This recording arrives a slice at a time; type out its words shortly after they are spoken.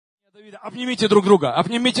Давида. Обнимите друг друга,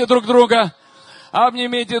 обнимите друг друга,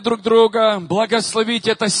 обнимите друг друга,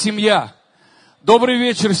 благословите, это семья. Добрый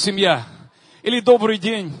вечер, семья. Или добрый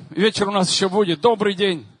день, вечер у нас еще будет, добрый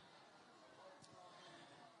день.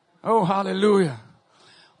 О, аллилуйя.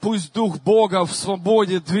 Пусть Дух Бога в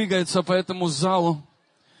свободе двигается по этому залу.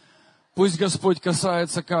 Пусть Господь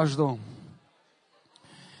касается каждого.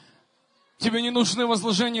 Тебе не нужны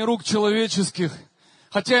возложения рук человеческих,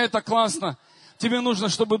 хотя это классно. Тебе нужно,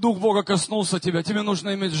 чтобы Дух Бога коснулся тебя. Тебе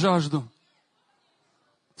нужно иметь жажду.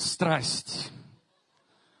 Страсть.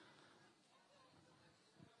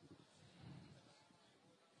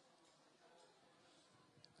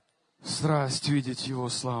 Страсть видеть Его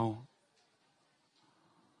славу.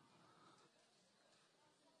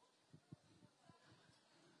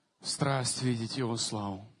 Страсть видеть Его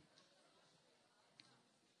славу.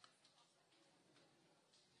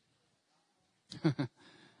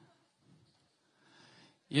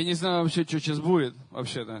 Я не знаю вообще, что сейчас будет,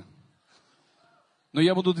 вообще-то. Но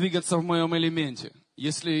я буду двигаться в моем элементе.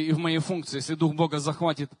 Если и в моей функции, если Дух Бога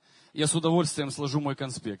захватит, я с удовольствием сложу мой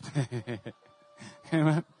конспект.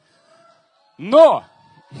 Но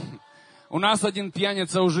у нас один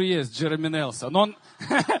пьяница уже есть, Джереми Нелсон.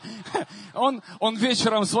 Он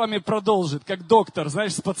вечером с вами продолжит, как доктор,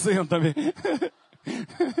 знаешь, с пациентами.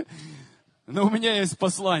 Но у меня есть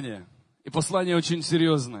послание. И послание очень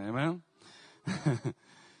серьезное.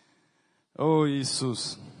 О,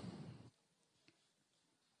 Иисус.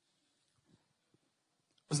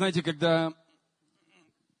 Знаете, когда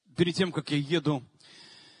перед тем, как я еду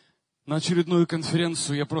на очередную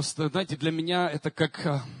конференцию, я просто, знаете, для меня это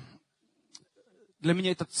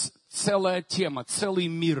целая тема, целый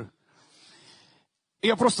мир. И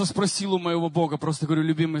я просто спросил у моего Бога, просто говорю,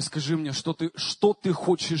 любимый, скажи мне, что ты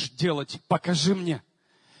хочешь делать, покажи мне.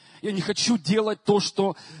 Я не хочу делать то,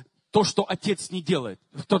 что Отец не делает.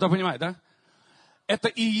 Кто-то понимает, да? Это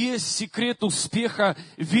и есть секрет успеха.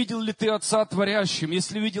 Видел ли ты Отца творящим?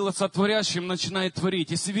 Если видел Отца творящим, начинай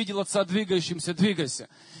творить. Если видел Отца двигающимся, двигайся.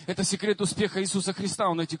 Это секрет успеха Иисуса Христа.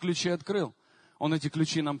 Он эти ключи открыл. Он эти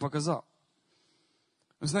ключи нам показал.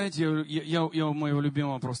 Вы знаете, я у моего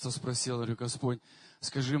любимого просто спросил, говорю, Господь,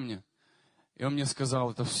 скажи мне. И он мне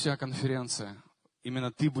сказал, это вся конференция.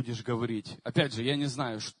 Именно ты будешь говорить. Опять же, я не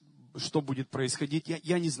знаю, что будет происходить.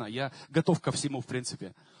 Я не знаю, я готов ко всему, в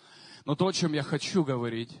принципе. Но то, о чем я хочу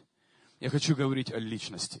говорить о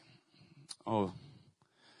личности.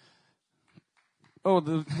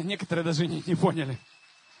 Некоторые даже не поняли.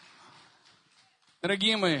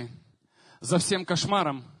 Дорогие мои, за всем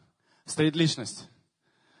кошмаром стоит личность.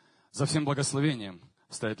 За всем благословением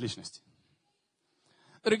стоит личность.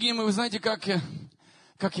 Дорогие мои, вы знаете, как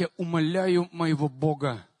я умоляю моего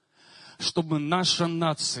Бога, чтобы наша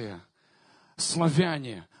нация,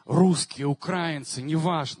 славяне, русские, украинцы,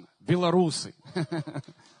 неважно, белорусы,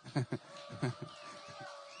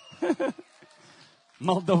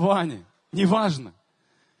 молдаване, неважно.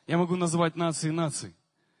 Я могу называть нации.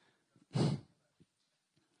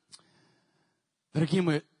 Дорогие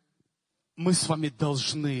мои, мы с вами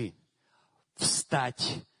должны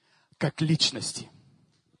встать как личности.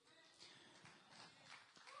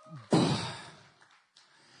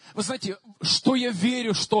 Вы знаете, что я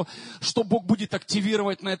верю, что Бог будет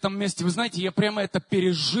активировать на этом месте. Вы знаете, я прямо это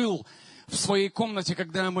пережил в своей комнате,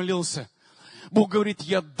 когда я молился. Бог говорит,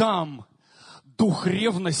 я дам дух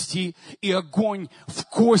ревности и огонь в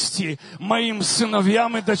кости моим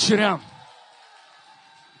сыновьям и дочерям.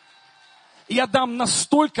 Я дам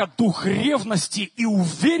настолько дух ревности и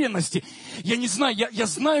уверенности. Я не знаю, я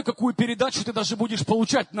знаю, какую передачу ты даже будешь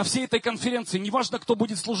получать на всей этой конференции. Неважно, кто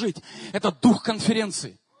будет служить. Это дух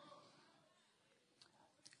конференции.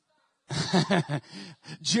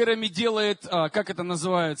 Джереми делает, как это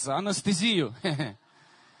называется, анестезию.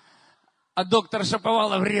 А доктор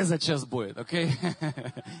Шаповалов резать сейчас будет, окей?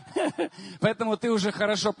 Поэтому ты уже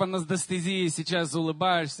хорошо по анестезии сейчас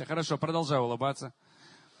улыбаешься. Хорошо, продолжай улыбаться.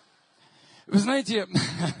 Вы знаете,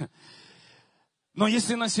 но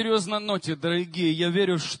если на серьезной ноте, дорогие, я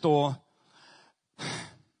верю, что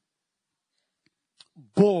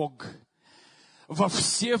Бог во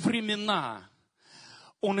все времена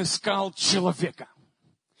Он искал человека.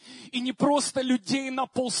 И не просто людей на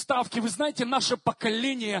полставки. Вы знаете, наше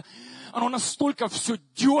поколение, оно настолько все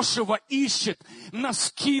дешево ищет на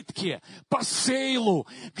скидке, по сейлу,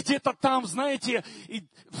 где-то там, знаете,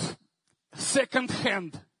 second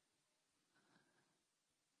hand.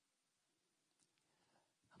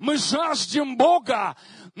 Мы жаждем Бога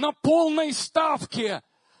на полной ставке,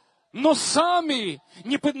 но сами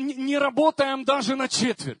не работаем даже на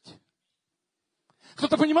четверть.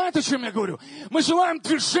 Кто-то понимает, о чем я говорю? Мы желаем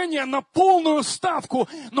движения на полную ставку,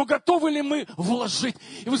 но готовы ли мы вложить?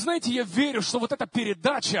 И вы знаете, я верю, что вот эта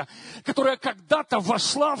передача, которая когда-то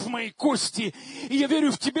вошла в мои кости, и я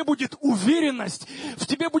верю, в тебе будет уверенность, в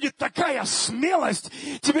тебе будет такая смелость,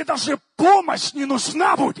 тебе даже помощь не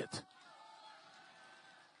нужна будет.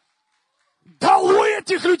 Долой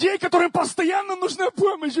этих людей, которым постоянно нужна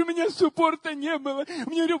помощь. У меня суппорта не было, у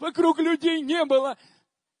меня вокруг людей не было.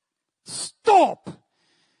 Стоп!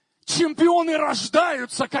 Чемпионы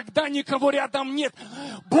рождаются, когда никого рядом нет.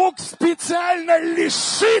 Бог специально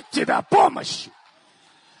лишит тебя помощи.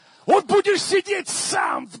 Вот будешь сидеть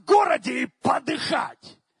сам в городе и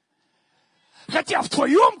подыхать. Хотя в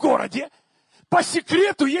твоем городе по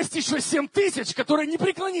секрету есть еще 7000, которые не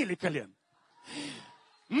преклонили колен.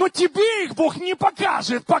 Но тебе их Бог не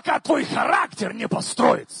покажет, пока твой характер не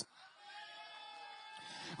построится.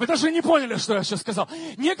 Вы даже не поняли, что я сейчас сказал.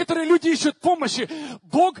 Некоторые люди ищут помощи.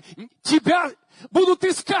 Бог тебя будут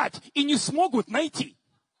искать и не смогут найти.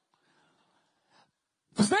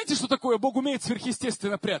 Вы знаете, что такое? Бог умеет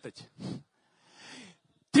сверхъестественно прятать.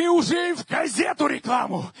 Ты уже и в газету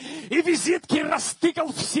рекламу, и визитки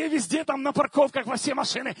растыкал все везде, там на парковках, во все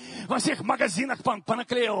машины, во всех магазинах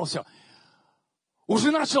понаклеивал все. Уже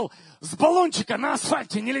начал с баллончика на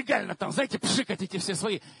асфальте нелегально там, знаете, пшикать эти все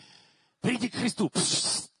свои. Приди к Христу.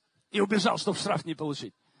 И убежал, чтобы штраф не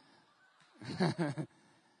получить.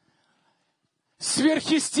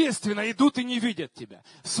 Сверхъестественно идут и не видят тебя.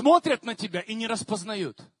 Смотрят на тебя и не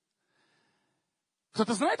распознают.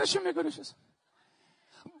 Кто-то знает, о чем я говорю сейчас?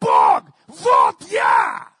 Бог, вот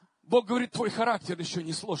я! Бог говорит, твой характер еще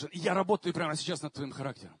не сложен. И я работаю прямо сейчас над твоим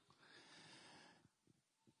характером.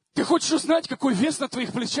 Ты хочешь узнать, какой вес на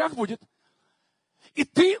твоих плечах будет? И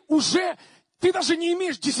ты даже не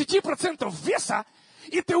имеешь 10% веса,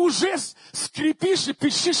 и ты уже скрипишь и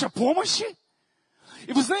пищишь о помощи?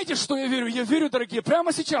 И вы знаете, что я верю? Я верю, дорогие,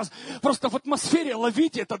 прямо сейчас, просто в атмосфере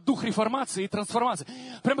ловите этот дух реформации и трансформации.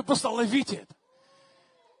 Прямо просто ловите это.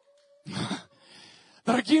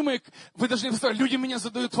 Дорогие мои, вы даже не представляете, люди меня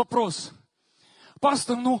задают вопрос.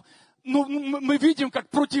 Пастор, мы видим, как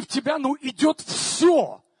против тебя, идет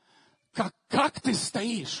все. Как ты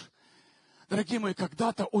стоишь? Дорогие мои,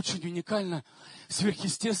 когда-то очень уникально,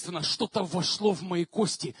 сверхъестественно, что-то вошло в мои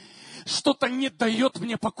кости. Что-то не дает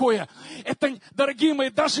мне покоя. Это, дорогие мои,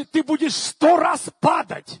 даже ты будешь 100 раз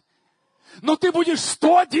падать, но ты будешь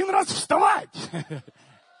 101 раз вставать.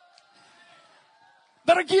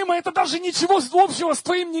 Дорогие мои, это даже ничего общего с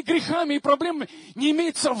твоими грехами и проблемами не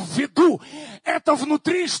имеется в виду. Это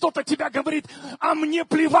внутри что-то тебя говорит, а мне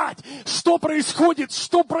плевать, что происходит,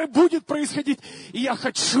 что будет происходить. И я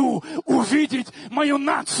хочу увидеть мою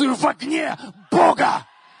нацию в огне Бога.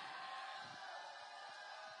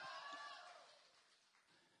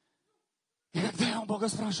 И когда я у Бога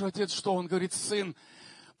спрашиваю, Отец, что? Он говорит, сын,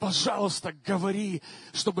 пожалуйста, говори,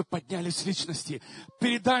 чтобы поднялись личности.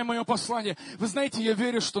 Передай мое послание. Вы знаете, я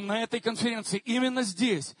верю, что на этой конференции, именно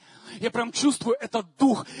здесь, я прям чувствую, этот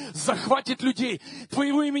дух захватит людей.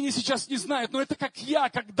 Твоего имени сейчас не знают, но это как я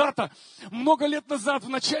когда-то, много лет назад, в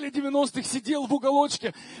начале 90-х, сидел в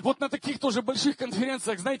уголочке, вот на таких тоже больших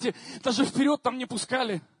конференциях, знаете, даже вперед там не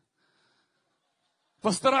пускали.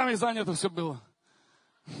 Пасторами занято все было.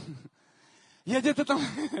 Я где-то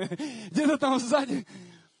там сзади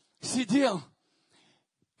сидел.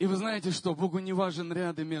 И вы знаете что? Богу не важен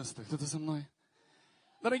ряд и место. Кто-то со мной?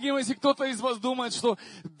 Дорогие мои, если кто-то из вас думает, что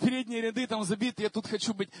передние ряды там забиты, я тут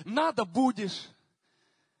хочу быть. Надо будешь.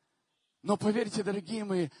 Но поверьте, дорогие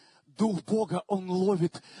мои, Дух Бога, Он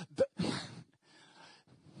ловит.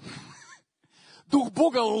 Дух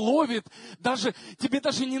Бога ловит. Тебе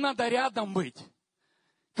даже не надо рядом быть.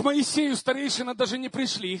 К Моисею старейшины даже не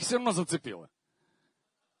пришли, их все равно зацепило.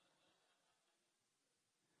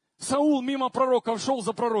 Саул мимо пророков шел,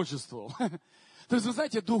 запророчествовал. То есть, вы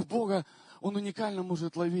знаете, Дух Бога, Он уникально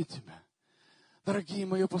может ловить тебя. Дорогие,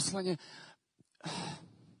 мое послание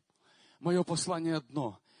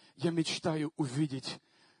одно. Я мечтаю увидеть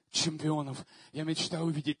чемпионов. Я мечтаю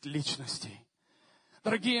увидеть личностей.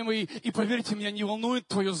 Дорогие мои, и поверьте, меня не волнует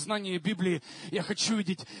твое знание Библии. Я хочу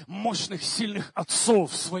видеть мощных, сильных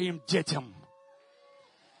отцов своим детям.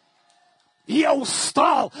 И я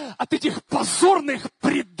устал от этих позорных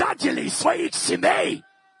предателей своих семей,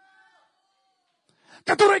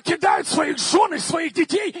 которые кидают своих жен и своих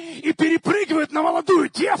детей и перепрыгивают на молодую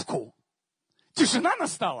девку. Тишина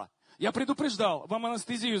настала. Я предупреждал, вам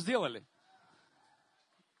анестезию сделали.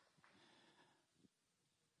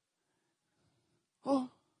 О,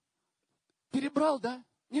 перебрал, да?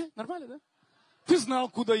 Не, нормально, да? Ты знал,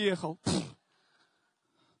 куда ехал.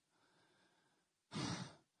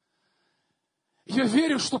 Я я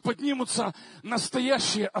верю, что поднимутся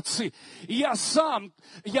настоящие отцы. И я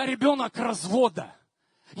ребенок развода.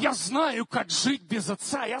 Я знаю, как жить без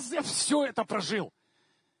отца. Я все это прожил.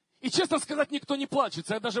 И, честно сказать, никто не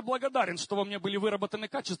плачется. Я даже благодарен, что во мне были выработаны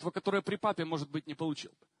качества, которые при папе, может быть, не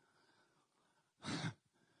получил бы.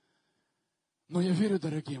 Но я верю,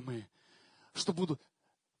 дорогие мои, что будут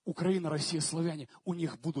Украина, Россия, славяне, у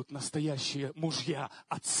них будут настоящие мужья,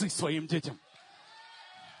 отцы своим детям.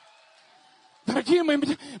 Дорогие мои,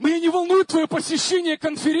 меня не волнует твое посещение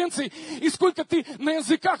конференций и сколько ты на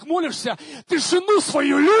языках молишься. Ты жену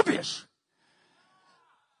свою любишь.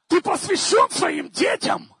 Ты посвящен своим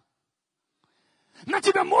детям. На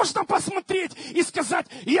тебя можно посмотреть и сказать,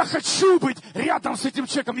 я хочу быть рядом с этим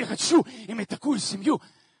человеком, я хочу иметь такую семью.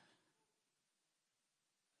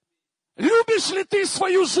 Любишь ли ты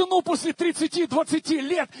свою жену после 30-20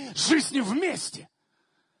 лет жизни вместе?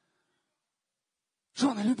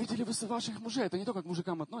 Жены, любите ли вы ваших мужей? Это не то, как к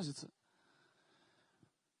мужикам относятся.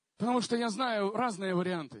 Потому что я знаю разные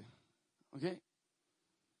варианты. Окей?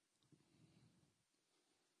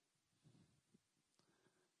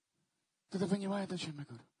 Кто-то понимает, о чем я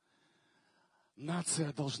говорю?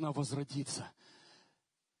 Нация должна возродиться.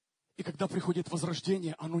 И когда приходит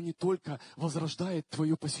возрождение, оно не только возрождает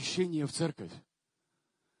твое посещение в церковь.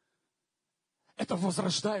 Это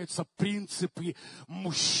возрождаются принципы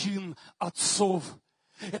мужчин, отцов.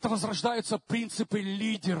 Это возрождаются принципы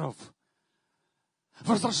лидеров.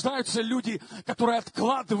 Возрождаются люди, которые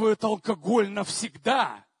откладывают алкоголь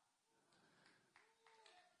навсегда.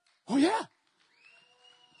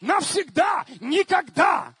 Навсегда,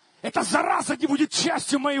 никогда. Эта зараза не будет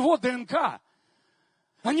частью моего ДНК.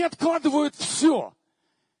 Они откладывают все.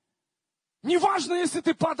 Неважно, если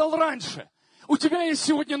ты падал раньше. У тебя есть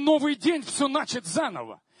сегодня новый день, все начать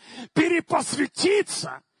заново.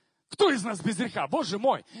 Перепосвятиться. Кто из нас без греха? Боже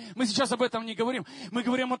мой, мы сейчас об этом не говорим. Мы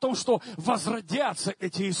говорим о том, что возродятся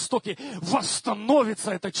эти истоки,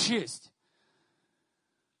 восстановится эта честь.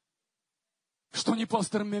 Что не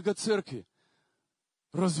пастор мегацеркви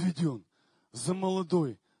разведен, за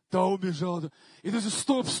молодой, та убежала. И ты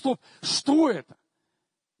стоп, что это?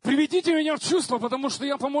 Приведите меня в чувство, потому что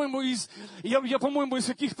я, по-моему, из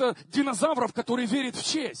каких-то динозавров, которые верят в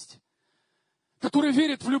честь, которые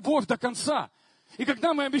верят в любовь до конца. И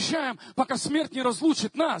когда мы обещаем, пока смерть не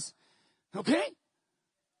разлучит нас, окей?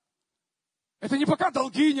 Это не пока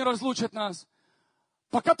долги не разлучат нас,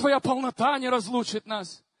 пока твоя полнота не разлучит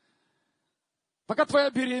нас, пока твоя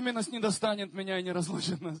беременность не достанет меня и не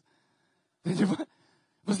разлучит нас.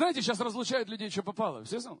 Вы знаете, сейчас разлучают людей, что попало,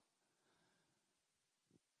 все знают?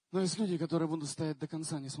 Но есть люди, которые будут стоять до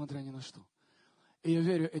конца, несмотря ни на что. И я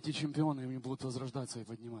верю, эти чемпионы, они будут возрождаться и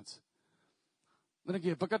подниматься.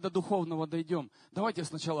 Дорогие, пока до духовного дойдем, давайте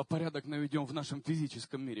сначала порядок наведем в нашем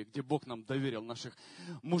физическом мире, где Бог нам доверил наших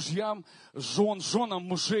мужьям, женам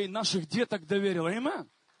мужей, наших деток доверил. Аминь.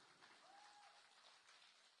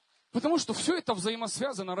 Потому что все это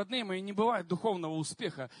взаимосвязано, родные мои, не бывает духовного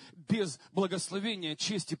успеха без благословения,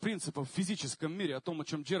 чести, принципов в физическом мире, о том, о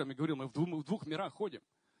чем Джереми говорил, мы в двух мирах ходим.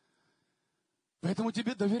 Поэтому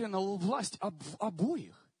тебе доверена власть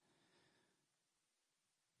обоих.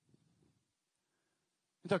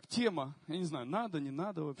 Итак, тема, я не знаю, надо, не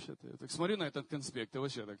надо вообще-то. Я так смотрю на этот конспект, и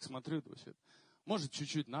вообще так смотрю, вообще. Может,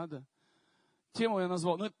 чуть-чуть надо. Тему я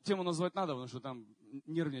назвал, тему назвать надо, потому что там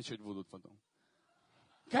нервничать будут потом.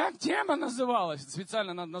 Как тема называлась?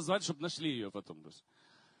 Специально надо назвать, чтобы нашли ее потом.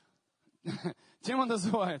 Тема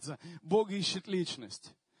называется «Бог ищет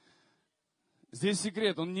личность». Здесь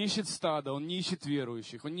секрет, он не ищет стадо, он не ищет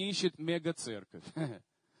верующих, он не ищет мега-церковь.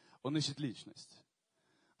 Он ищет личность.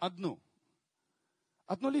 Одну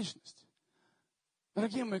личность.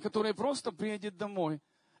 Дорогие мои, которая просто приедет домой,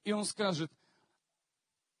 и он скажет,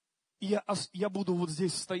 я буду вот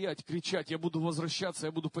здесь стоять, кричать, я буду возвращаться,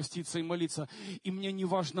 я буду поститься и молиться, и мне не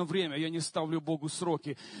важно время, я не ставлю Богу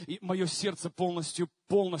сроки, и мое сердце полностью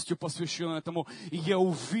посвящено этому, и я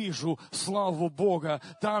увижу славу Бога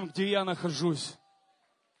там, где я нахожусь.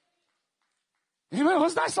 И вы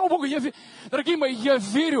знаете, слава Богу, дорогие мои, я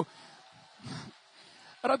верю.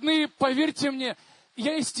 Родные, поверьте мне,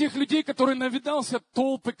 я из тех людей, которые навидался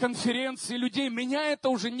толпы конференций, людей. Меня это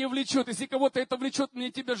уже не влечет. Если кого-то это влечет, мне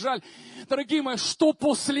тебя жаль. Дорогие мои, что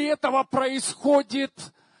после этого происходит?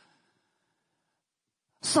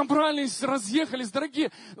 Собрались, разъехались.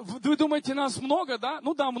 Дорогие, вы думаете, нас много, да?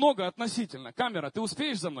 Ну да, много относительно. Камера, ты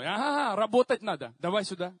успеешь за мной? Ага, работать надо. Давай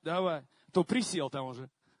сюда, давай. То присел там уже.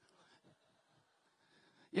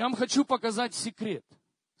 Я вам хочу показать секрет.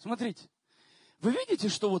 Смотрите. Вы видите,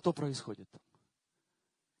 что вот то происходит?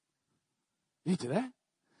 Видите, да?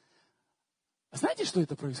 Знаете, что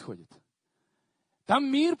это происходит? Там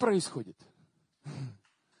мир происходит.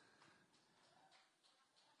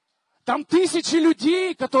 Там тысячи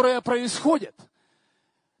людей, которые происходят.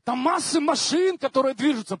 Там массы машин, которые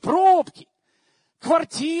движутся, пробки,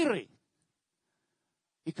 квартиры.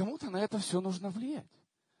 И кому-то на это все нужно влиять.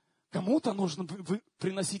 Кому-то нужно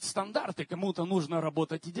приносить стандарты, кому-то нужно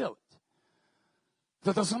работать и делать.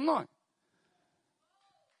 Это со мной.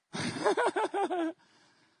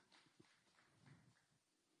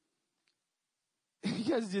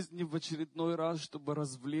 Я здесь не в очередной раз, чтобы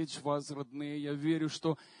развлечь вас, родные. Я верю,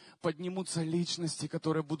 что поднимутся личности,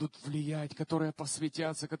 которые будут влиять, которые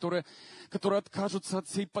посвятятся, которые откажутся от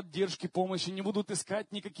всей поддержки, помощи, не будут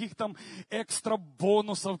искать никаких там экстра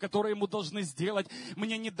бонусов, которые ему должны сделать.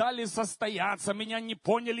 Мне не дали состояться, меня не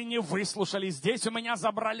поняли, не выслушали. Здесь у меня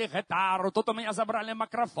забрали гитару, тут у меня забрали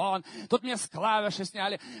микрофон, тут мне с клавиши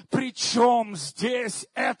сняли. Причем здесь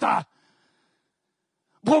это?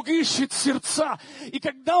 Бог ищет сердца. И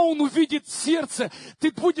когда Он увидит сердце,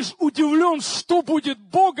 ты будешь удивлен, что будет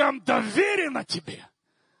Богом доверено тебе.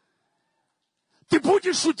 Ты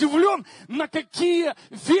будешь удивлен, на какие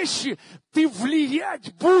вещи ты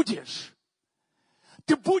влиять будешь.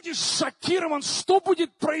 Ты будешь шокирован, что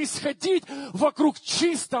будет происходить вокруг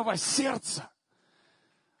чистого сердца.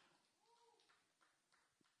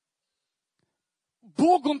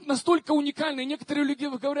 Бог, Он настолько уникальный. Некоторые люди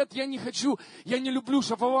говорят, я не люблю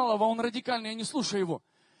Шаповалова, он радикальный, я не слушаю его.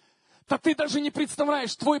 Да ты даже не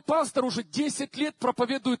представляешь, твой пастор уже 10 лет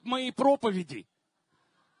проповедует мои проповеди.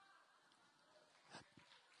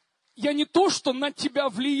 Я не то, что на тебя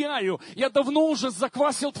влияю, я давно уже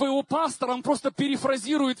заквасил твоего пастора, он просто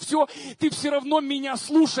перефразирует все, ты все равно меня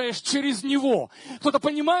слушаешь через него. Кто-то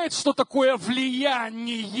понимает, что такое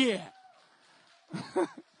влияние?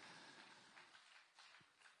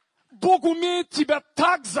 Бог умеет тебя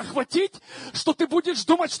так захватить, что ты будешь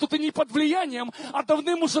думать, что ты не под влиянием, а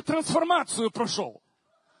давным уже трансформацию прошел.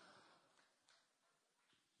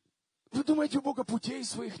 Вы думаете, у Бога путей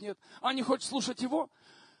своих нет? А не хочешь слушать Его?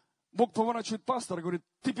 Бог поворачивает пастора и говорит,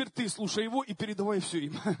 теперь ты слушай Его и передавай все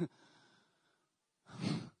им.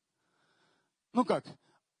 Ну как?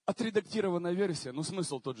 Отредактированная версия, но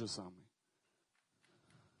смысл тот же самый.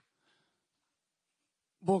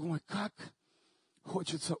 Бог мой, как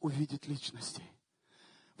хочется увидеть личностей.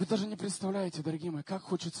 Вы даже не представляете, дорогие мои, как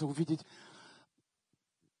хочется увидеть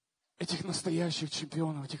этих настоящих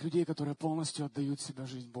чемпионов, этих людей, которые полностью отдают себя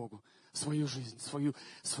жизнь Богу. Свою жизнь, свою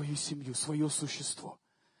семью, свое существо.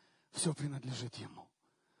 Все принадлежит Ему.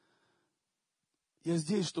 Я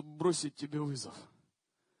здесь, чтобы бросить тебе вызов.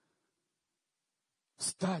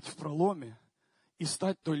 Стать в проломе и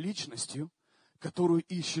стать той личностью, которую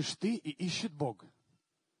ищешь ты и ищет Бог.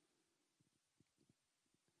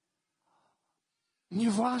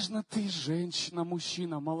 Неважно, ты женщина,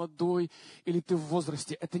 мужчина, молодой или ты в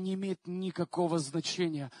возрасте, это не имеет никакого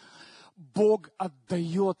значения. Бог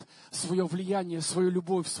отдает свое влияние, свою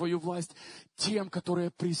любовь, свою власть тем, которые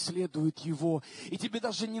преследуют Его. И тебе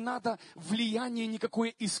даже не надо влияние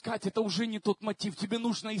никакое искать, это уже не тот мотив. Тебе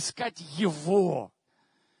нужно искать Его.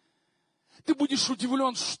 Ты будешь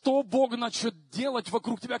удивлен, что Бог начнет делать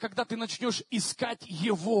вокруг тебя, когда ты начнешь искать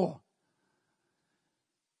Его.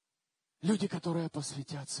 Люди, которые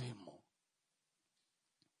посвятятся Ему.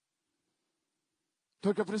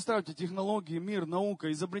 Только представьте, технологии, мир,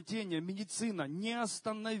 наука, изобретение, медицина не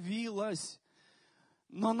остановилась,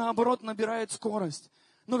 но наоборот набирает скорость.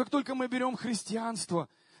 Но как только мы берем христианство,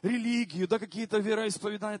 религию, да какие-то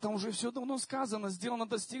вероисповедания, там уже все давно сказано, сделано,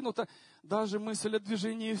 достигнуто. Даже мысль о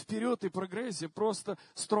движении вперед и прогрессе просто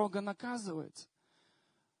строго наказывается.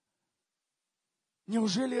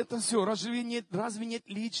 Неужели это все? Разве нет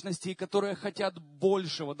личностей, которые хотят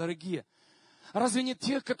большего, дорогие? Разве нет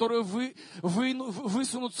тех, которые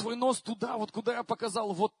высунут свой нос туда, вот куда я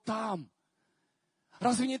показал, вот там?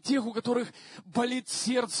 Разве нет тех, у которых болит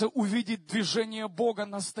сердце увидеть движение Бога,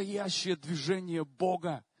 настоящее движение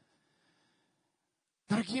Бога?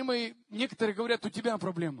 Дорогие мои, некоторые говорят, у тебя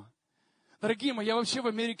проблема. Дорогие мои, я вообще в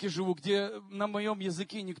Америке живу, где на моем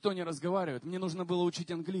языке никто не разговаривает. Мне нужно было учить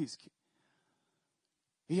английский.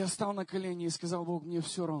 И я стал на колени и сказал, Бог, мне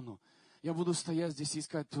все равно. Я буду стоять здесь и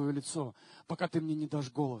искать Твое лицо, пока Ты мне не дашь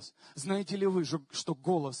голос. Знаете ли вы, что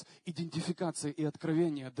голос, идентификация и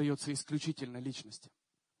откровение дается исключительно личности?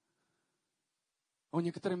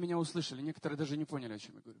 Некоторые меня услышали, некоторые даже не поняли, о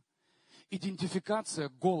чем я говорю. Идентификация,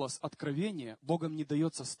 голос, откровение Богом не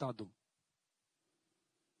дается стаду.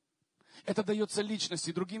 Это дается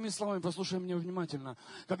личности. Другими словами, послушай меня внимательно.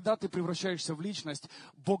 Когда ты превращаешься в личность,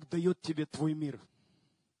 Бог дает тебе твой мир.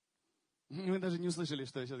 Вы даже не услышали,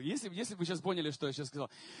 что я сейчас... Если бы вы сейчас поняли, что я сейчас сказал.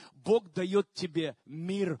 Бог дает тебе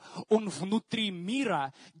мир. Он внутри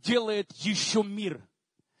мира делает еще мир.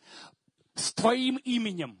 С твоим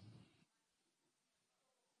именем.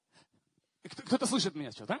 Кто-то слышит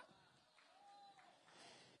меня сейчас, да?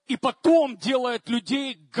 И потом делает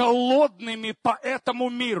людей голодными по этому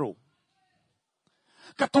миру,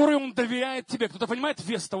 который Он доверяет тебе. Кто-то понимает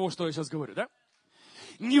вес того, что я сейчас говорю, да?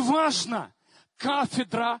 Неважно,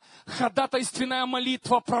 кафедра, ходатайственная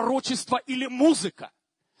молитва, пророчество или музыка.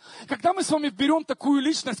 Когда мы с вами берем такую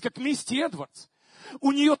личность, как Мисти Эдвардс,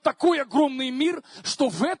 у нее такой огромный мир, что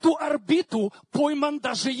в эту орбиту пойман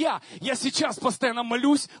даже я. Я сейчас постоянно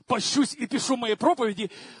молюсь, пощусь и пишу мои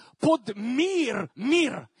проповеди под мир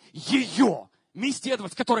ее. Мисти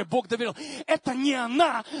Эдвардс, которой Бог доверил. Это не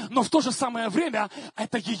она, но в то же самое время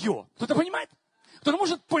это ее. Кто-то понимает? Кто-то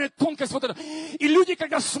может понять тонкость вот этого. И люди,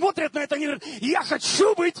 когда смотрят на это, они говорят, я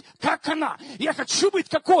хочу быть как она. Я хочу быть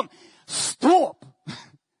как он. Стоп!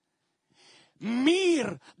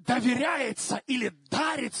 Мир доверяется или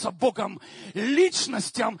дарится Богом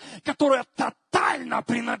личностям, которые тотально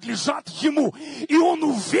принадлежат Ему. И Он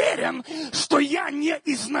уверен, что я не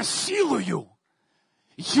изнасилую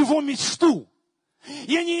Его мечту.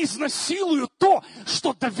 Я не изнасилую то,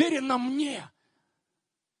 что доверено мне.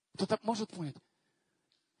 Кто-то может понять?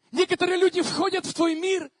 Некоторые люди входят в твой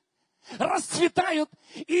мир, расцветают,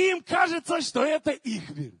 и им кажется, что это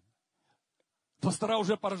их мир. Пастора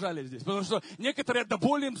уже поржали здесь, потому что некоторые до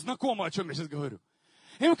боли им знакомы, о чем я сейчас говорю.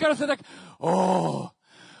 Им кажется так,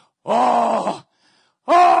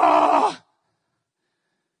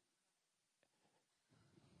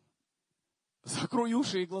 Закрой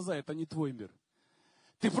уши и глаза, это не твой мир.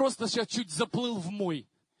 Ты просто сейчас чуть заплыл в мой.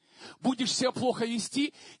 Будешь себя плохо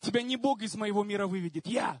вести, тебя не Бог из моего мира выведет.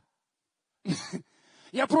 Я.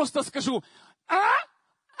 Я просто скажу,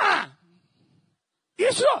 и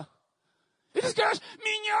все. И ты скажешь,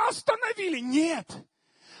 меня остановили. Нет.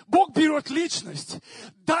 Бог берет личность,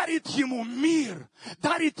 дарит ему мир,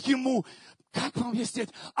 дарит ему, как вам объяснить,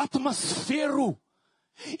 атмосферу.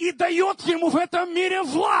 И дает ему в этом мире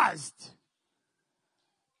власть.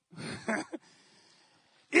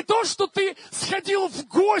 И то, что ты сходил в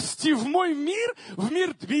гости в мой мир, в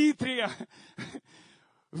мир Дмитрия,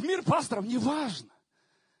 в мир пасторов, неважно.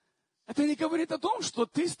 Это не говорит о том, что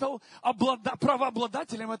ты стал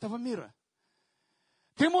правообладателем этого мира.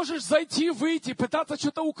 Ты можешь зайти, выйти, пытаться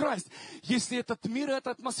что-то украсть. Если этот мир,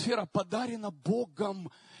 эта атмосфера подарена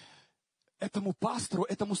Богом этому пастору,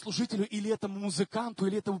 этому служителю, или этому музыканту,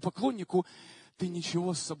 или этому поклоннику, ты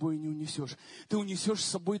ничего с собой не унесешь. Ты унесешь с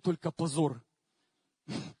собой только позор.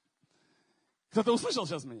 Кто-то услышал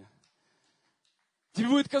сейчас меня? Тебе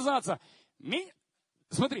будет казаться,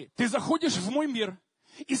 смотри, ты заходишь в мой мир,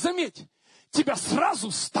 и заметь, тебя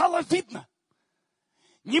сразу стало видно.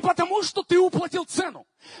 Не потому, что ты уплатил цену,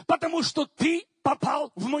 потому что ты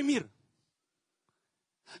попал в мой мир.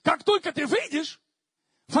 Как только ты выйдешь,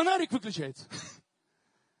 фонарик выключается.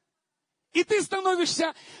 И ты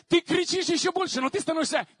кричишь еще больше, но ты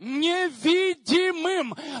становишься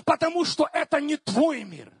невидимым, потому что это не твой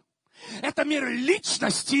мир. Это мир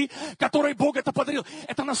личности, которой Бог это подарил.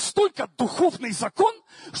 Это настолько духовный закон,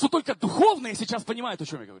 что только духовные сейчас понимают, о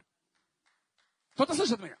чем я говорю. Кто-то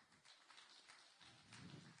слышит меня?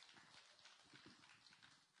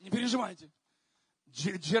 Не переживайте.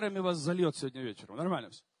 Джереми вас зальет сегодня вечером. Нормально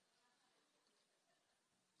все.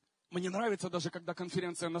 Мне нравится даже, когда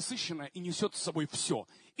конференция насыщенная и несет с собой все.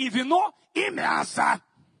 И вино, и мясо.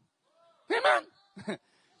 Амен.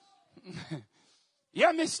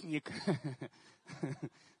 Я мясник.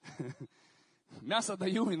 Мясо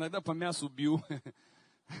даю, иногда по мясу бью.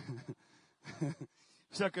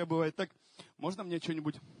 Всякое бывает. Так, можно мне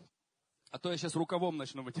что-нибудь? А то я сейчас рукавом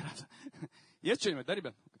начну вытираться. Есть что-нибудь, да,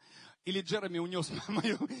 ребят? Или Джереми унес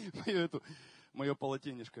мое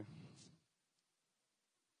полотенечко.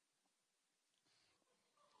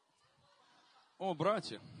 О,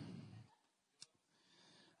 братья.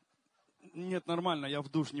 Нет, нормально, я в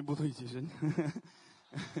душ не буду идти сегодня.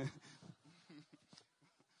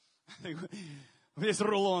 Весь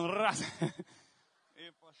рулон, раз.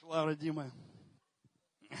 И пошла, родимая.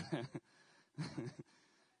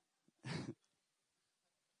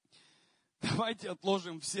 Давайте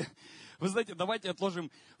отложим все, вы знаете, давайте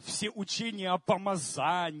отложим все учения о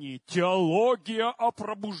помазании, теология о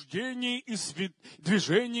пробуждении и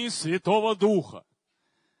движении Святого Духа.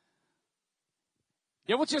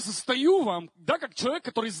 Я вот сейчас стою вам, да, как человек,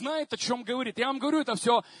 который знает, о чем говорит. Я вам говорю, это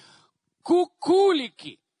все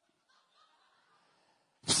кукулики.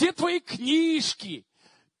 Все твои книжки,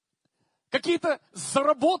 какие-то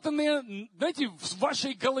заработанные, знаете, в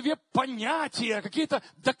вашей голове понятия, какие-то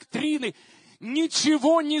доктрины,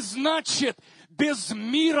 ничего не значит без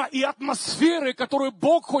мира и атмосферы, которую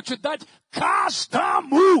Бог хочет дать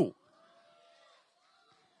каждому.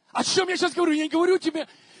 О чем я сейчас говорю? Я не говорю тебе,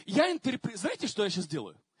 знаете, что я сейчас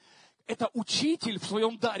делаю? Это учитель в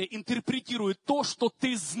своем даре интерпретирует то, что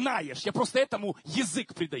ты знаешь. Я просто этому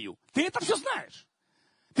язык придаю. Ты это все знаешь.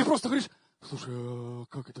 Ты просто говоришь, слушай,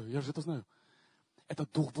 как это? Я же это знаю. Это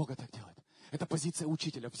Дух Бога так делает. Это позиция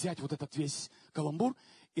учителя. Взять вот этот весь каламбур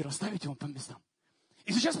и расставить его по местам.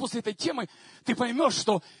 И сейчас после этой темы ты поймешь,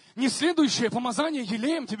 что не следующее помазание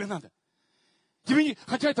елеем тебе надо.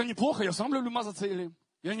 Хотя это неплохо, я сам люблю мазаться елеем.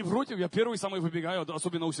 Я не против, я первый самый выбегаю,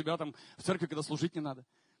 особенно у себя там в церкви, когда служить не надо.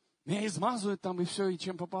 Меня измазывают там, и все, и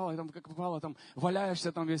чем попало, и там как попало, там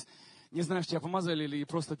валяешься там весь, не знаешь, тебя помазали или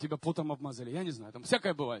просто тебя потом обмазали, я не знаю, там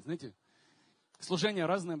всякое бывает, знаете. Служение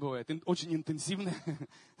разное бывает, очень интенсивное,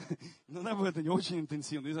 иногда бывает не очень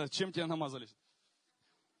интенсивное, не знаю, чем тебя намазались.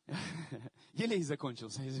 Елей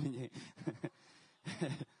закончился, извини.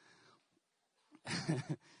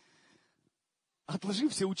 Отложи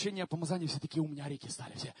все учения о помазании, все такие умнярики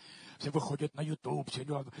стали. Все выходят на YouTube,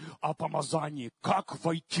 все о помазании. Как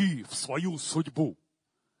войти в свою судьбу?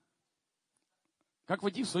 Как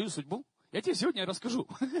войти в свою судьбу? Я тебе сегодня расскажу.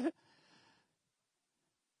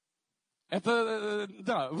 Это,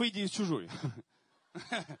 да, выйди из чужой.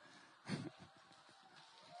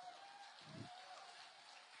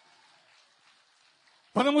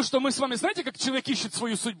 Потому что мы с вами, знаете, как человек ищет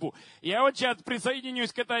свою судьбу? Я вот сейчас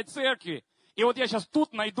присоединюсь к этой церкви, и вот я сейчас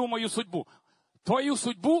тут найду мою судьбу. Твою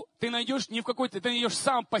судьбу ты найдешь не в какой-то, ты найдешь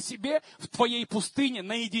сам по себе в твоей пустыне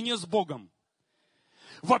наедине с Богом.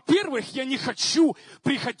 Во-первых, я не хочу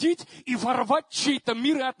приходить и ворвать чей-то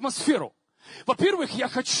мир и атмосферу. Во-первых, я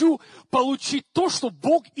хочу получить то, что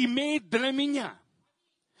Бог имеет для меня.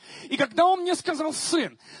 И когда он мне сказал,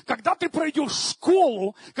 сын, когда ты пройдешь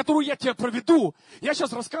школу, которую я тебе проведу, я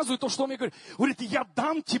сейчас рассказываю то, что он мне говорит. Говорит, я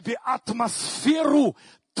дам тебе атмосферу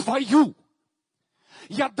твою.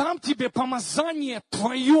 Я дам тебе помазание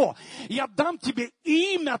твое. Я дам тебе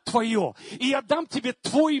имя твое. И я дам тебе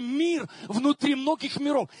твой мир внутри многих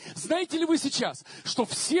миров. Знаете ли вы сейчас, что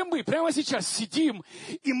все мы прямо сейчас сидим,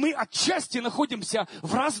 и мы отчасти находимся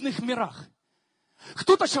в разных мирах.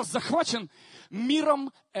 Кто-то сейчас захвачен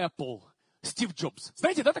миром Apple. Стив Джобс.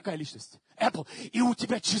 Знаете, да, такая личность? Apple. И у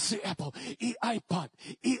тебя часы Apple, и iPad,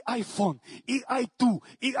 и iPhone, и i2,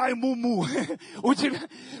 и iMumu. У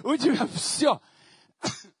тебя все.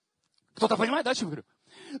 Кто-то понимает, да, о чем я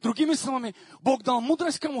говорю? Другими словами, Бог дал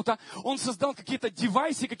мудрость кому-то, Он создал какие-то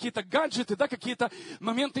девайсы, какие-то гаджеты, да, какие-то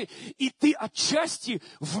моменты, и ты отчасти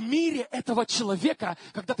в мире этого человека,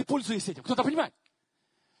 когда ты пользуешься этим. Кто-то понимает?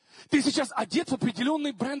 Ты сейчас одет в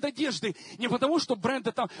определенный бренд одежды. Не потому, что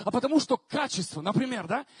бренды там, а потому, что качество. Например,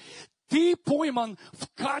 да? Ты пойман в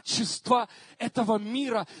качество этого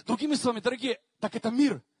мира. Другими словами, дорогие, так это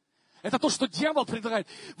мир. Это то, что дьявол предлагает.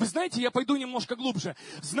 Вы знаете, я пойду немножко глубже.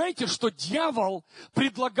 Знаете, что дьявол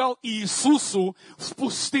предлагал Иисусу в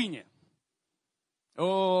пустыне?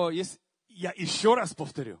 Я еще раз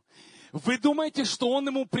повторю. Вы думаете, что он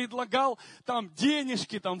ему предлагал там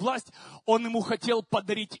денежки, там власть? Он ему хотел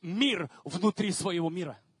подарить мир внутри своего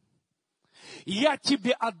мира. Я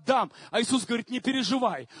тебе отдам. А Иисус говорит, не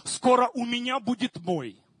переживай, скоро у меня будет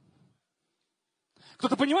мой.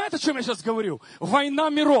 Кто-то понимает, о чем я сейчас говорю? Война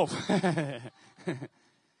миров.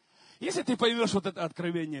 Если ты поймешь вот это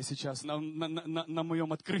откровение сейчас на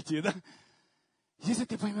моем открытии, да? Если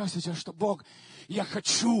ты поймешь сейчас, что Бог, я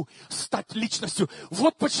хочу стать личностью.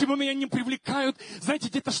 Вот почему меня не привлекают, знаете,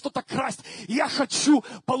 где-то что-то красть. Я хочу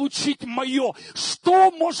получить мое.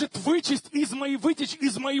 Что может вытечь из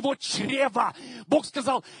моего чрева? Бог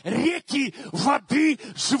сказал, реки воды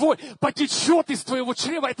живой потечет из твоего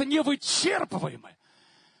чрева. Это невычерпываемое.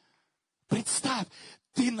 Представь,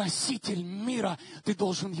 ты носитель мира, ты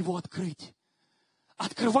должен его открыть.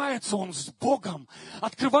 Открывается он с Богом,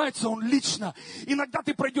 открывается он лично. Иногда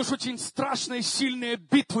ты пройдешь очень страшные, сильные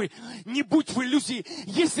битвы. Не будь в иллюзии.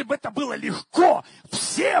 Если бы это было легко,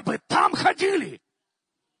 все бы там ходили.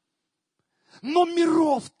 Но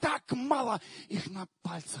миров так мало, их на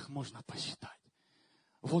пальцах можно посчитать.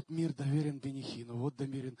 Вот мир доверен Бенихину, вот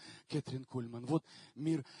доверен Кэтрин Кульман, вот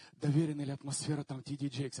мир доверен или атмосфера там Ти Ди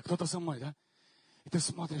Джейкса. Кто-то со мной, да? И ты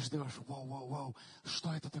смотришь, думаешь, вау,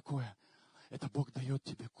 что это такое? Это Бог дает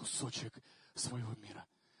тебе кусочек своего мира.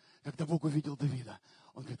 Когда Бог увидел Давида,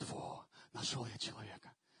 Он говорит, нашел я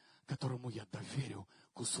человека, которому я доверю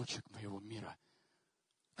кусочек моего мира.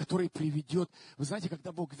 который приведет. Вы знаете,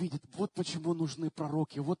 когда Бог видит, вот почему нужны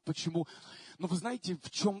пророки, вот почему. Но вы знаете, в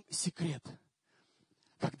чем секрет?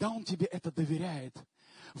 Когда Он тебе это доверяет,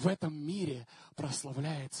 в этом мире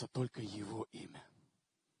прославляется только Его имя.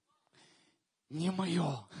 Не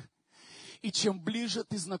мое. И чем ближе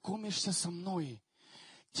ты знакомишься со мной,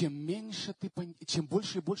 чем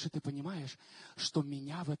больше и больше ты понимаешь, что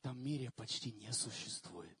меня в этом мире почти не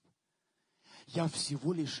существует. Я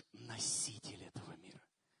всего лишь носитель этого мира.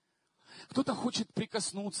 Кто-то хочет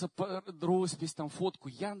прикоснуться, роспись, там, фотку.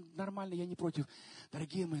 Я нормально, я не против.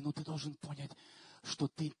 Дорогие мои, но ты должен понять, что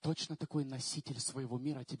ты точно такой носитель своего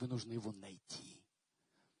мира, тебе нужно его найти.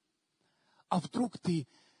 А вдруг ты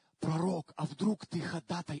пророк, а вдруг ты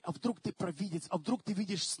ходатай, а вдруг ты провидец, а вдруг ты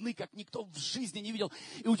видишь сны, как никто в жизни не видел,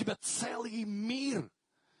 и у тебя целый мир.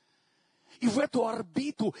 И в эту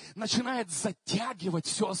орбиту начинает затягивать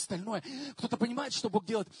все остальное. Кто-то понимает, что Бог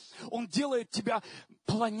делает? Он делает тебя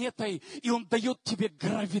планетой, и Он дает тебе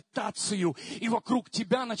гравитацию. И вокруг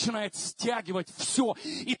тебя начинает стягивать все.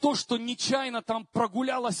 И то, что нечаянно там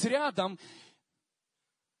прогулялось рядом,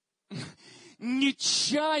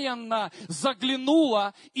 нечаянно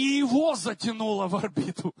заглянуло и его затянуло в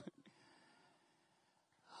орбиту.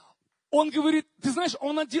 Он говорит, ты знаешь,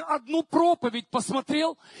 он одну проповедь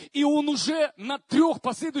посмотрел, и он уже на 3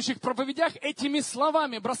 последующих проповедях этими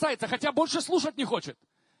словами бросается, хотя больше слушать не хочет.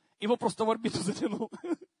 Его просто в орбиту затянул.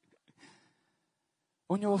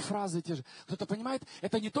 У него фразы те же. Кто-то понимает,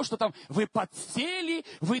 это не то, что там вы подсели,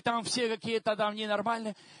 вы там все какие-то там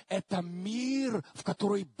ненормальные. Это мир, в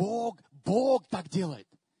который Бог так делает.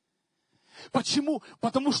 Почему?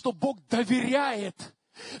 Потому что Бог доверяет,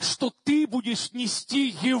 что ты будешь нести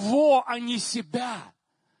Его, а не себя.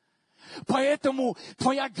 Поэтому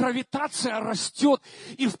твоя гравитация растет,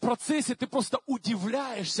 и в процессе ты просто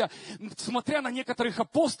удивляешься. Смотря на некоторых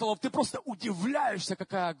апостолов, ты просто удивляешься,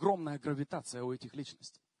 какая огромная гравитация у этих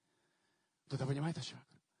личностей. Кто-то понимает, о чем я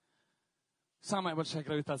говорю? Самая большая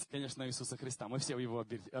гравитация, конечно, Иисуса Христа. Мы все в Его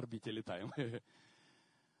орбите летаем.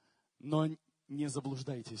 Но не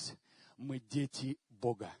заблуждайтесь, мы дети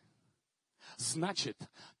Бога. Значит,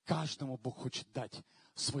 каждому Бог хочет дать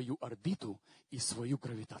свою орбиту и свою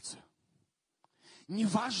гравитацию.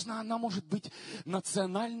 Неважно, она может быть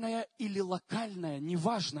национальная или локальная,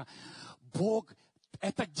 неважно. Бог –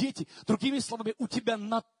 это дети. Другими словами, у тебя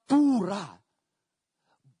натура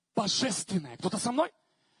божественная. Кто-то со мной?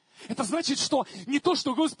 Это значит, что не то,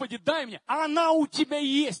 что Господи, дай мне, а она у тебя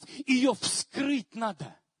есть. Ее вскрыть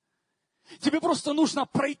надо. Тебе просто нужно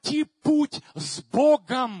пройти путь с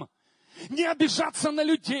Богом. Не обижаться на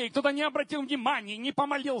людей, кто-то не обратил внимания, не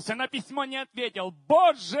помолился, на письмо не ответил.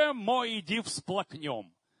 Боже мой, иди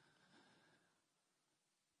всплакнем.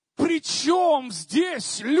 Причем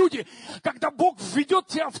здесь люди, когда Бог введет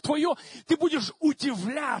тебя в твое, ты будешь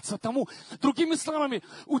удивляться тому. Другими словами,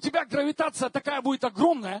 у тебя гравитация такая будет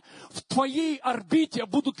огромная, в твоей орбите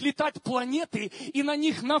будут летать планеты, и на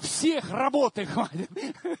них на всех работы хватит.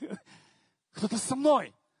 Кто-то со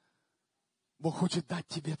мной. Бог хочет дать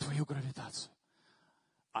тебе твою гравитацию.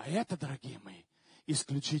 А это, дорогие мои,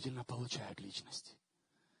 исключительно получает личность.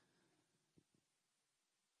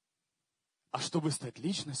 А чтобы стать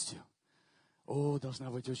личностью,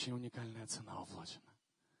 должна быть очень уникальная цена уплачена.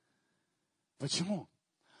 Почему?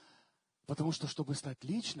 Потому что, чтобы стать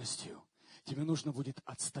личностью, тебе нужно будет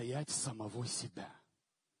отстоять самого себя.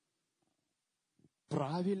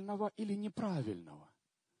 Правильного или неправильного.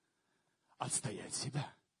 Отстоять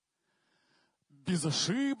себя. Без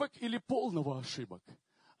ошибок или полного ошибок.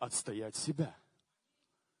 Отстоять себя.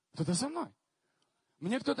 Кто-то со мной?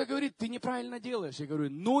 Мне кто-то говорит, ты неправильно делаешь. Я говорю,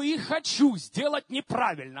 ну и хочу сделать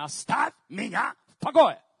неправильно. Оставь меня в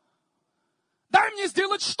покое. Дай мне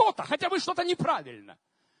сделать что-то, хотя бы что-то неправильно.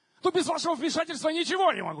 То без вашего вмешательства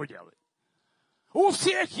ничего не могу делать. У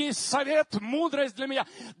всех есть совет, мудрость для меня.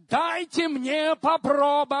 Дайте мне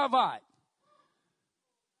попробовать.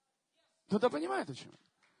 Кто-то понимает, о чем?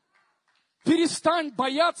 Перестань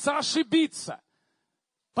бояться ошибиться.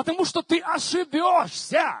 Потому что ты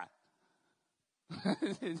ошибешься.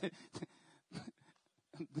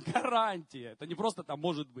 Гарантия. Это не просто там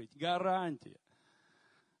может быть. Гарантия.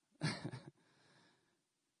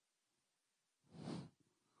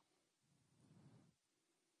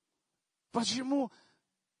 Почему?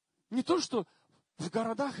 Не то, что в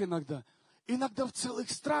городах иногда в целых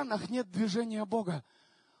странах нет движения Бога.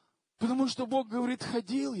 Потому что Бог говорит,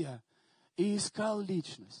 ходил я и искал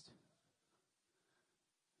личность.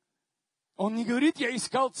 Он не говорит, я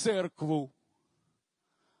искал церкву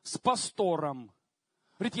с пастором.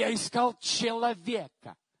 Говорит, я искал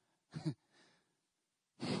человека.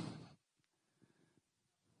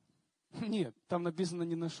 Нет, там написано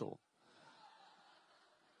 «не нашел».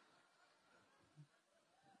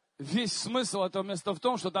 Весь смысл этого места в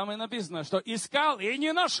том, что там и написано, что искал и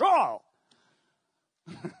не нашел.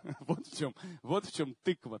 Вот в чем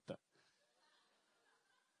тыква-то.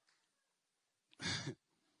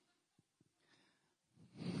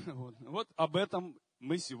 Вот об этом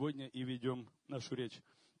мы сегодня и ведем нашу речь.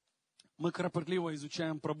 Мы кропотливо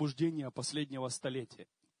изучаем пробуждение последнего столетия,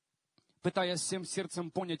 пытаясь всем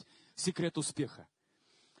сердцем понять секрет успеха.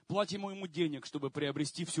 Платим ему денег, чтобы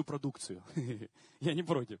приобрести всю продукцию. Я не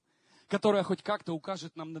против. Которая хоть как-то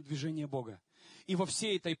укажет нам на движение Бога. И во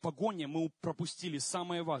всей этой погоне мы пропустили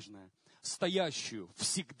самое важное. Стоящую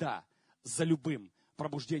всегда за любым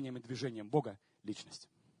пробуждением и движением Бога личность.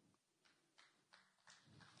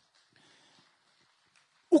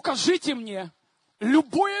 Укажите мне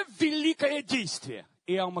любое великое действие.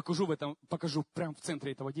 И я вам покажу прямо в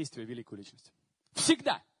центре этого действия великую личность.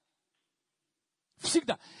 Всегда.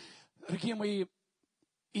 Всегда. Дорогие мои,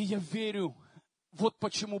 и я верю, вот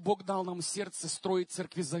почему Бог дал нам сердце строить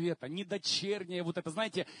церкви Завета. Не дочерняя, вот это,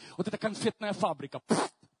 знаете, вот эта конфетная фабрика.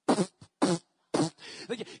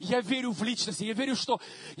 Знаете, я верю в личности, я верю,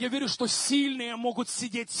 что сильные могут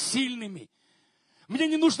сидеть сильными. Мне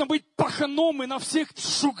не нужно быть паханом и на всех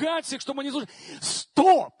шугать всех, чтобы они слушали.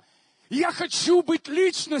 Стоп! Я хочу быть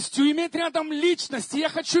личностью, иметь рядом личность. Я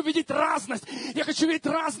хочу видеть разность. Я хочу видеть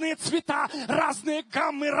разные цвета, разные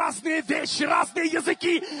гаммы, разные вещи, разные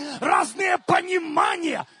языки, разные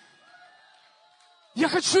понимания. Я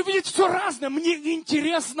хочу видеть все разное. Мне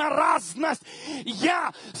интересна разность.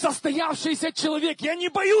 Я состоявшийся человек. Я не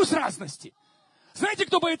боюсь разности. Знаете,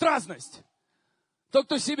 кто боится разность? Тот,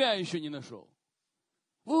 кто себя еще не нашел.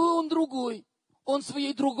 Он другой. Он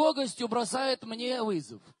своей другогостью бросает мне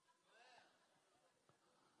вызов.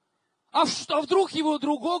 А вдруг его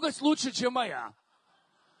другогость лучше, чем моя?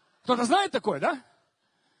 Кто-то знает такое, да?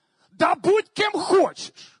 Да будь кем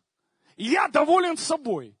хочешь. Я доволен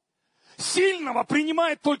собой. Сильного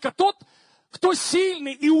принимает только тот, кто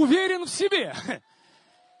сильный и уверен в себе.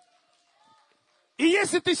 И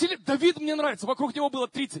если ты сильный... Давид мне нравится, вокруг него было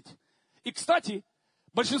 30. И, кстати,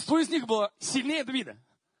 большинство из них было сильнее Давида.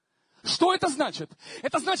 Что это значит?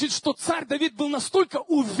 Это значит, что царь Давид был настолько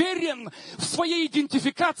уверен в своей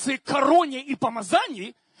идентификации, короне и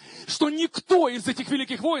помазании, что никто из этих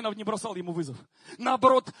великих воинов не бросал ему вызов.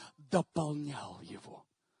 Наоборот, дополнял его.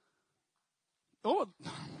 Вот.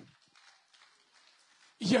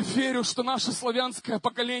 Я верю, что наше славянское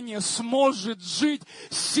поколение сможет жить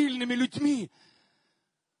с сильными людьми.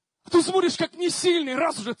 Ты смотришь, как несильный,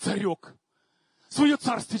 раз уже царек свое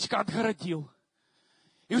царствечко отгородил.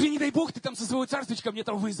 И уже, не дай Бог, ты там со своего царствичка мне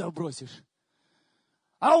там вызов бросишь.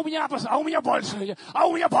 А у меня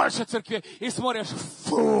больше церкви. И смотришь,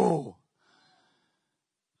 фу.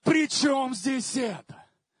 При чем здесь это?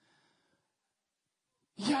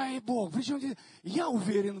 Я и Бог. При чем здесь? Я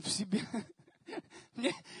уверен в себе.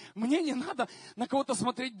 Мне не надо на кого-то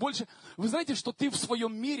смотреть больше. Вы знаете, что ты в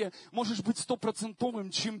своем мире можешь быть 100%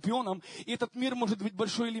 чемпионом, и этот мир может быть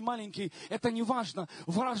большой или маленький. Это не важно.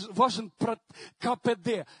 Важен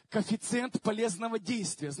КПД, коэффициент полезного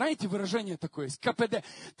действия. Знаете, выражение такое есть? КПД.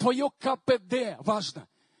 Твое КПД важно.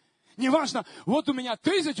 Не важно, вот у меня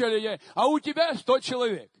 1000 людей, а у тебя 100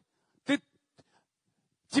 человек.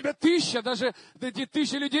 Тебя 1000, даже эти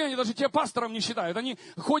 1000 людей, они даже тебя пастором не считают. Они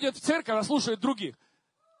ходят в церковь, а слушают других.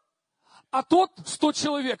 А тот 100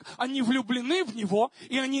 человек, они влюблены в него,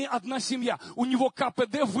 и они одна семья. У него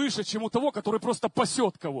КПД выше, чем у того, который просто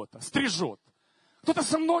пасет кого-то, стрижет. Кто-то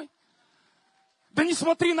со мной? Да не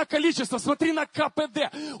смотри на количество, смотри на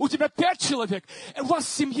КПД. У тебя 5 человек, у вас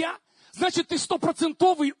семья, значит, ты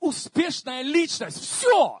 100% успешная личность.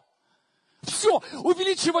 Все! Все,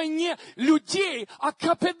 увеличивай не людей, а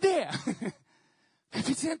КПД.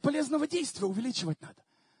 Коэффициент полезного действия увеличивать надо.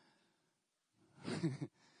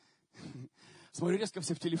 Смотрю, резко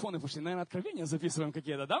все в телефоны пошли. Наверное, откровения записываем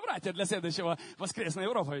какие-то. Да, братья, для следующего воскресной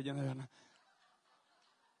проповеди, наверное.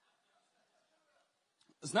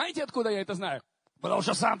 Знаете, откуда я это знаю? Потому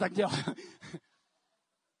что сам так делаю.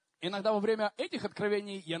 Иногда во время этих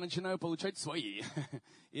откровений я начинаю получать свои.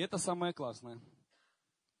 И это самое классное.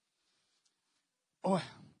 Ой,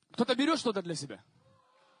 кто-то берет что-то для себя?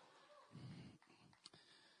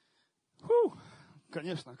 Фу,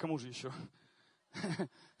 конечно, кому же еще?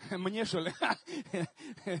 Мне, что ли?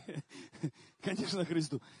 Конечно,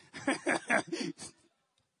 Христу.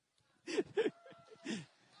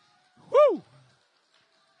 Фу!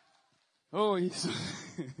 О, Иисус.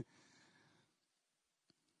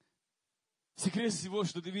 Секрет всего,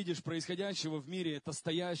 что ты видишь происходящего в мире, это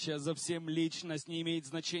стоящая за всем личность, не имеет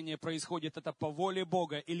значения, происходит это по воле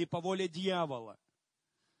Бога или по воле дьявола.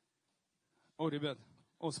 О, ребят,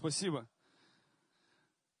 спасибо.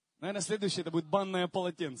 Наверное, следующее это будет банное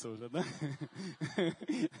полотенце уже, да?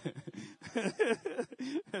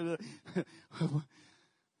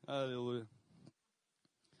 Аллилуйя.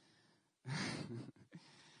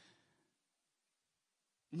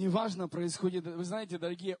 Неважно происходит, вы знаете,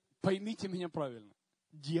 дорогие, поймите меня правильно.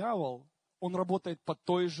 Дьявол, он работает по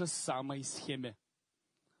той же самой схеме.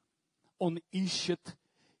 Он ищет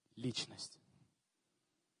личность.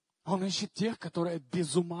 Он ищет тех, которые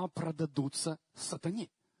без ума продадутся сатане.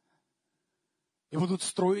 И будут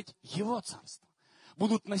строить его царство.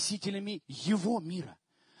 Будут носителями его мира.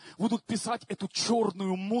 Будут писать эту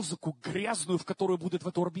черную музыку, грязную, в которую будет в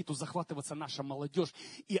эту орбиту захватываться наша молодежь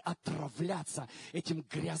и отравляться этим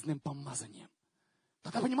грязным помазанием.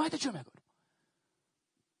 Тогда понимаете, о чем я говорю?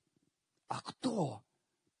 А кто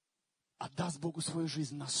отдаст Богу свою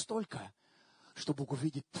жизнь настолько, что Бог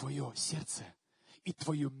увидит твое сердце и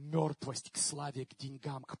твою мертвость к славе, к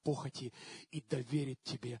деньгам, к похоти и доверит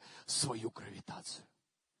тебе свою гравитацию?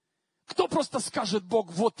 Кто просто скажет: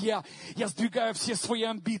 Бог, вот я сдвигаю все свои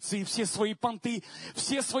амбиции, все свои понты,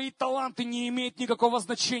 все свои таланты, не имеет никакого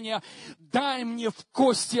значения. Дай мне в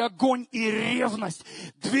кости огонь и ревность,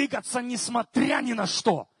 двигаться несмотря ни на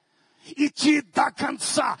что. Идти до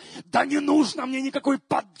конца. Да не нужно мне никакой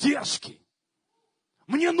поддержки.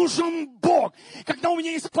 Мне нужен Бог. Когда у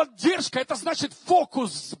меня есть поддержка, это значит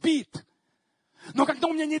фокус сбит. Но когда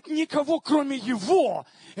у меня нет никого, кроме Его,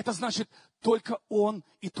 это значит только Он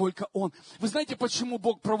и только Он. Вы знаете, почему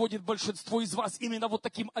Бог проводит большинство из вас именно вот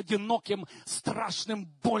таким одиноким, страшным,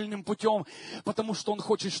 больным путем? Потому что Он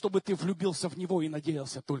хочет, чтобы ты влюбился в Него и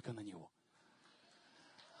надеялся только на Него.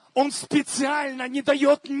 Он специально не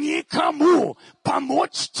дает никому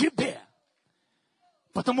помочь тебе.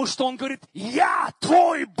 Потому что Он говорит: я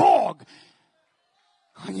твой Бог.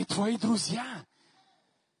 Они твои друзья.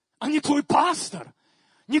 Они твой пастор.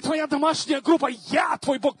 Не твоя домашняя группа. Я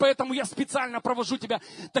твой Бог. Поэтому я специально провожу тебя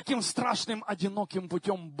таким страшным, одиноким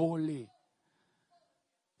путем боли.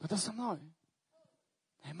 Это со мной.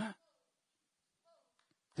 Аминь.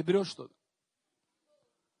 Ты берешь что-то?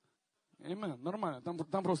 Аминь. Нормально.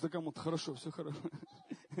 Там просто кому-то хорошо. Все хорошо.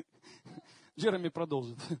 Джереми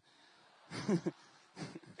продолжит.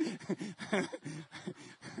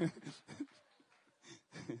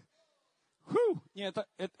 Нет,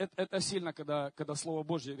 это сильно, когда Слово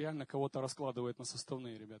Божье реально кого-то раскладывает на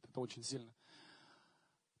составные, ребята. Это очень сильно.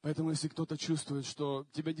 Поэтому, если кто-то чувствует, что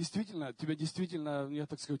тебя действительно, я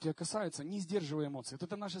так скажу, тебя касается, не сдерживай эмоции.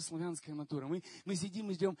 Это наша славянская натура. Мы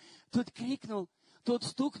сидим и ждем. Тот крикнул, тот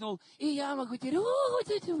стукнул, и я могу теперь...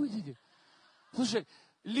 Слушай,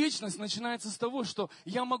 личность начинается с того, что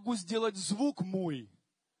я могу сделать звук мой.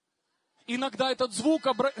 Иногда этот звук...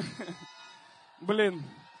 Блин...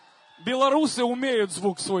 Белорусы умеют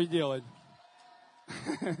звук свой делать.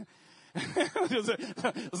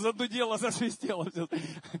 Задудело, засвистело.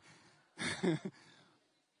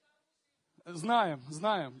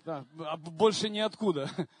 Знаем, да. Больше ниоткуда.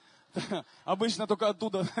 Обычно только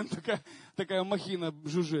оттуда такая махина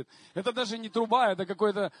жужжит. Это даже не труба, это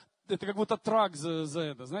какой-то, это как будто трак за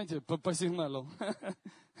это, знаете, посигналил.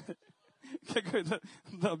 Какой-то,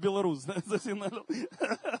 да, белорус, да, засигналил.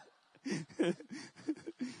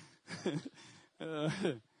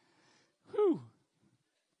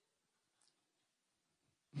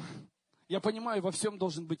 Я понимаю, во всем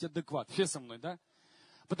должен быть адекват. Все со мной, да?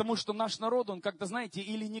 Потому что наш народ, он как-то, знаете,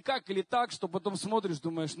 или никак, или так, что потом смотришь,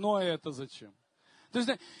 думаешь, ну а это зачем? То есть,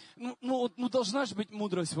 должна же быть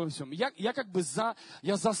мудрость во всем. Я как бы за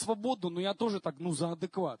свободу, но я тоже так, за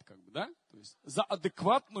адекват, как бы, да? То есть за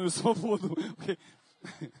адекватную свободу.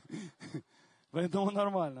 Поэтому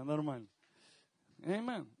нормально.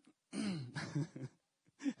 Аминь.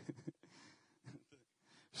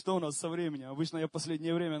 Что у нас со временем? Обычно я в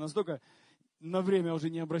последнее время настолько на время уже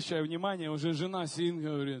не обращаю внимания, уже жена сидит,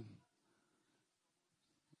 говорит.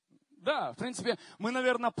 Да, в принципе, мы,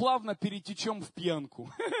 наверное, плавно перетечем в пьянку.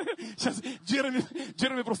 Сейчас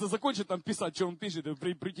Джереми просто закончит там писать, что он пишет,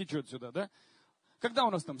 и притечет сюда, да? Когда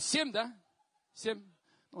у нас там? 7, да? 7?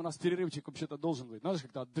 У нас перерывчик вообще-то должен быть. Надо же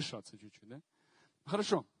как-то отдышаться чуть-чуть, да?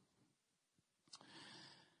 Хорошо.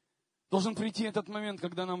 Должен прийти этот момент,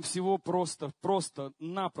 когда нам всего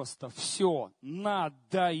просто-напросто все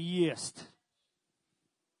надоест.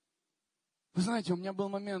 Вы знаете, у меня был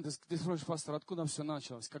момент, ты спрашиваешь, пастор, откуда все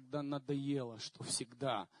началось? Когда надоело, что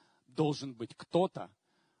всегда должен быть кто-то,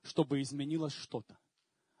 чтобы изменилось что-то.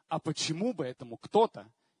 А почему бы этому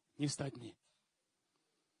кто-то не стать мне?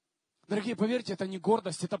 Дорогие, поверьте, это не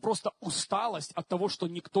гордость, это просто усталость от того, что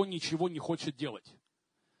никто ничего не хочет делать.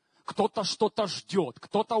 Кто-то что-то ждет,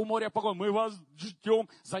 кто-то у моря погоды. Мы вас ждем.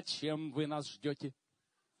 Зачем вы нас ждете?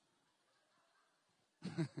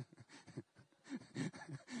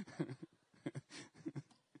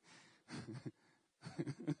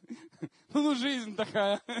 Ну, жизнь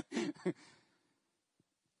такая.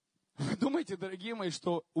 Вы думаете, дорогие мои,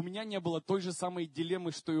 что у меня не было той же самой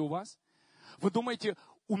дилеммы, что и у вас? Вы думаете,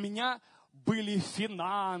 у меня были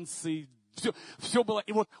финансы, все было,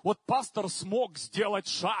 и вот пастор смог сделать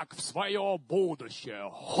шаг в свое будущее.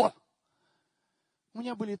 Хо! У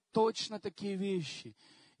меня были точно такие вещи.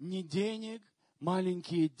 Ни денег,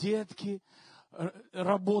 маленькие детки,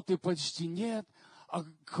 работы почти нет, а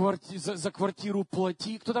за квартиру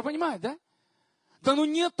плати. Кто-то понимает, да? Да ну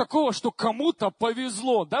нет такого, что кому-то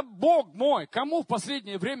повезло. Да Бог мой, кому в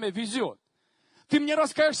последнее время везет? Ты мне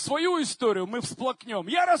расскажешь свою историю, мы всплакнем.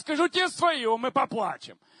 Я расскажу тебе свою, мы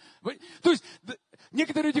поплачем. То есть,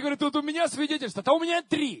 некоторые люди говорят, вот у меня свидетельство, а у меня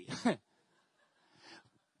 3.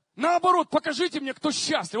 Наоборот, покажите мне, кто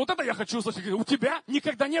счастлив. Вот это я хочу услышать. У тебя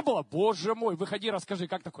никогда не было? Боже мой, выходи, расскажи,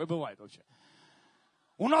 как такое бывает вообще.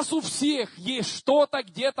 У нас у всех есть что-то,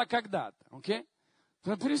 где-то, когда-то. Окей?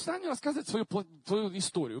 Перестань рассказывать свою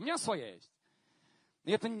историю. У меня своя есть.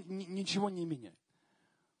 И это ничего не меняет.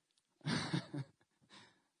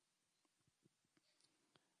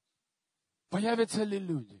 Появятся ли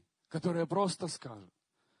люди, которые просто скажут,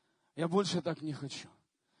 я больше так не хочу.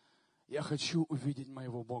 Я хочу увидеть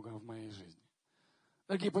моего Бога в моей жизни.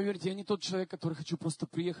 Дорогие, поверьте, я не тот человек, который хочу просто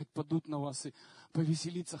приехать, подуть на вас и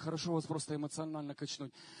повеселиться, хорошо вас просто эмоционально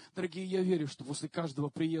качнуть. Дорогие, я верю, что после каждого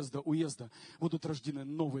приезда, уезда будут рождены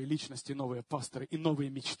новые личности, новые пасторы и новые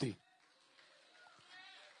мечты.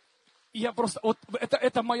 И я просто,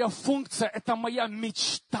 это моя функция, это моя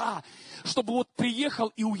мечта, чтобы вот приехал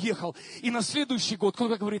и уехал. И на следующий год,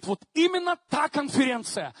 кто-то говорит, вот именно та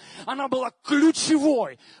конференция, она была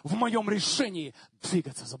ключевой в моем решении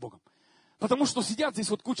двигаться за Богом. Потому что сидят здесь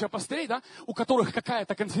вот куча пастырей, да, у которых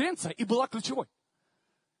какая-то конференция и была ключевой.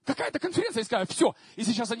 Какая-то конференция, и сказали, все. И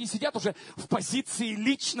сейчас они сидят уже в позиции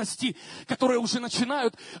личности, которые уже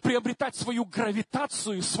начинают приобретать свою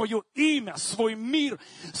гравитацию, свое имя, свой мир,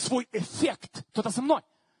 свой эффект. Кто-то со мной?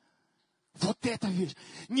 Вот эта вещь.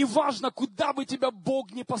 Неважно, куда бы тебя Бог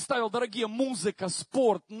не поставил, дорогие, музыка,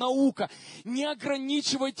 спорт, наука. Не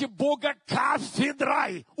ограничивайте Бога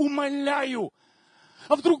кафедрой, умоляю.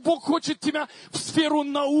 А вдруг Бог хочет тебя в сферу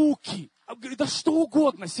науки? Да что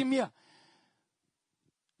угодно, семья.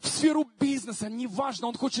 В сферу бизнеса, неважно,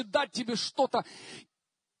 Он хочет дать тебе что-то,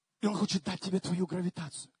 и Он хочет дать тебе твою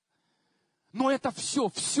гравитацию. Но это все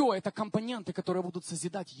это компоненты, которые будут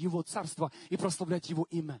созидать Его царство и прославлять Его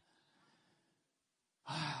имя.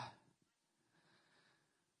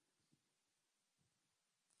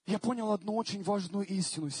 Я понял одну очень важную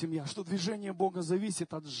истину, семья, что движение Бога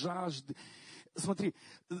зависит от жажды. Смотри,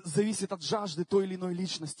 зависит от жажды той или иной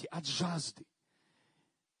личности, от жажды.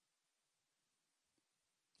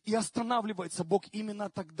 И останавливается Бог именно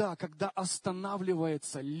тогда, когда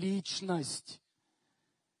останавливается личность.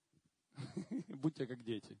 Будьте как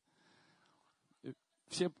дети.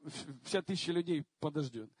 Вся тысяча людей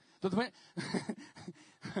подождет.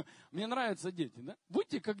 Мне нравятся дети, да?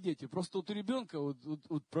 Будьте как дети. Просто вот у ребенка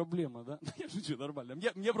вот проблема, да? Я шучу, нормально.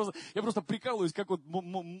 Я просто прикалываюсь, как вот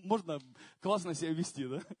можно классно себя вести,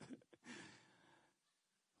 да?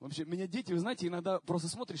 Вообще, меня дети, вы знаете, иногда просто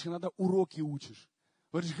смотришь, иногда уроки учишь.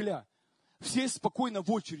 Говоришь, гля, все спокойно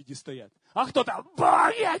в очереди стоят. А кто-то,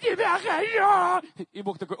 Бог, я тебя хочу! И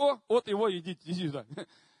Бог такой, вот его, иди сюда.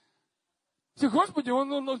 Все, Господи,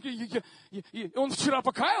 он вчера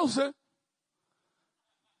покаялся.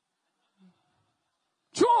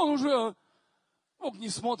 Че он уже? Бог не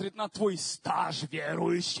смотрит на твой стаж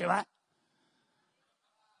верующего.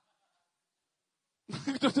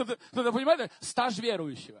 Кто-то понимает? Стаж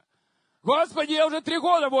верующего. Господи, я уже 3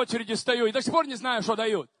 года в очереди стою и до сих пор не знаю, что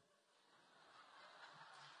дают.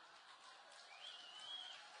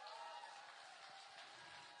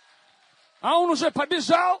 А он уже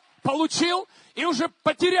побежал, получил и уже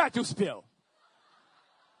потерять успел.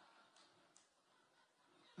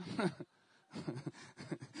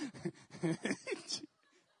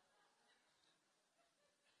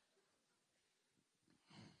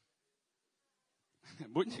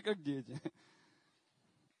 Будьте как дети.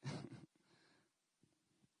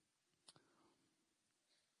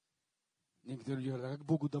 Некоторые люди говорят, а как к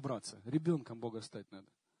Богу добраться? Ребенком Бога стать надо.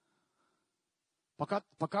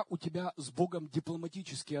 Пока у тебя с Богом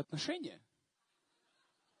дипломатические отношения,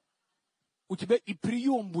 у тебя и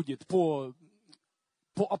прием будет по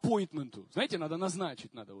по аппоинтменту. Знаете, надо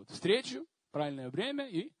назначить, надо вот встречу, правильное время,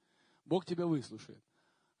 и Бог тебя выслушает.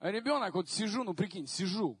 А ребенок, вот сижу, ну прикинь,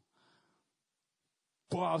 сижу,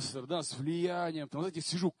 пастор, да, с влиянием, там, знаете,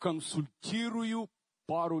 сижу, консультирую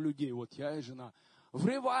пару людей, вот я и жена.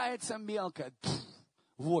 Врывается мелко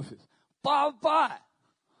в офис. Папа,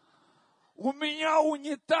 у меня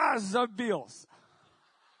унитаз забился.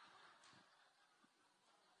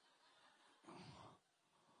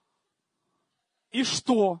 И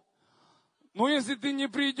что? Ну, если ты не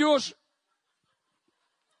придешь,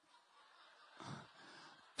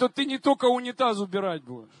 то ты не только унитаз убирать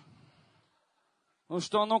будешь. Потому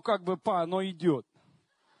что оно как бы, оно идет.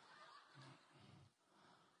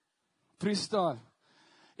 Представь.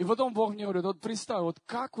 И потом Бог мне говорит, вот представь, вот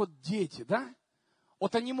как вот дети, да?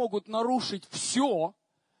 Вот они могут нарушить все,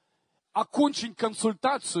 окончить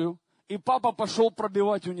консультацию, и папа пошел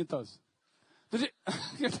пробивать унитаз.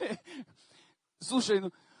 Слушай,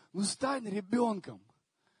 ну стань ребенком.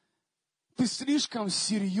 Ты слишком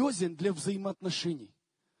серьезен для взаимоотношений.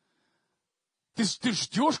 Ты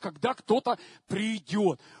ждешь, когда кто-то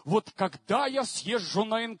придет. Вот когда я съезжу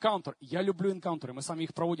на энкаунтер. Я люблю энкаунтеры, мы сами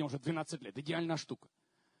их проводим уже 12 лет. Идеальная штука.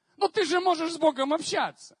 Но ты же можешь с Богом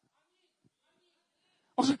общаться.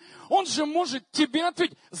 Он же может тебе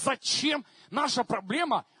ответить, зачем наша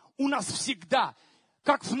проблема у нас всегда,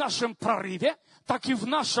 как в нашем прорыве, так и в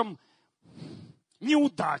нашем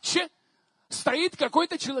неудаче, стоит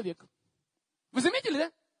какой-то человек. Вы заметили,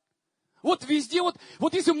 да? Вот везде,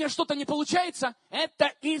 вот если у меня что-то не получается, это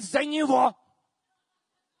из-за него.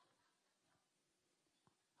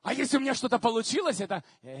 А если у меня что-то получилось, это...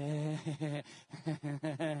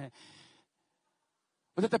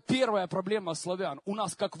 Вот это первая проблема славян. У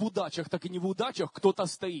нас как в удачах, так и не в удачах кто-то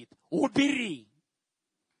стоит. Убери!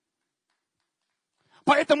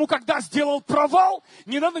 Поэтому, когда сделал провал,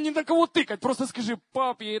 не надо ни на кого тыкать. Просто скажи,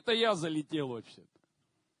 пап, это я залетел вообще-то.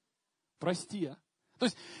 Прости, а? То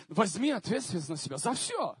есть возьми ответственность на себя за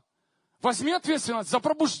все. Возьми ответственность за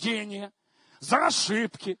пробуждение, за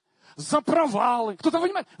ошибки, за провалы. Кто-то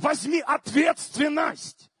понимает? Возьми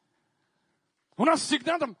ответственность. У нас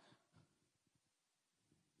всегда там,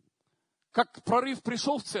 как прорыв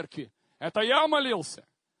пришел в церкви, это я молился.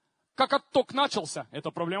 Как отток начался, это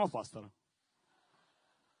проблема пастора.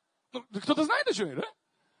 Ну, кто-то знает, о чем я, да?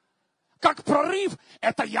 Как прорыв,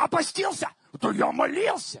 это я постился, то я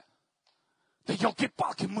молился. Да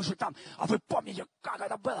елки-палки, мы же там, а вы помните, как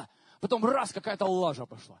это было? Потом раз, какая-то лажа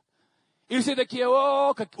пошла. И все такие,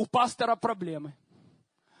 как у пастора проблемы.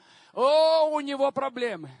 У него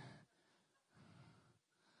проблемы.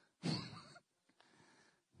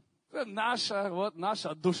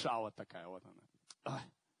 Наша душа вот такая вот она.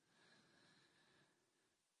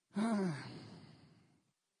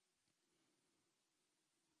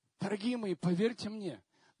 Дорогие мои, поверьте мне,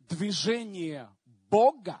 движение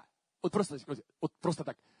Бога, вот просто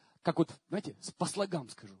так, как вот, знаете, по слогам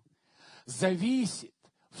скажу, зависит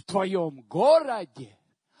в твоем городе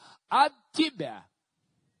от тебя.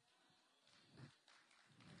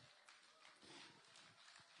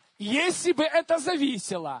 Если бы это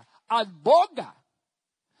зависело от Бога,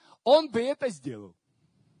 Он бы это сделал.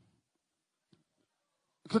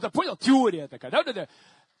 Кто-то понял? Теория такая, да? Вот это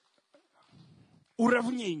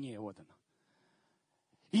уравнение вот оно.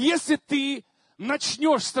 Если ты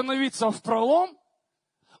начнешь становиться в пролом,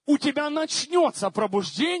 у тебя начнется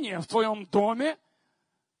пробуждение в твоем доме,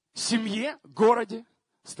 семье, городе,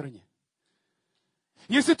 стране.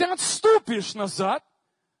 Если ты отступишь назад,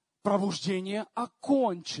 пробуждение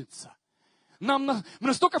окончится. Мы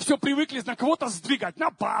настолько все привыкли на кого-то сдвигать,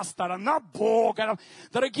 на пастора, на Бога.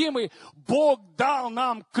 Дорогие мои, Бог дал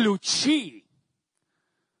нам ключи.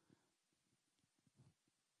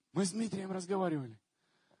 Мы с Дмитрием разговаривали.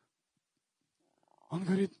 Он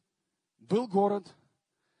говорит, был город,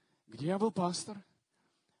 где я был пастор,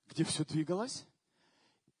 где все двигалось,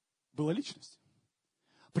 была личность.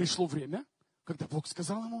 Пришло время, когда Бог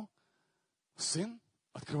сказал ему, сын,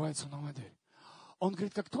 открывается новая дверь. Он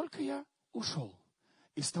говорит, как только я ушел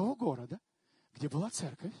из того города, где была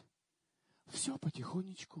церковь, все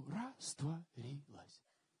потихонечку растворилось.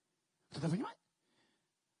 Кто-то понимает?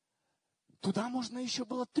 Туда можно еще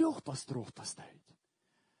было 3 пасторов поставить.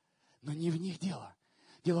 Но не в них дело.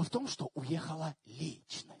 Дело в том, что уехала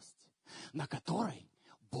личность, на которой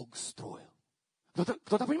Бог строил.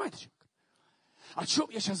 Кто-то понимает, о чем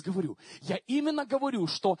я сейчас говорю? Я именно говорю,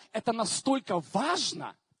 что это настолько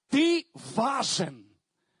важно. Ты важен.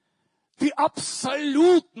 Ты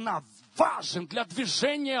абсолютно важен для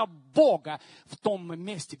движения Бога в том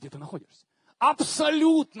месте, где ты находишься.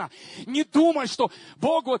 Абсолютно. Не думай, что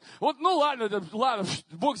Бог ну ладно,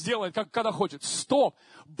 Бог сделает, как когда хочет. Стоп.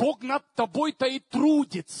 Бог над тобой-то и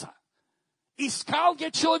трудится. Искал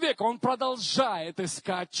я человека, Он продолжает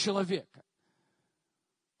искать человека.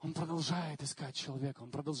 Он продолжает искать человека, Он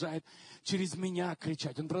продолжает через меня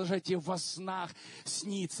кричать, Он продолжает тебе во снах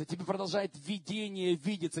сниться, тебе продолжает видение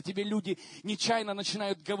видеться, тебе люди нечаянно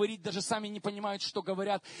начинают говорить, даже сами не понимают, что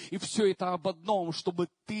говорят, и все это об одном, чтобы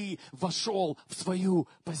ты вошел в свою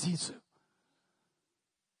позицию.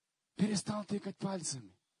 Перестал тыкать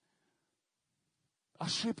пальцами.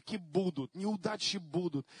 Ошибки будут, неудачи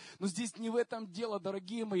будут. Но здесь не в этом дело,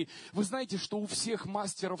 дорогие мои. Вы знаете, что у всех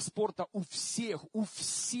мастеров спорта, у всех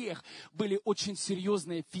были очень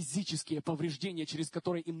серьезные физические повреждения, через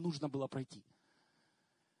которые им нужно было пройти.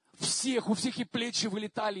 У всех и плечи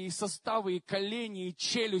вылетали, и составы, и колени, и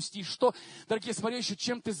челюсти, и что. Дорогие, смотри еще,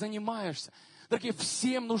 чем ты занимаешься. Дорогие,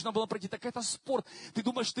 всем нужно было пройти. Так это спорт. Ты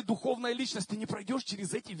думаешь, ты духовная личность, ты не пройдешь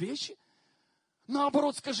через эти вещи?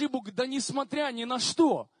 Наоборот, скажи Богу, да несмотря ни на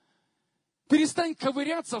что. Перестань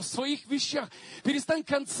ковыряться в своих вещах. Перестань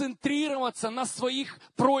концентрироваться на своих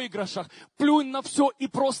проигрышах. Плюнь на все и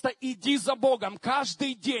просто иди за Богом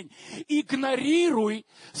каждый день. Игнорируй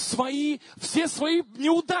все свои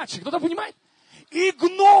неудачи. Кто-то понимает?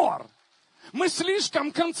 Игнор. Мы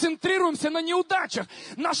слишком концентрируемся на неудачах.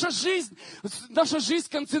 Наша жизнь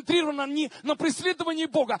концентрирована не на преследовании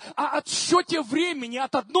Бога, а отсчете времени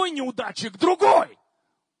от одной неудачи к другой.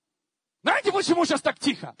 Знаете, почему сейчас так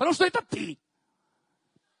тихо? Потому что это ты.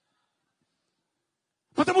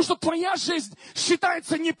 Потому что твоя жизнь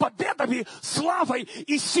считается не победами, славой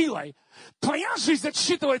и силой. Твоя жизнь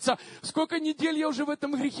отсчитывается. Сколько недель я уже в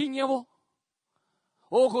этом грехе не был?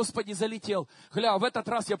 О, Господи, залетел. Гля, в этот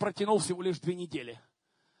раз я протянул всего лишь 2 недели.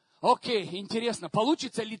 Окей, интересно,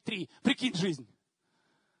 получится ли 3? Прикинь жизнь.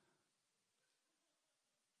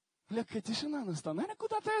 Гля, какая тишина настала. Наверное,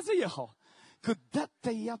 куда-то я заехал.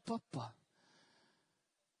 Куда-то я попал.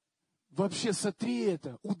 Вообще, сотри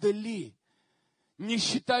это, удали. Не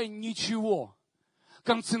считай ничего.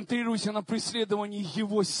 Концентрируйся на преследовании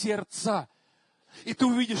Его сердца. И ты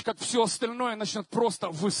увидишь, как все остальное начнет просто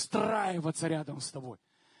выстраиваться рядом с тобой.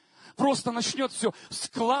 Просто начнет все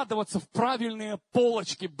складываться в правильные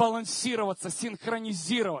полочки, балансироваться,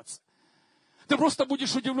 синхронизироваться. Ты просто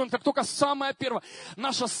будешь удивлен, как только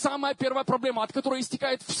наша самая первая проблема, от которой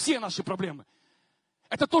истекают все наши проблемы.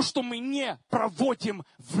 Это то, что мы не проводим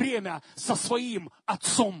время со своим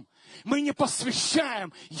Отцом. Мы не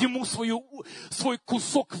посвящаем Ему свой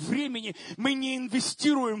кусок времени. Мы не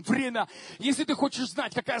инвестируем время. Если ты хочешь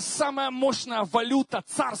знать, какая самая мощная валюта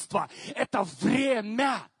царства, это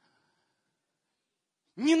время.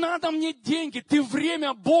 Не надо мне деньги, ты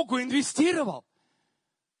время Богу инвестировал.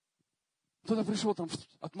 Кто-то пришел, там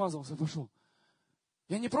отмазался, пошел.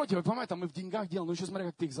 Я не против, я понимаю, там мы в деньгах делаем, но еще смотри,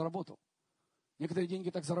 как ты их заработал. Некоторые деньги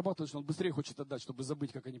так зарабатывают, что он быстрее хочет отдать, чтобы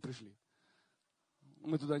забыть, как они пришли.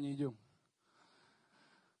 Мы туда не идем.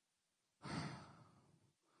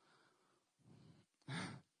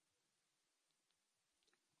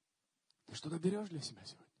 Ты что-то берешь для себя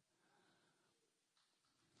сегодня?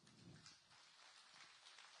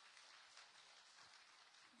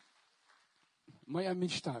 Моя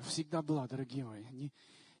мечта всегда была, дорогие мои,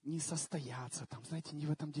 не состояться там, знаете, не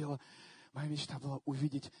в этом дело. Моя мечта была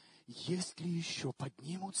увидеть, есть ли еще,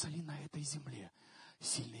 поднимутся ли на этой земле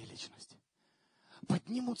сильные личности.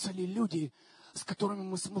 Поднимутся ли люди, с которыми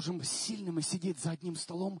мы сможем сильными сидеть за одним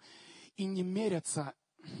столом и не меряться.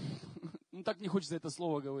 Ну, так не хочется это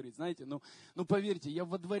слово говорить, знаете. Ну, поверьте, я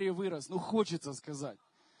во дворе вырос, хочется сказать.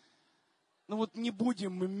 Вот не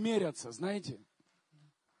будем мы меряться, знаете.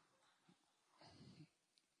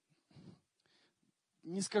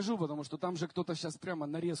 Не скажу, потому что там же кто-то сейчас прямо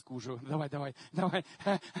нарезку уже. Давай.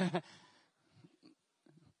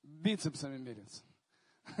 Бицепсами мерятся.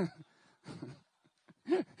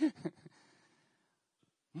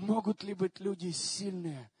 Могут ли быть люди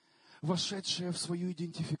сильные, вошедшие в свою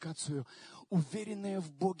идентификацию, уверенные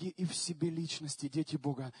в Боге и в себе личности, дети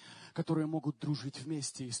Бога, которые могут дружить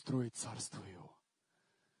вместе и строить царство Его?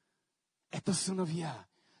 Это сыновья,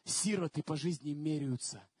 сироты по жизни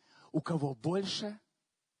меряются. У кого больше,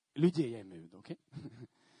 людей я имею в виду, окей?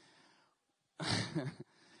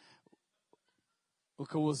 У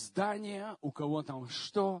кого здание, у кого там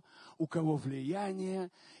что, у кого влияние.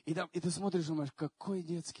 И ты смотришь и думаешь, какой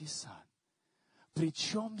детский сад.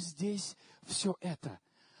 Причем здесь все это?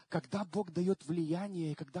 Когда Бог дает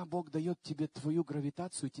влияние, и когда Бог дает тебе твою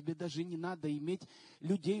гравитацию, тебе даже не надо иметь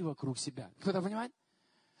людей вокруг себя. Кто-то понимает?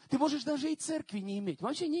 Ты можешь даже и церкви не иметь,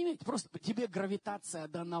 вообще не иметь. Просто тебе гравитация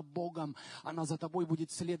дана Богом, она за тобой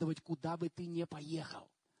будет следовать, куда бы ты ни поехал.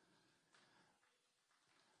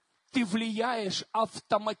 Ты влияешь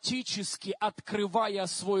автоматически, открывая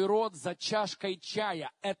свой рот за чашкой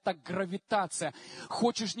чая. Это гравитация.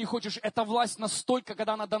 Хочешь, не хочешь, эта власть настолько,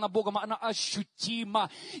 когда она дана Богом, она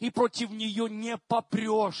ощутима, и против нее не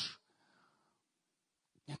попрешь.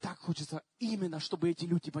 Мне так хочется именно, чтобы эти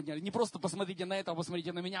люди поняли. Не просто посмотрите на этого,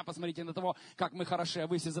 посмотрите на меня, посмотрите на того, как мы хороши, а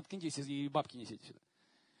вы все заткнитесь и бабки несите сюда.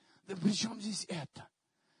 Да при чем здесь это?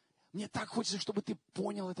 Мне так хочется, чтобы ты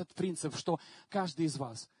понял этот принцип, что каждый из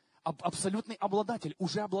вас абсолютный обладатель,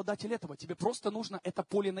 уже обладатель этого. Тебе просто нужно это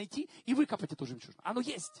поле найти и выкопать эту жемчужину. Оно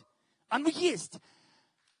есть. Оно есть.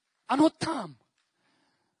 Оно там.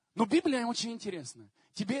 Но Библия очень интересна.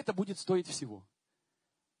 Тебе это будет стоить всего.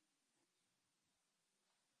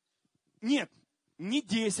 Нет, не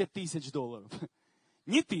 10 тысяч долларов,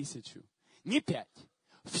 не 1000, не 5.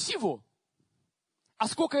 Всего. А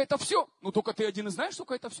сколько это все? Ну, только ты один и знаешь,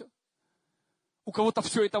 сколько это все. У кого-то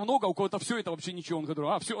все это много, у кого-то все это вообще ничего. Он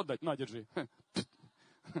говорит, все отдать, на, держи.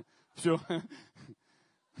 Все.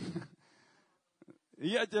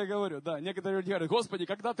 Я тебе говорю, да, некоторые люди говорят, Господи,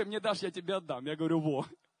 когда ты мне дашь, я тебе отдам. Я говорю,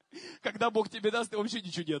 когда Бог тебе даст, ты вообще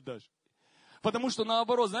ничего не отдашь. Потому что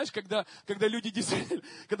наоборот, знаешь, когда люди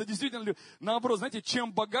действительно, наоборот, знаете,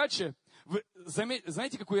 чем богаче,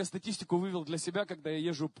 знаете, какую я статистику вывел для себя, когда я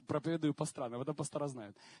езжу, проповедую по странам, это пастора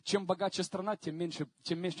знают. Чем богаче страна, тем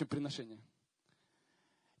меньше приношения.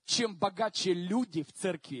 Чем богаче люди в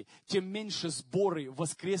церкви, тем меньше сборы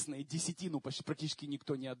воскресные, десятину практически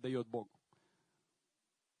никто не отдает Богу.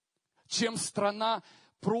 Чем страна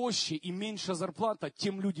проще и меньше зарплата,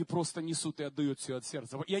 тем люди просто несут и отдают все от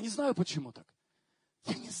сердца. Я не знаю, почему так.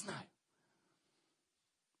 Я не знаю.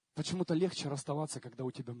 Почему-то легче расставаться, когда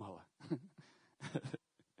у тебя мало.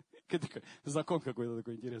 Закон какой-то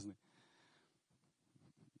такой интересный.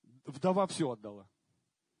 Вдова все отдала.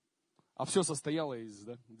 А все состояло из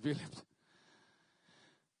 2 лепты.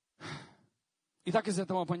 Итак, из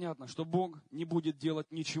этого понятно, что Бог не будет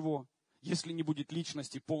делать ничего, если не будет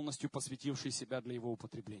личности, полностью посвятившей себя для его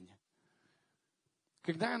употребления.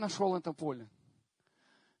 Когда я нашел это поле,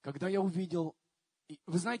 когда я увидел,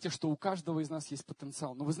 вы знаете, что у каждого из нас есть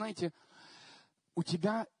потенциал, но вы знаете,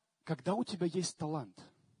 когда у тебя есть талант,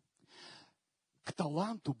 к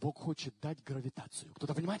таланту Бог хочет дать гравитацию.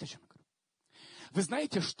 Кто-то понимает, о чем я говорю? Вы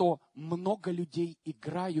знаете, что много людей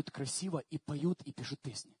играют красиво и поют, и пишут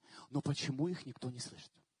песни. Но почему их никто не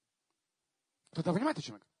слышит? Кто-то понимает, о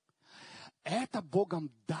чем я говорю? Это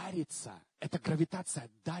Богом дарится, эта гравитация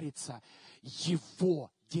дарится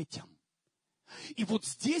Его детям. И вот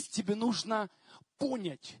здесь тебе нужно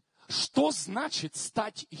понять, что значит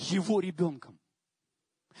стать Его ребенком.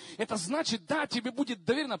 Это значит, да, тебе будет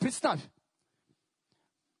доверено. Представь.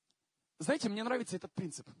 Знаете, мне нравится этот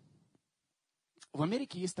принцип. В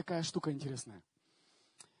Америке есть такая штука интересная.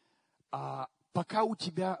 Пока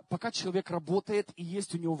человек работает и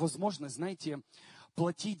есть у него возможность, знаете,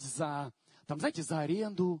 платить за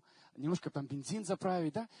аренду, немножко там бензин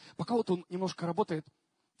заправить, да? Пока вот он немножко работает,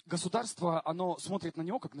 государство, оно смотрит на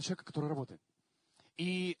него, как на человека, который работает.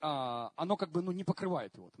 И оно как бы, не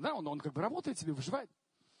покрывает его. Да? Он как бы работает себе, выживает.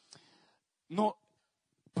 Но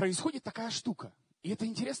происходит такая штука. И это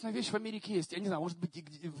интересная вещь в Америке есть. Я не знаю, может быть,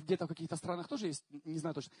 где-то в каких-то странах тоже есть, не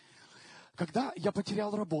знаю точно. Когда я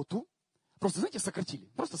потерял работу, просто, знаете,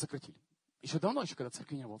 просто сократили. Еще давно, когда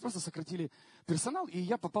церкви не было. Просто сократили персонал, и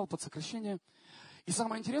я попал под сокращение. И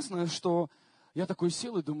самое интересное, что я такой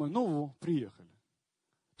сел и думаю, приехали.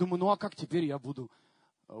 Думаю, а как теперь я буду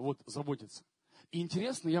заботиться? И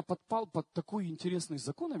интересно, я подпал под такой интересный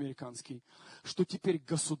закон американский, что теперь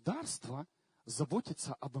государство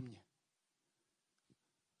заботится обо мне.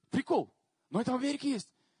 Прикол. Но это в Америке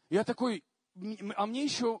есть. Я такой, а мне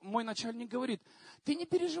еще мой начальник говорит, ты не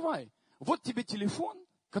переживай. Вот тебе телефон,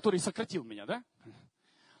 который сократил меня, да?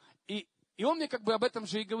 И он мне как бы об этом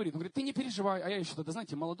же и говорит. Он говорит, ты не переживай. А я еще тогда,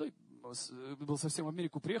 знаете, молодой, был совсем в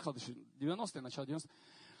Америку, приехал, еще 90-е, начало 90-х.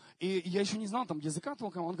 И я еще не знал там языка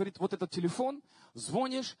толком. Он говорит, вот этот телефон,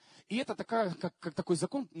 звонишь, и это как такой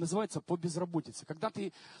закон называется по безработице. Когда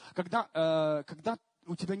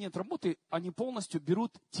у тебя нет работы, они полностью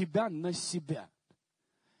берут тебя на себя.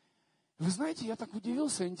 Вы знаете, я так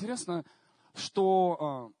удивился, интересно,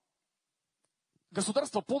 что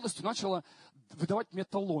государство полностью начало выдавать мне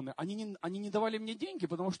талоны. Они не давали мне деньги,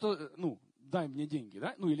 потому что, дай мне деньги,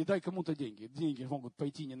 да? Или дай кому-то деньги. Деньги могут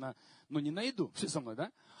пойти не на еду, все со мной,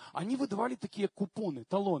 да? Они выдавали такие купоны,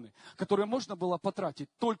 талоны, которые можно было потратить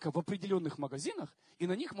только в определенных магазинах, и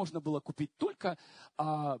на них можно было купить только,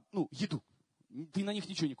 еду. Ты на них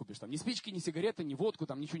ничего не купишь. Там ни спички, ни сигареты, ни водку,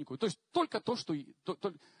 там ничего не купишь. То есть только то, что...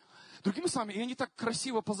 Другими словами, и они так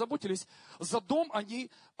красиво позаботились. За дом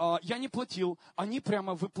я не платил. Они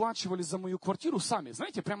прямо выплачивали за мою квартиру сами.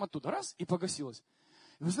 Знаете, прямо оттуда. Раз, и погасилось.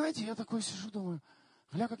 И вы знаете, я такой сижу, думаю,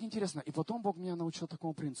 гля, как интересно. И потом Бог меня научил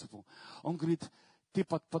такому принципу. Он говорит, ты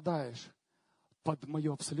подпадаешь под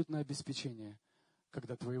мое абсолютное обеспечение,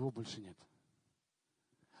 когда твоего больше нет.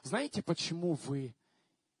 Знаете, почему вы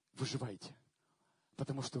выживаете?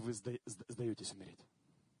 Потому что вы сдаетесь умереть.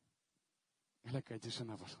 Гля, какая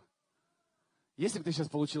тишина пошла. Если бы ты сейчас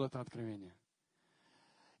получил это откровение,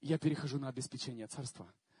 я перехожу на обеспечение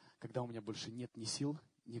царства, когда у меня больше нет ни сил,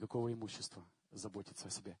 никакого имущества заботиться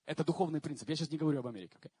о себе. Это духовный принцип. Я сейчас не говорю об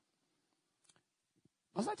Америке. Okay?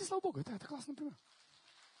 А знаете, слава Богу, это классный пример.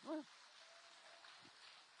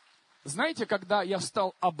 Знаете, когда я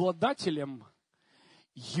стал обладателем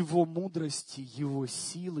Его мудрости, Его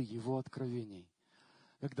силы, Его откровений,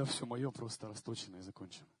 когда все мое просто расточено и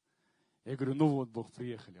закончено. Я говорю, ну вот, Бог,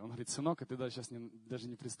 приехали. Он говорит, сынок, а ты даже сейчас даже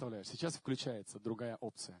не представляешь. Сейчас включается другая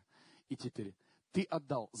опция. И теперь ты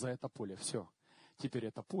отдал за это поле все. Теперь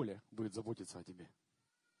это поле будет заботиться о тебе.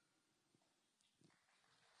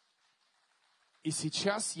 И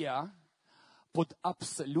сейчас я под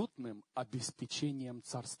абсолютным обеспечением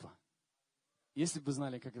царства. Если бы вы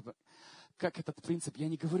знали, как этот принцип, я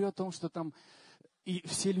не говорю о том, что там, и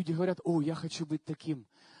все люди говорят, о, я хочу быть таким.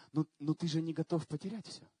 Но ты же не готов потерять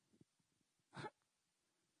все.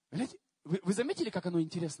 Вы заметили, как оно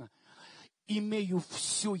интересно? Имею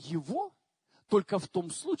все его только в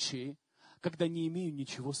том случае, когда не имею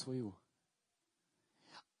ничего своего.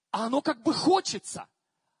 А оно как бы хочется.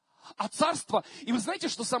 А царство... И вы знаете,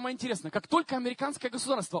 что самое интересное? Как только американское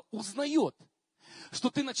государство узнает, что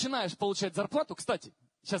ты начинаешь получать зарплату... Кстати,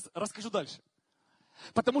 сейчас расскажу дальше.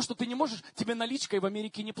 Потому что ты не можешь, тебе наличкой в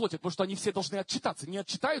Америке не платят, потому что они все должны отчитаться. Не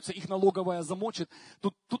отчитаются, их налоговая замочит.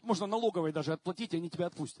 Тут можно налоговой даже отплатить, и они тебя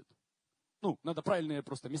отпустят. Надо правильные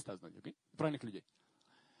просто места знать, окей? Правильных людей.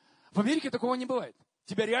 В Америке такого не бывает.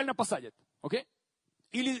 Тебя реально посадят, окей?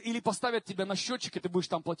 Или поставят тебя на счетчик, и ты будешь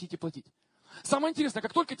там платить и платить. Самое интересное,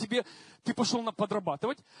 как только ты пошел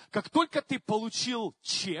подрабатывать, как только ты получил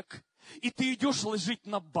чек, и ты идешь ложить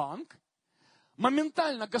на банк,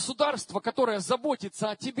 моментально государство, которое заботится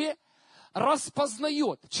о тебе,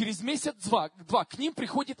 распознает, через месяц-два к ним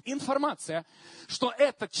приходит информация, что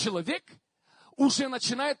этот человек уже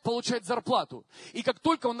начинает получать зарплату. И как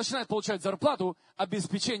только он начинает получать зарплату,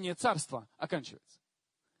 обеспечение царства оканчивается.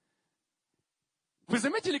 Вы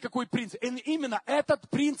заметили, какой принцип? И именно этот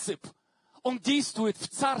принцип, он действует в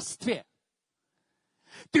царстве.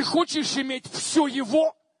 Ты хочешь иметь все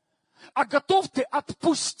его, а готов ты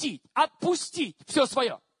отпустить все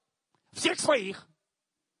свое, всех своих,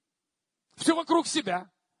 все вокруг себя.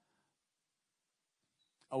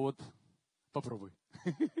 А вот попробуй.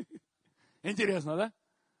 Интересно, да?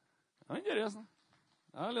 Интересно.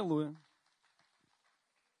 Аллилуйя.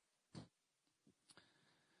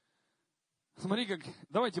 Смотри,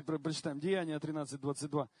 давайте прочитаем Деяния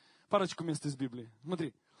 13:22. Парочку мест из Библии.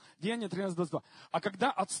 Смотри. Деяния 13:22. А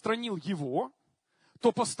когда отстранил его,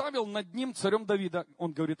 то поставил над ним царем Давида,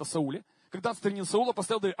 он говорит о Сауле, когда отстранил Саула,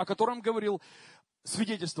 поставил Давида, о котором говорил,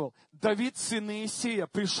 свидетельствовал, Давид, сын Иессея,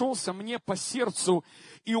 пришелся мне по сердцу,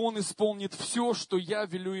 и он исполнит все, что я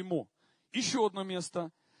велю ему. Еще одно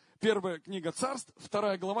место. Первая книга Царств,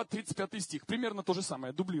 2 глава, 35 стих. Примерно то же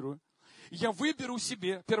самое, дублирую. Я выберу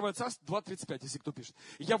себе, 1 Царств 2:35, если кто пишет.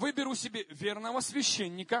 Я выберу себе верного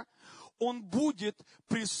священника, он будет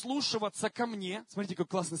прислушиваться ко мне. Смотрите,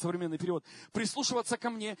 какой классный современный перевод. Прислушиваться ко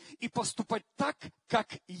мне и поступать так,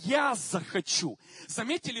 как я захочу.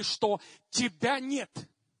 Заметили, что тебя нет.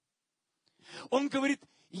 Он говорит,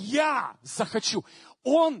 я захочу.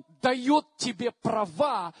 Он дает тебе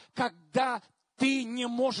права, когда ты не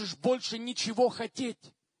можешь больше ничего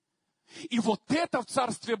хотеть. И вот это в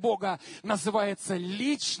Царстве Бога называется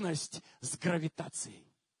личность с гравитацией.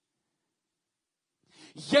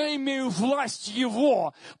 Я имею власть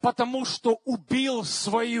Его, потому что убил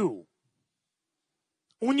свою.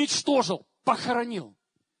 Уничтожил, похоронил.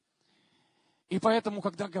 И поэтому,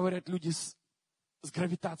 когда говорят люди с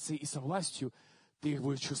гравитацией и со властью, ты их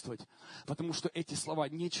будешь чувствовать. Потому что эти слова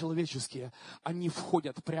нечеловеческие, они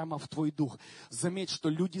входят прямо в твой дух. Заметь, что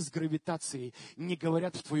люди с гравитацией не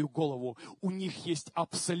говорят в твою голову. У них есть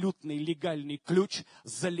абсолютный легальный ключ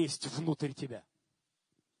залезть внутрь тебя.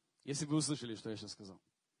 Если бы вы услышали, что я сейчас сказал.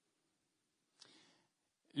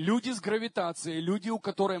 Люди с гравитацией, люди, у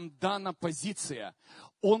которых дана позиция,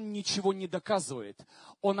 он ничего не доказывает.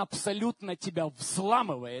 Он абсолютно тебя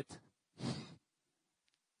взламывает.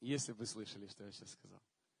 Если бы вы слышали, что я сейчас сказал.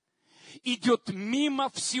 идет мимо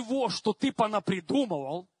всего, что ты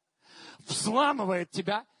понапридумывал, взламывает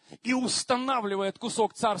тебя и устанавливает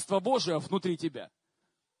кусок Царства Божия внутри тебя.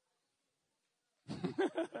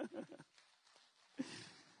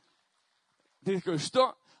 Ты такой,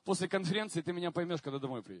 что? После конференции ты меня поймешь, когда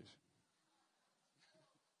домой приедешь.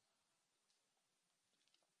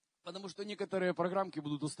 Потому что некоторые программки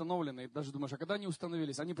будут установлены, и даже думаешь, а когда они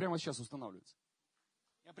установились? Они прямо сейчас устанавливаются.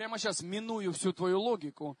 Я прямо сейчас миную всю твою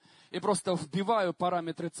логику и просто вбиваю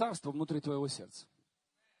параметры царства внутри твоего сердца.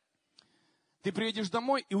 Ты приедешь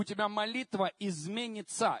домой, и у тебя молитва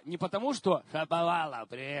изменится. Не потому, что Шаповалов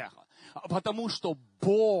приехал, а потому, что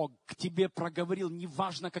Бог к тебе проговорил,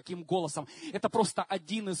 неважно каким голосом. Это просто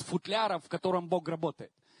один из футляров, в котором Бог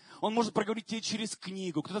работает. Он может проговорить тебе через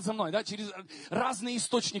книгу, кто-то за мной, да, через разные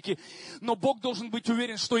источники. Но Бог должен быть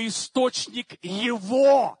уверен, что источник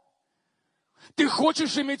Его. Ты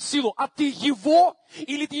хочешь иметь силу, а ты Его?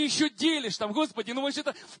 Или ты еще делишь там, Господи, ну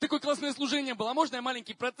вообще-то такое классное служение было. А можно я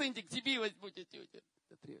маленький процентик тебе возьму?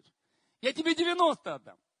 Я тебе 90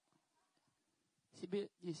 отдам. Себе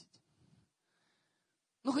 10.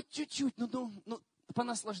 Ну хоть чуть-чуть, ну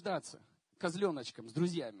понаслаждаться козленочком с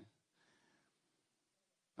друзьями.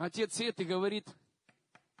 Отец Свет и говорит,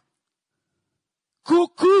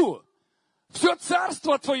 ку-ку, все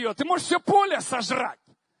царство твое, ты можешь все поле сожрать.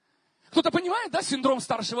 Кто-то понимает, да, синдром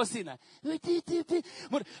старшего сына?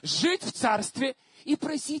 Жить в царстве и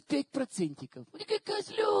просить 5%. Как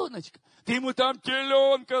козленочка. Ты ему там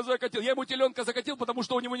теленка закатил. Я ему теленка закатил, потому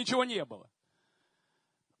что у него ничего не было.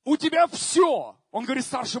 У тебя все. Он говорит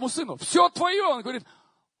старшему сыну, все твое. Он говорит,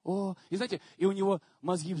 о, и знаете, и у него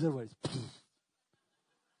мозги взорвались.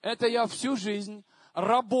 Это я всю жизнь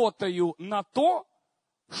работаю на то,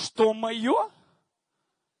 что мое,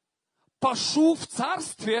 пашу в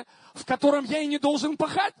царстве, в котором я и не должен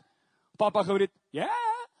пахать. Папа говорит,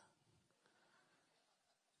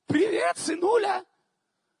 привет, сынуля,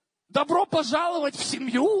 добро пожаловать в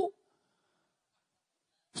семью,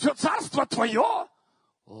 все царство твое.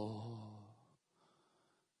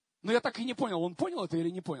 Но я так и не понял, он понял это или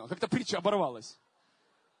не понял. Как-то притча оборвалась.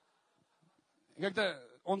 Когда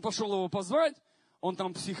он пошел его позвать, он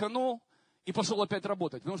там психанул и пошел опять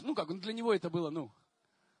работать. Потому что, для него это было,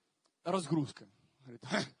 разгрузка. Говорит,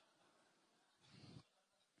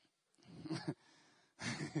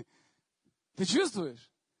 ты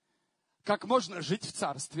чувствуешь, как можно жить в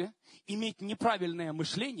царстве, иметь неправильное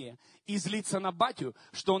мышление и злиться на батю,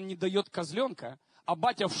 что он не дает козленка, а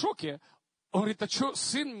батя в шоке, он говорит, а что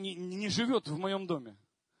сын не живет в моем доме?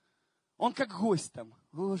 Он как гость там,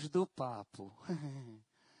 жду папу.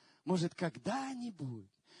 Может, когда-нибудь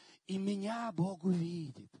и меня Бог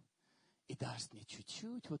увидит и даст мне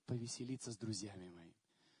чуть-чуть повеселиться с друзьями моими.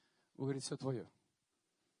 Он говорит, все твое.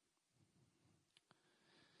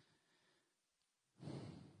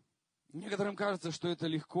 Некоторым кажется, что это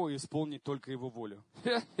легко исполнить только Его волю.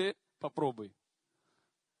 Попробуй.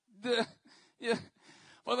 Да,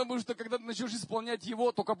 потому что когда ты начнешь исполнять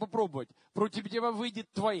Его, только попробовать. Против тебя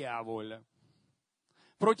выйдет твоя воля.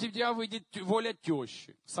 Против тебя выйдет воля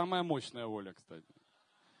тещи. Самая мощная воля, кстати.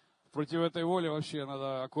 Против этой воли вообще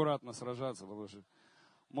надо аккуратно сражаться, потому что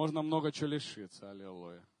можно много чего лишиться.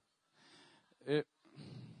 Аллилуйя.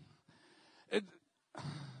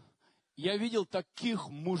 Я видел таких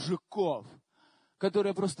мужиков,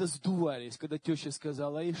 которые просто сдувались, когда теща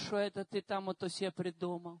сказала, и что это ты там себе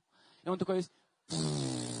придумал? И он такой весь...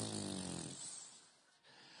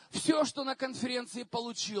 Все, что на конференции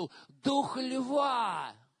получил, дух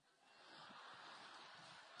льва,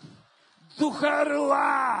 дух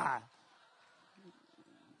орла.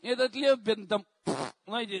 Этот лев, там,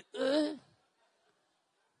 знаете,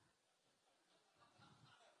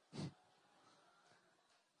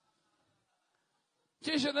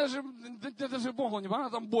 Теща даже Богу не понравилось, она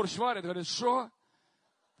там борщ варит, говорит, что?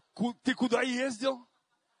 Ты куда ездил?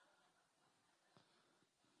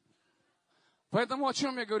 Поэтому о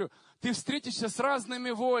чем я говорю? Ты встретишься с разными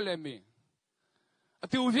волями. А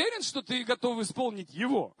ты уверен, что ты готов исполнить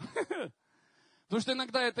Его? Потому что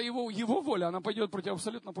иногда это его воля, она пойдет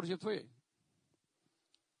абсолютно против твоей.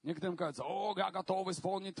 Некоторым кажется, я готов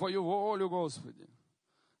исполнить Твою волю, Господи.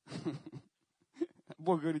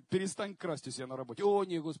 Бог говорит, перестань красть у себя на работе.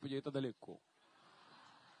 Не, Господи, это далеко.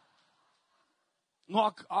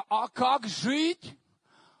 А как жить?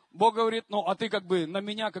 Бог говорит, а ты на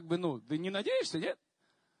меня ты не надеешься, нет?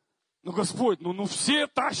 Господь, все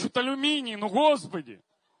тащат алюминий, Господи.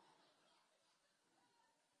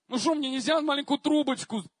 Что, мне нельзя маленькую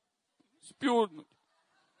трубочку спернуть?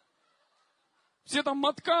 Все там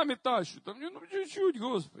мотками тащат, а мне чуть-чуть,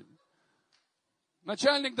 Господи.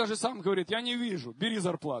 Начальник даже сам говорит, я не вижу, бери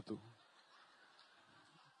зарплату.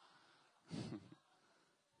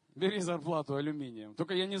 Бери зарплату алюминием.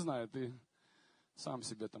 Только я не знаю, ты сам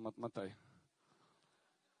себе там отмотай.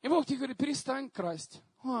 И Бог тебе говорит, перестань красть.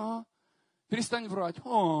 Перестань врать.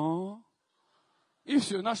 И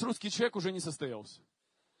все, наш русский человек уже не состоялся.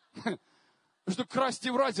 Что красть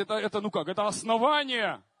и врать, это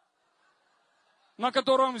основание, на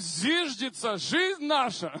котором зиждется жизнь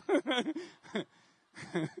наша.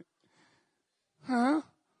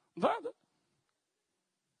 Да.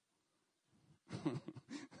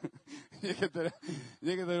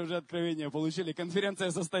 Некоторые уже откровения получили,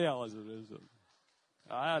 конференция состоялась уже.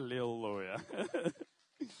 Аллилуйя.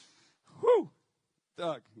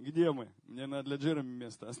 Так, где мы? Мне надо для Джереми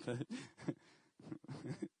место оставить.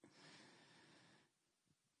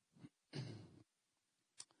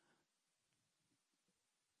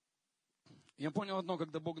 Я понял одно,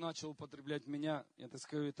 когда Бог начал употреблять меня, я так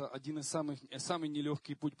скажу, это один из самый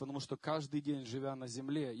нелегкий путь, потому что каждый день, живя на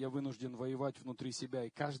земле, я вынужден воевать внутри себя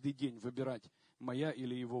и каждый день выбирать, моя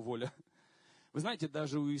или его воля. Вы знаете,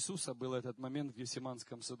 даже у Иисуса был этот момент в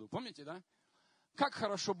Гефсиманском саду. Помните, да? Как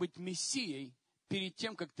хорошо быть мессией перед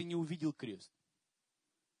тем, как ты не увидел крест.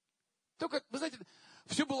 Только, вы знаете,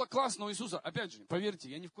 все было классно у Иисуса. Опять же, поверьте,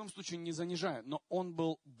 я ни в коем случае не занижаю, но Он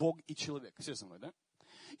был Бог и человек. Все со мной, да?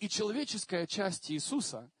 И человеческая часть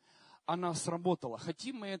Иисуса, она сработала.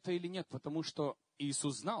 Хотим мы это или нет, потому что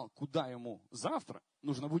Иисус знал, куда ему завтра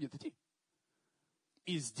нужно будет идти.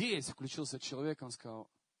 И здесь включился человек, он сказал,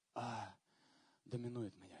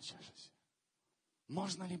 доминует меня чаша сия.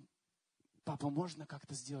 Можно ли, папа, можно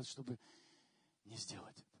как-то сделать, чтобы не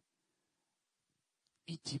сделать это?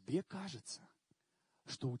 И тебе кажется,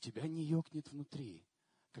 что у тебя не ёкнет внутри,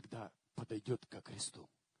 когда подойдет ко кресту.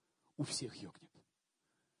 У всех ёкнет.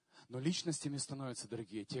 Но личностями становятся,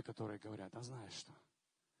 дорогие, те, которые говорят, знаешь что,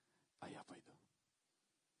 я пойду.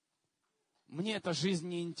 Мне эта жизнь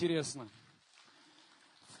не интересна.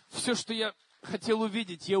 Все, что я хотел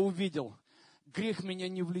увидеть, я увидел. Грех меня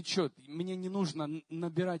не влечет. Мне не нужно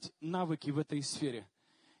набирать навыки в этой сфере.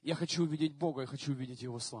 Я хочу увидеть Бога, я хочу увидеть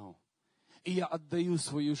Его славу. И я отдаю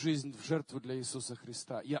свою жизнь в жертву для Иисуса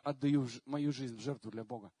Христа. Я отдаю мою жизнь в жертву для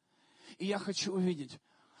Бога. И я хочу увидеть,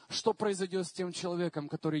 что произойдет с тем человеком,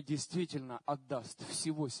 который действительно отдаст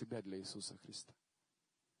всего себя для Иисуса Христа.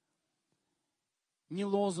 Не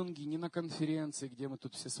лозунги, не на конференции, где мы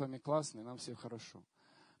тут все с вами классные, нам все хорошо.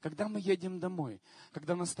 Когда мы едем домой,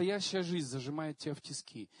 когда настоящая жизнь зажимает тебя в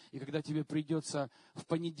тиски, и когда тебе придется в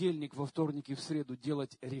понедельник, во вторник и в среду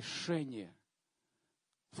делать решение,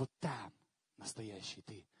 вот там настоящий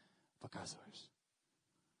ты показываешься.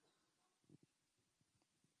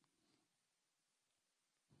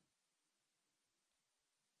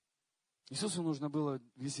 Иисусу нужно было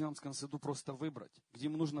в Гефсиманском саду просто выбрать, где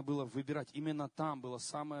ему нужно было выбирать. Именно там было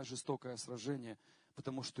самое жестокое сражение,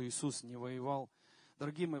 потому что Иисус не воевал.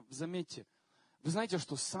 Дорогие мои, заметьте, вы знаете,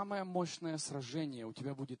 что самое мощное сражение у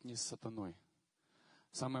тебя будет не с сатаной.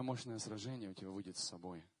 Самое мощное сражение у тебя будет с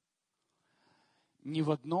собой. Ни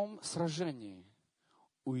в одном сражении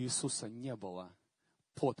у Иисуса не было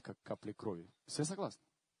пот, как капли крови. Все согласны?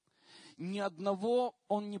 Ни одного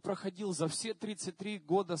он не проходил за все 33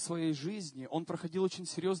 года своей жизни. Он проходил очень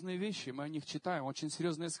серьезные вещи, мы о них читаем, очень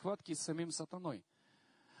серьезные схватки с самим сатаной.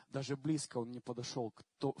 Даже близко он не подошел к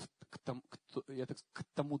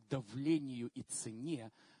тому давлению и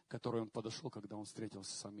цене, к которой он подошел, когда он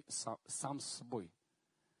встретился сам с собой.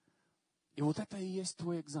 И вот это и есть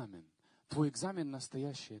твой экзамен. Твой экзамен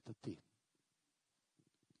настоящий – это ты.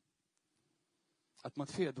 От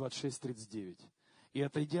Матфея 26:39. И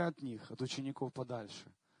отойдя от них, от учеников подальше,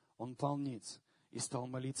 он пал ниц и стал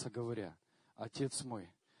молиться, говоря: Отец мой,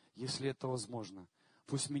 если это возможно,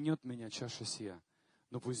 пусть минет меня чаша сия,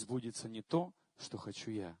 но пусть сбудется не то, что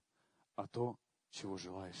хочу я, а то, чего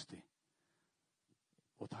желаешь ты.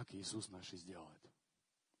 Вот так Иисус наш и сделает.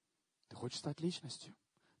 Ты хочешь стать личностью?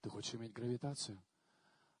 Ты хочешь иметь гравитацию?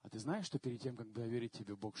 А ты знаешь, что перед тем, как доверить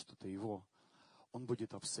тебе Бог что-то Его, Он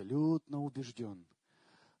будет абсолютно убежден,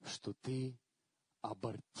 что ты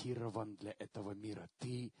абортирован для этого мира.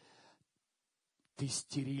 Ты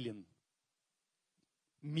стерилен.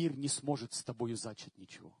 Мир не сможет с тобою зачать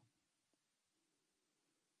ничего.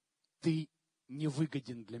 Ты не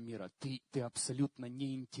выгоден для мира. Ты абсолютно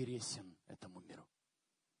не интересен этому миру.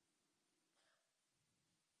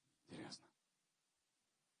 Интересно.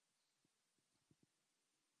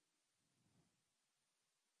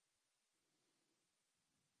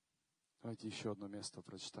 Давайте еще одно место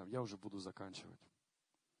прочитаем. Я уже буду заканчивать.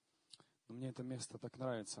 Но мне это место так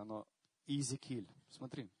нравится. Оно Иезекииль.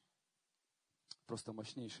 Смотри. Просто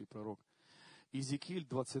мощнейший пророк. Иезекииль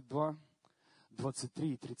 22,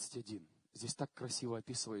 23 и 31. Здесь так красиво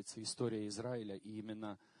описывается история Израиля и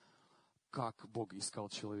именно как Бог искал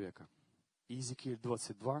человека. Иезекииль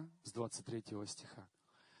 22, с 23 стиха.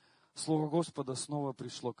 Слово Господа снова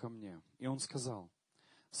пришло ко мне, и Он сказал: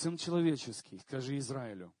 «Сын человеческий, скажи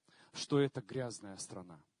Израилю, что это грязная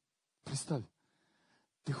страна». Представь,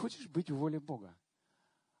 ты хочешь быть в воле Бога,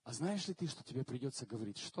 а знаешь ли ты, что тебе придется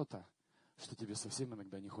говорить что-то, что тебе совсем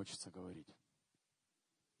иногда не хочется говорить?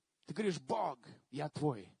 Ты говоришь: «Бог, я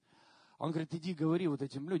твой». А Он говорит: иди говори вот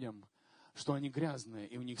этим людям, что они грязные,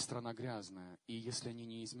 и у них страна грязная, и если они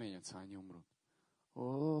не изменятся, они умрут.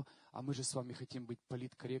 О, а мы же с вами хотим быть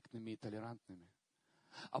политкорректными и толерантными.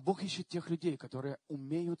 А Бог ищет тех людей, которые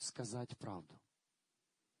умеют сказать правду.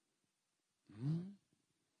 Аминь.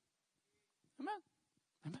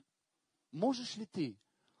 Аминь. Можешь ли ты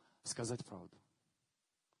сказать правду?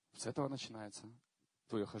 С этого начинается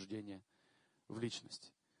твое хождение в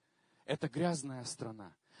личность. Это грязная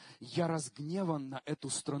страна. Я разгневан на эту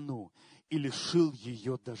страну и лишил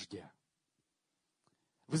ее дождя.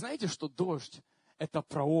 Вы знаете, что дождь – это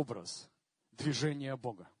прообраз движения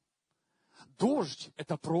Бога. Дождь –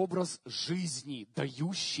 это прообраз жизни,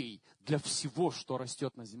 дающий для всего, что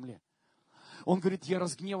растет на земле. Он говорит: я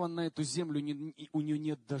разгневан на эту землю, у нее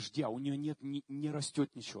нет дождя, у нее не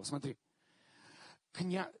растет ничего. Смотри,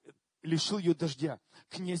 лишил ее дождя.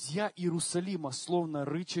 Князья Иерусалима, словно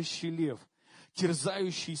рычащий лев,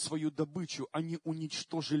 терзающий свою добычу, они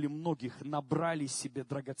уничтожили многих, набрали себе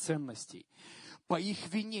драгоценностей. По их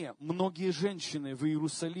вине многие женщины в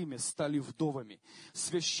Иерусалиме стали вдовами.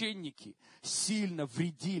 Священники сильно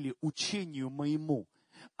вредили учению моему.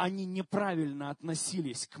 Они неправильно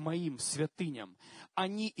относились к моим святыням.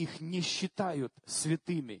 Они их не считают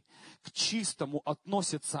святыми. К чистому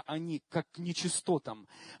относятся они, как к нечистотам.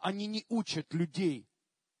 Они не учат людей,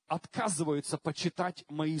 отказываются почитать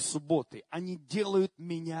мои субботы. Они делают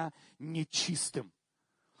меня нечистым.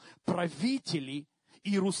 Правители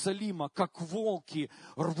Иерусалима, как волки,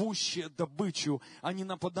 рвущие добычу, они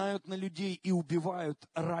нападают на людей и убивают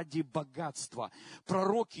ради богатства.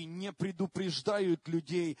 Пророки не предупреждают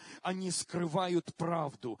людей, они скрывают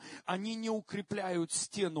правду. Они не укрепляют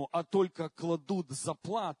стену, а только кладут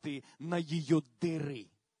заплаты на ее дыры.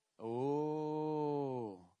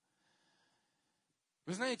 Вы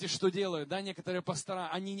знаете, что делают? Да, некоторые пастора,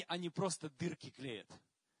 они просто дырки клеят.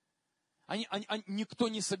 Никто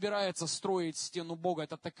не собирается строить стену Бога.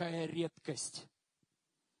 Это такая редкость.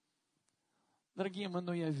 Дорогие мои,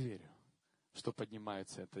 но я верю, что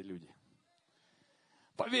поднимаются это люди.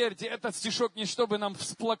 Поверьте, этот стишок не чтобы нам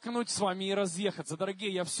всплакнуть с вами и разъехаться.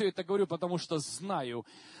 Дорогие, я все это говорю, потому что знаю,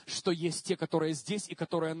 что есть те, которые здесь и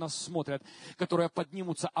которые нас смотрят, которые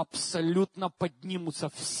поднимутся, абсолютно поднимутся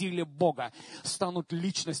в силе Бога, станут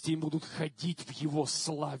личностью и будут ходить в Его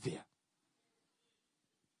славе.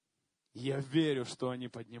 Я верю, что они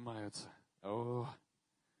поднимаются.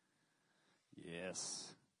 Yes.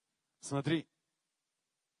 Смотри.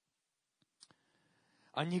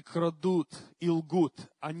 Они крадут и лгут.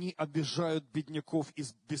 Они обижают бедняков и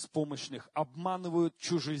беспомощных, обманывают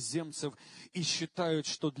чужеземцев и считают,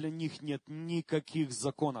 что для них нет никаких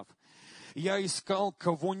законов. Я искал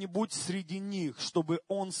кого-нибудь среди них, чтобы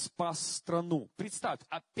он спас страну. Представь,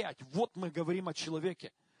 опять, вот мы говорим о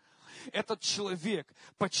человеке. Этот человек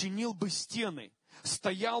починил бы стены,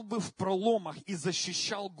 стоял бы в проломах и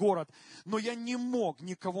защищал город. Но я не мог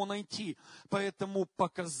никого найти, поэтому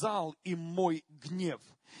показал им мой гнев.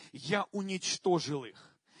 Я уничтожил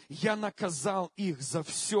их. Я наказал их за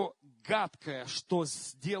все гадкое, что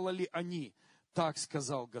сделали они. Так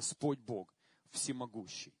сказал Господь Бог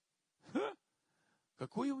Всемогущий.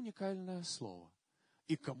 Какое уникальное слово.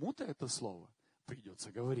 И кому-то это слово придется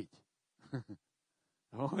говорить.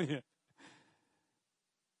 Ой,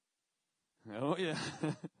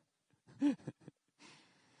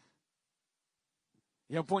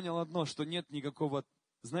 Я понял одно, что нет никакого,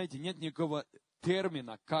 знаете, нет никакого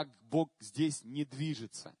термина, как Бог здесь не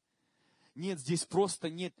движется. Нет, здесь просто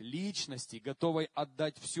нет личности, готовой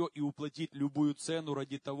отдать все и уплатить любую цену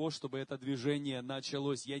ради того, чтобы это движение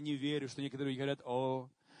началось. Я не верю, что некоторые говорят: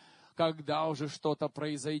 когда уже что-то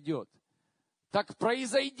произойдет. Так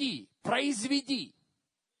произойди, произведи.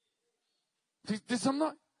 Ты со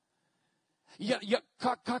мной?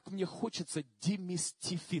 Как мне хочется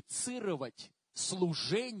демистифицировать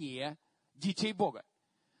служение детей Бога.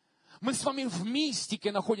 Мы с вами в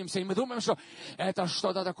мистике находимся, и мы думаем, что это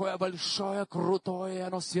что-то такое большое, крутое,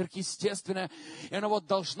 оно сверхъестественное, и оно вот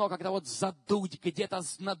должно как-то вот задуть, где-то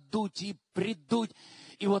надуть и придуть,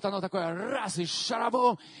 и вот оно такое раз, и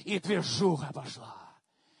шарабум, и движуха пошла.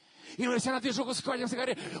 И мы все на движуху сходимся и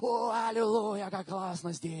говорим: аллилуйя, как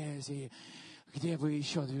классно здесь, и где бы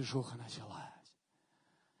еще движуха началась.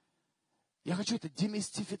 Я хочу это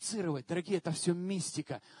демистифицировать. Дорогие, это все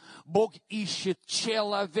мистика. Бог ищет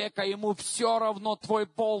человека, ему все равно твой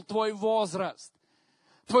пол, твой возраст.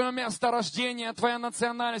 Твое место рождения, твоя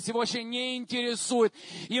национальность его вообще не интересует.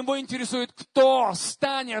 Ему интересует, кто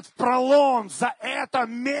станет в пролом за это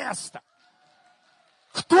место.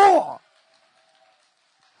 Кто?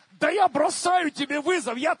 Да я бросаю тебе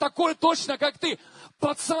вызов, я такой точно, как ты.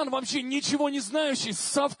 Пацан вообще ничего не знающий, с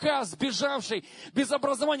совка сбежавший, без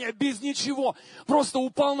образования, без ничего. Просто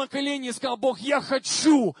упал на колени и сказал: Бог, я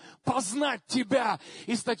хочу познать Тебя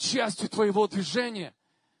и стать частью Твоего движения.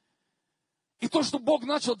 И то, что Бог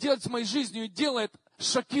начал делать с моей жизнью и делает,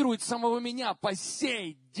 шокирует самого меня по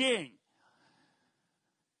сей день.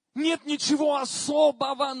 Нет ничего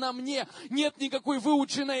особого на мне, нет никакой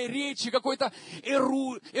выученной речи, какой-то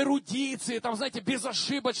эрудиции, там, знаете,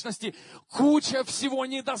 безошибочности, куча всего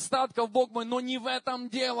недостатков, Бог мой, но не в этом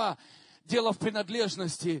дело. Дело в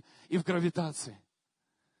принадлежности и в гравитации.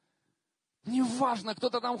 Неважно,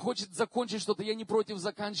 кто-то там хочет закончить что-то, я не против,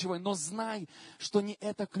 заканчивай, но знай, что не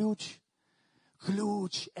это ключ.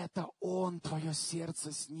 Ключ – это Он, твое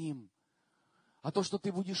сердце с Ним. А то, что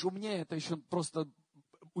ты будешь умнее, это еще просто...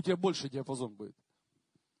 у тебя больше диапазон будет.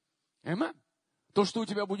 Аминь. То, что у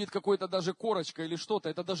тебя будет какой-то даже корочка или что-то,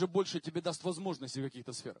 это даже больше тебе даст возможности в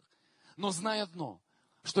каких-то сферах. Но знай одно,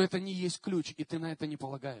 что это не есть ключ, и ты на это не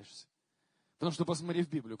полагаешься. Потому что посмотри в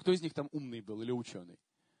Библию, кто из них там умный был или ученый?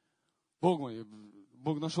 Бог мой,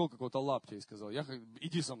 Бог нашел какого-то лаптя и сказал: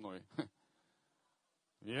 иди со мной.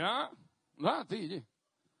 Я? Да, ты иди.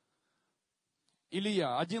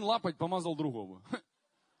 Илья, один лапоть помазал другого.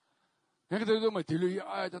 Некоторые думают: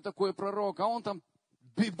 Илья, это такой пророк, а он там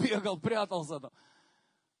бегал, прятался там.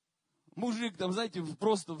 Мужик там, знаете,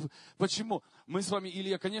 просто... Почему? Мы с вами,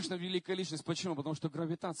 Илья, конечно, великая личность. Почему? Потому что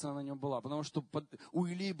гравитация на нем была. Потому что у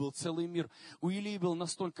Илии был целый мир. У Илии был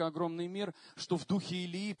настолько огромный мир, что в духе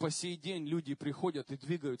Илии по сей день люди приходят и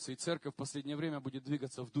двигаются. И церковь в последнее время будет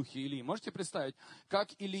двигаться в духе Илии. Можете представить, как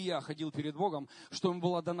Илия ходил перед Богом, что ему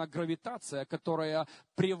была дана гравитация, которая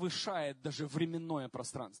превышает даже временное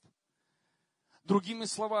пространство. Другими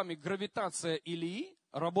словами, гравитация Илии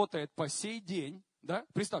работает по сей день. Да?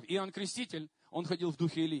 Представь, Иоанн Креститель, он ходил в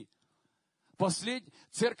духе Илии.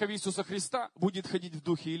 Церковь Иисуса Христа будет ходить в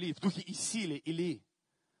духе Илии, в духе и силе Илии.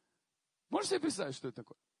 Можете себе представить, что это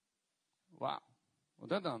такое? Вау,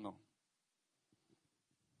 вот это оно.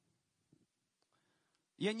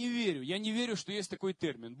 Я не верю, что есть такой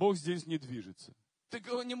термин: Бог здесь не движется.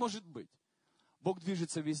 Такого не может быть. Бог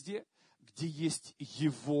движется везде, где есть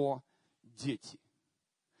Его дети.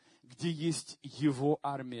 Где есть Его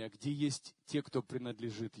армия, где есть те, кто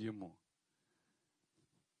принадлежит Ему.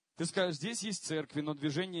 Ты скажешь: здесь есть церкви, но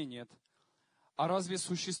движения нет. А разве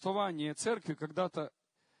существование церкви когда-то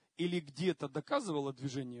или где-то доказывало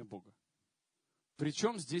движение Бога?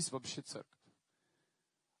 Причем здесь вообще церковь?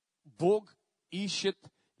 Бог ищет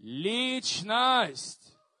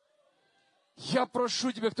личность. Я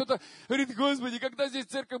прошу тебя, кто-то говорит: Господи, когда здесь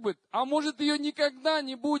церковь будет? А может, ее никогда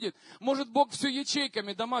не будет. Может, Бог все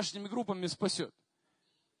ячейками, домашними группами спасет.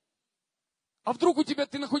 А вдруг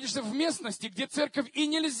ты находишься в местности, где церковь и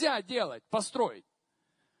нельзя построить.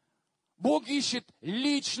 Бог ищет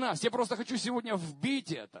личность. Я просто хочу сегодня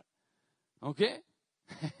вбить это. Окей?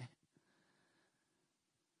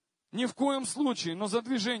 Ни в коем случае, но за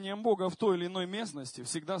движением Бога в той или иной местности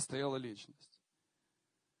всегда стояла личность.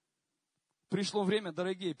 Пришло время,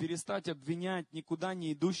 дорогие, перестать обвинять никуда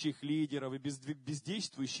не идущих лидеров и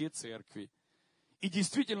бездействующие церкви. И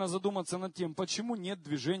действительно задуматься над тем, почему нет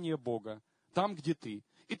движения Бога там, где ты.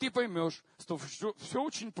 И ты поймешь, что все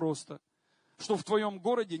очень просто. Что в твоем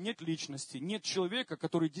городе нет личности, нет человека,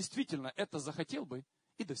 который действительно это захотел бы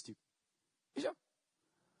и достиг. И все.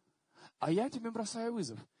 А я тебе бросаю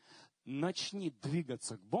вызов. Начни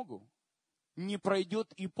двигаться к Богу. Не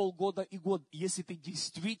пройдет и полгода, и год. Если ты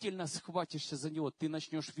действительно схватишься за него, ты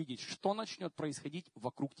начнешь видеть, что начнет происходить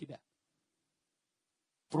вокруг тебя.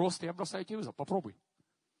 Просто я бросаю тебе вызов. Попробуй.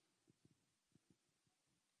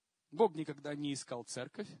 Бог никогда не искал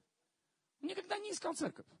церковь. Никогда не искал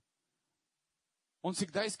церковь. Он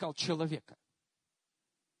всегда искал человека.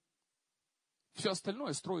 Все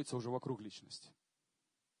остальное строится уже вокруг личности.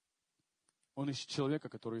 Он ищет человека,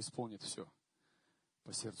 который исполнит все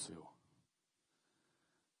по сердцу его.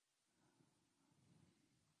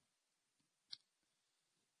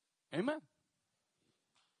 Аминь.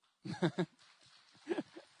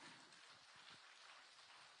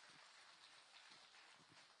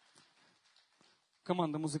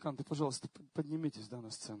 Команда музыканты, пожалуйста, поднимитесь на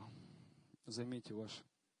сцену. Займите ваши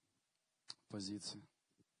позиции.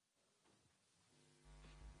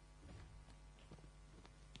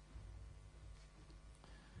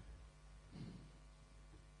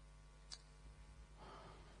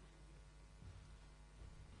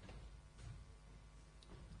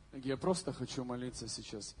 Я просто хочу молиться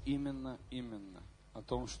сейчас именно о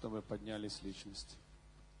том, чтобы поднялись личности.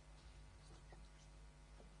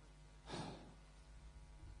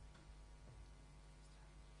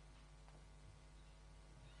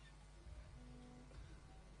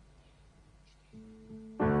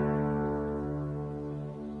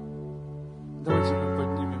 Давайте мы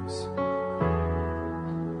поднимемся.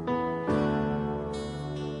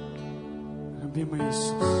 Любимый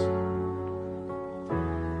Иисус.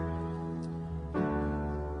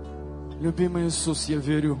 Любимый Иисус, я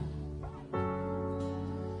верю,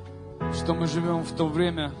 что мы живем в то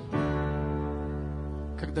время,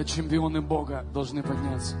 когда чемпионы Бога должны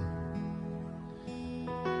подняться.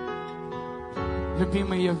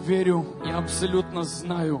 Любимый, я верю, я абсолютно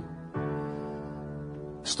знаю,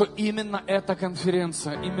 что именно эта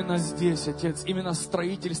конференция, именно здесь, Отец, именно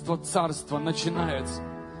строительство Царства начинается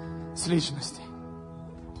с личностей.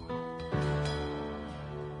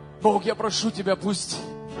 Бог, я прошу Тебя, пусть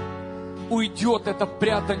уйдет это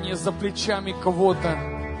прятание за плечами кого-то.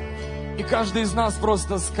 И каждый из нас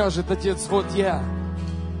просто скажет: Отец, вот я.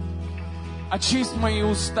 Очисть мои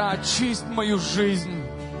уста, очисть мою жизнь.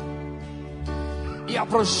 Я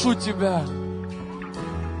прошу Тебя,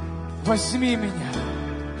 возьми меня,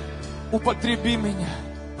 употреби меня,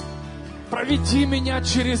 проведи меня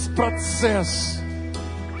через процесс.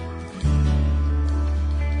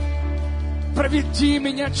 Проведи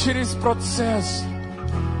меня через процесс.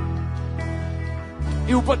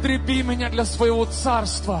 И употреби меня для своего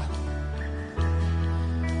царства.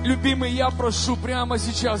 Любимый, я прошу прямо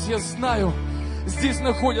сейчас, я знаю, здесь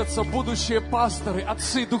находятся будущие пасторы,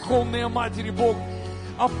 отцы, духовные матери, Бог,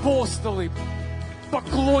 апостолы,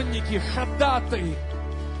 поклонники, ходатаи,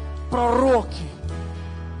 пророки.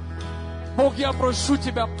 Бог, я прошу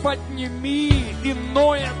Тебя, подними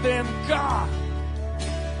иное ДНК.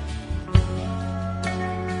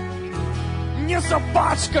 Не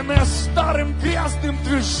запачканное старым грязным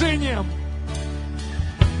движением,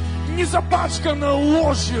 не запачканное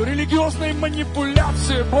ложью, религиозной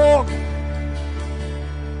манипуляцией, Бог.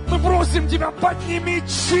 Мы просим Тебя, подними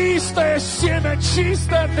чистое семя,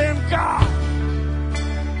 чистое ДНК.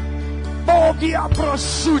 Бог, я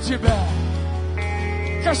прошу Тебя,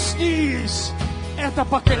 коснись это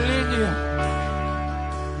поколение.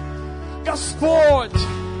 Господь,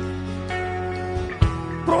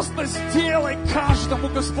 просто сделай каждому,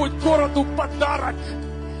 Господь, городу подарок.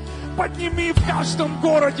 Подними в каждом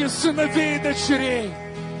городе сыновей и дочерей.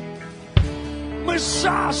 Мы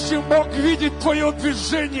жаждем, Бог, видеть Твое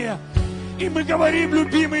движение. И мы говорим,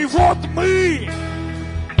 любимый, вот мы.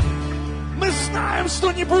 Мы знаем,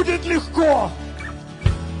 что не будет легко.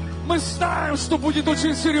 Мы знаем, что будут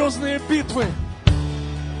очень серьезные битвы.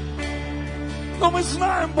 Но мы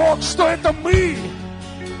знаем, Бог, что это мы.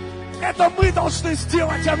 Это мы должны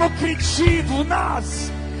сделать. Оно кричит в нас.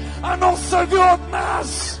 Оно зовет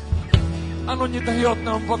нас. Оно не дает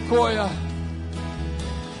нам покоя.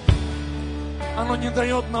 Оно не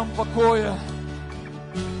дает нам покоя.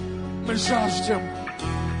 Мы жаждем.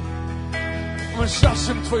 Мы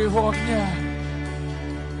жаждем Твоего огня.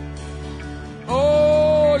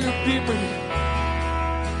 О, любимый,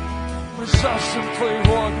 мы жаждем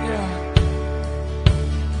Твоего огня.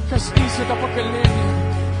 Коснись это поколение.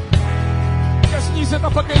 Коснись это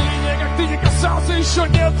поколение, как Ты не касался еще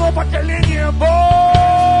ни одно поколение,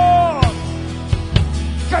 Бог.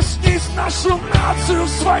 Коснись нашу нацию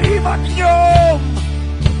своим огнем.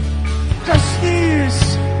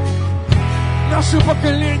 Коснись наше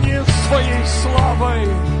поколение своей славой.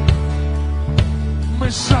 Мы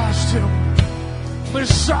жаждем, мы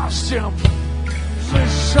жаждем, мы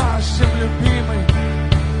жаждем, любимый.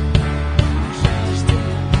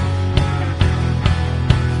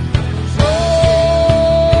 О,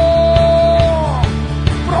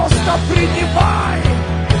 просто принимай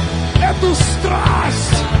эту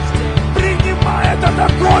страсть, принимай этот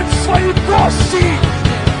огонь в свои кости.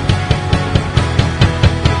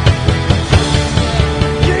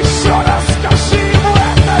 Еще раз скажи ему: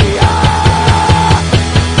 это я.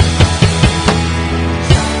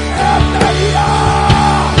 Это я.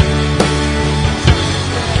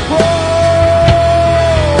 О,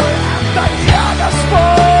 это я,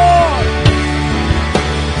 Господь.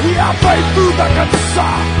 Я пойду до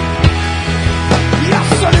конца. Я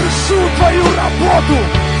совершу Твою работу.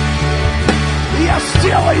 Я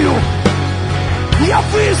сделаю. Я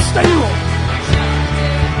выстою.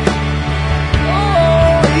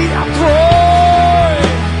 Я Твой.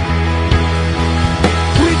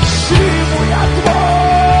 Кричи ему: я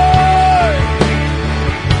Твой.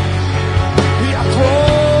 Я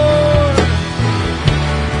Твой.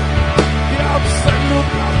 Я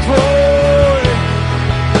абсолютно Твой.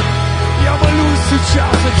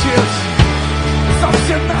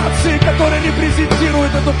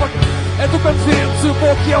 слышу,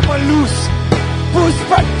 Бог, я молюсь, пусть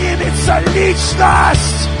поднимется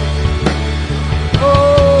личность.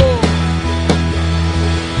 О,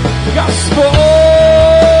 Господь,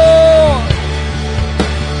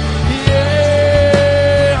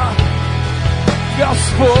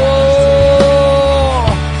 Господь,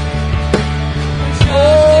 о,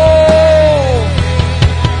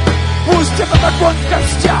 пусть этот огонь в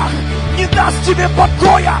костях не даст тебе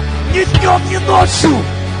покоя ни днем, ни ночью.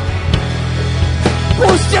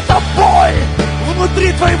 Пусть эта боль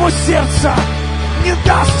внутри твоего сердца не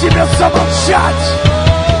даст тебе замолчать.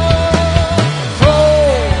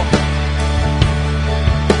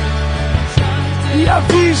 Я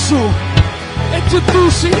вижу эти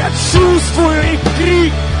души, я чувствую их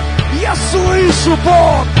крик, я слышу,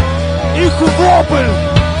 Бог, их вопль.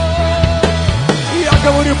 И я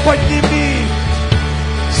говорю, подними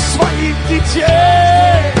своих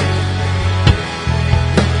детей,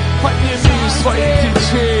 подними своих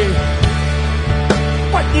детей,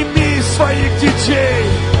 подними своих детей,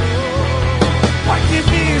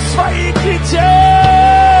 подними своих детей.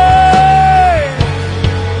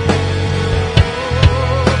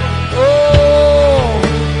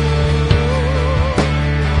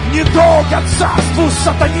 Недолго царству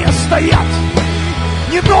сатане стоять,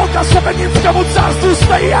 недолго сатанинскому царству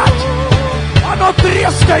стоять. Оно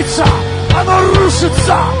трескается, оно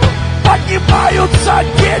рушится. Поднимаются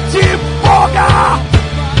дети Бога.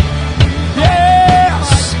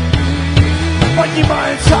 Yes!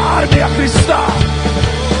 Поднимается армия Христа.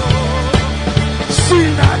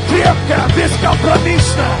 Сильная, крепкая,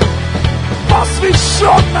 бескомпромиссная,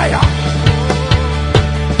 посвященная.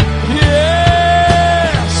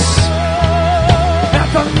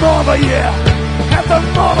 Это новое, это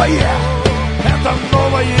новое, это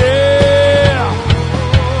новое.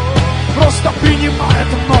 Просто принимай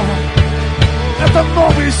это новое. Это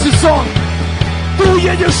новый сезон. Ты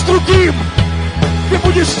уедешь другим. Ты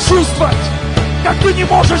будешь чувствовать, как ты не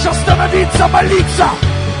можешь остановиться, молиться.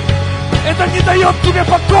 Это не дает тебе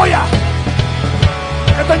покоя.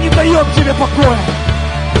 Это не дает тебе покоя.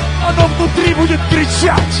 Оно внутри будет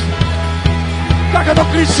кричать, как оно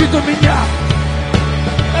кричит у меня.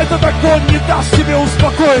 Этот огонь не даст тебе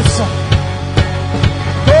успокоиться.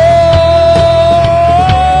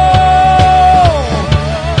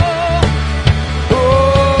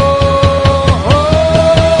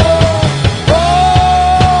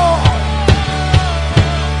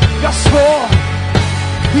 Господь,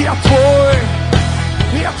 я Твой,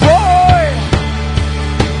 я Твой.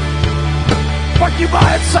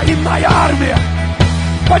 Поднимается иная армия,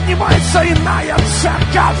 поднимается иная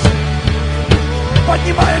церковь.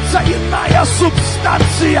 Поднимается иная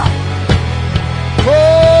субстанция. О,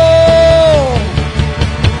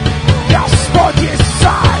 Господь есть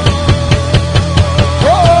Царь.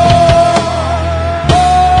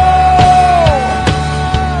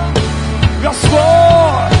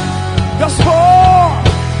 Господь,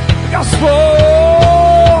 Господь, Господь.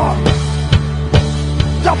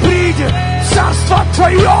 Да придет Царство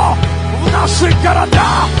Твое в наши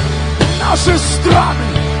города, в наши страны.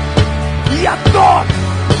 Я тот,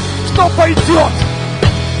 кто пойдет.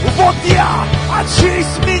 Вот я, а через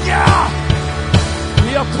меня.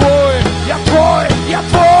 Я Твой, я Твой, я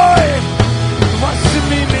Твой.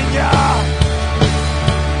 Возьми меня.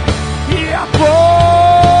 Я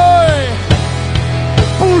Твой.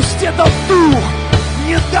 Пусть этот дух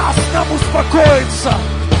не даст нам успокоиться.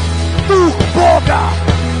 Дух Бога,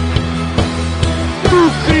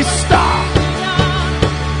 Дух Христа.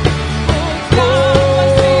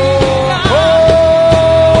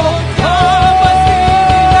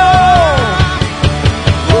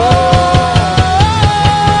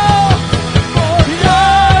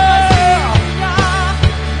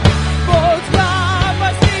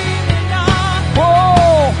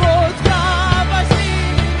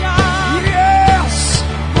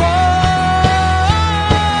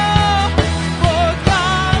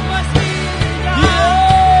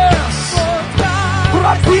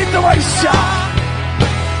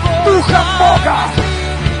 Духом Бога.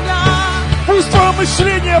 Пусть твое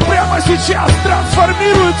мышление прямо сейчас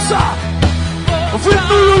трансформируется в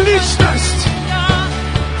иную личность.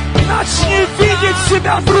 Начни видеть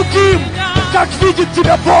себя другим, как видит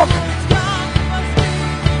тебя Бог.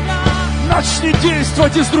 Начни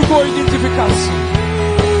действовать из другой идентификации.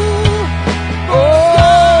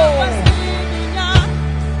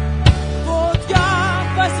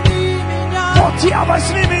 Вот я,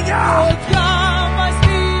 возьми меня.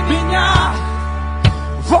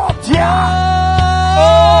 Вот я.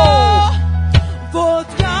 Вот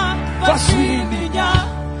я, возьми меня.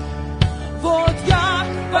 Вот я,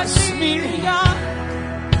 возьми меня.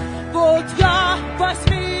 Вот я,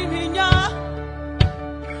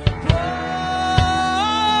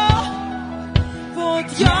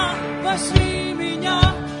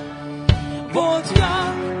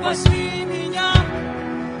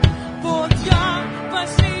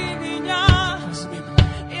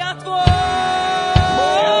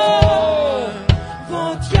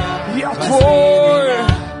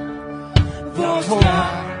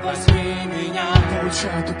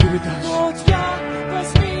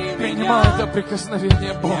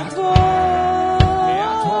 прикосновение Бога.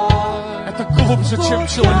 Это глубже, чем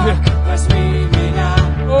человек.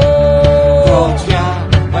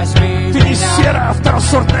 Ты не серая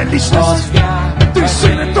второсортная личность. Ты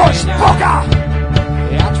сын и дочь Бога.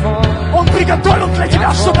 Он приготовил для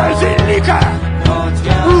тебя что-то великое.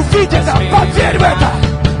 Увидь это, поверь в это.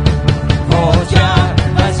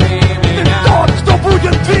 Ты тот, кто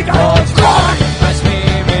будет двигать горы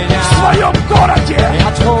в своем городе.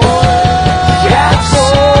 Yes!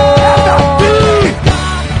 Это ты!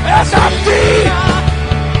 Это ты!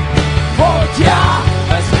 Вот я!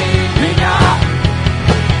 Возьми меня!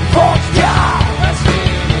 Вот я! Возьми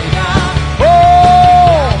меня! О!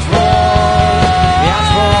 Я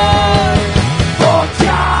твой! Вот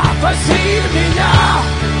я! Возьми меня!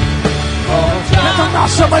 Вот я! Это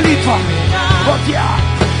наша молитва! Вот я!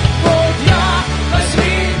 Вот я!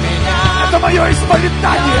 Возьми меня! Это мое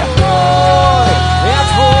исповедание! Я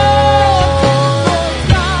твой!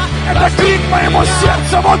 Это крик моему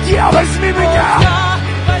сердцу! Вот я! Возьми меня!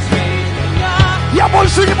 Я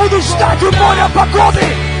больше не буду ждать у моря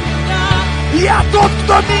погоды! Я тот,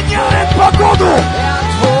 кто меняет погоду!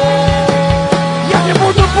 Я не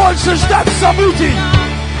буду больше ждать событий!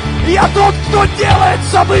 Я тот, кто делает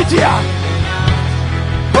события!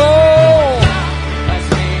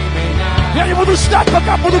 Я не буду ждать,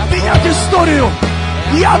 пока будут менять историю!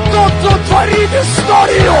 Я тот, кто творит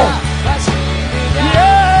историю!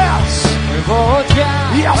 Yes!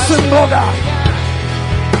 Я сын Бога!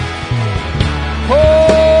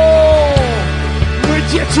 Мы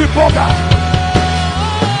дети Бога!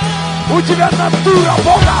 У тебя натура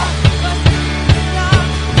Бога!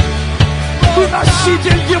 Ты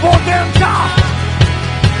носитель Его ДНК!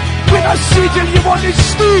 Ты носитель Его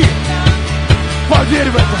мечты! Поверь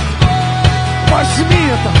в это! Возьми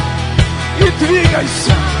это и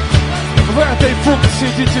двигайся в этой функции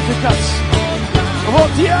идентификации!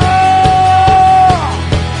 Вот я!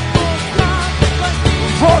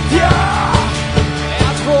 Вот я!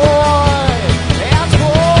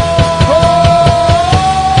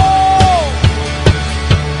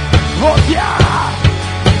 Вот я!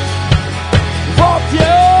 Вот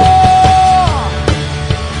я!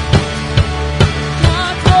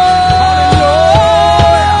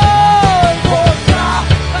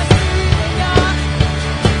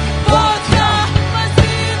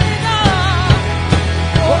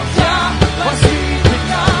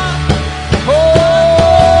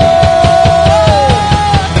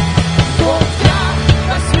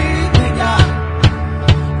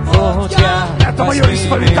 Это мое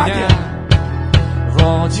исповедание.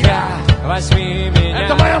 Вот я, возьми меня.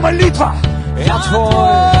 Это моя молитва. Я твой,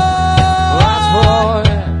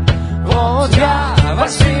 вот я,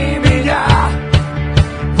 возьми меня.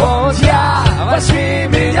 Вот я, возьми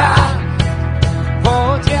меня.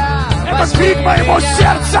 Вот я, это крик моего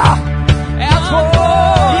сердца. Я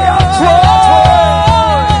твой, я твой.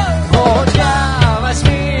 Вот я,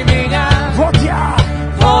 возьми меня. Вот я,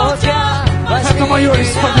 возьми это мое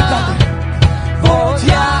исповедание. Вот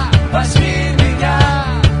я, возьми меня.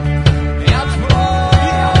 Я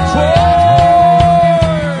твой.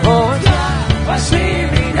 Вот я, возьми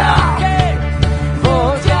меня.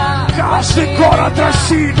 Вот я. Каждый город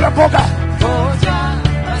России для Бога. Вот я,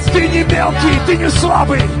 ты не мелкий, ты не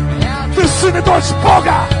слабый. Ты сын и дочь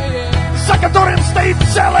Бога, за которым стоит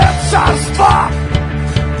целое царство.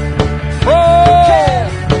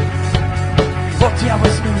 Вот я,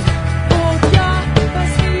 возьми меня.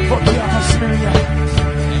 Вот я, возьми меня.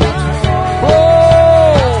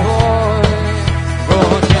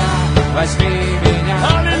 Вот я, возьми меня.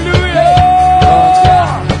 Аллилуйя! Вот я,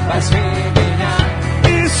 возьми меня.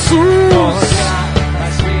 Иисус! Вот я,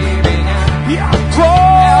 возьми меня. Я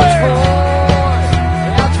твой!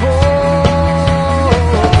 Я твой,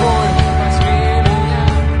 возьми меня.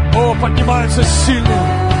 О, поднимаются сильные,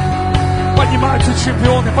 поднимаются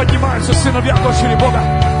чемпионы, поднимаются сыновья, дочери Бога.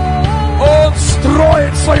 Он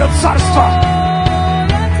строит свое царство.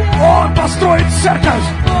 Он построит церковь,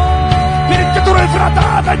 перед которой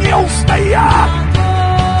врата ада не устоят.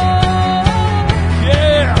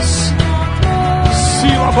 Yes!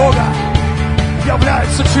 Сила Бога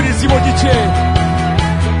является через Его детей.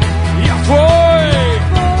 Я твой!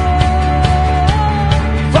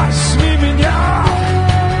 Возьми меня!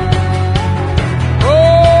 О!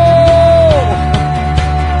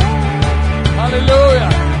 Аллилуйя!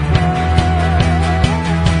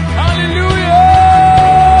 Аллилуйя!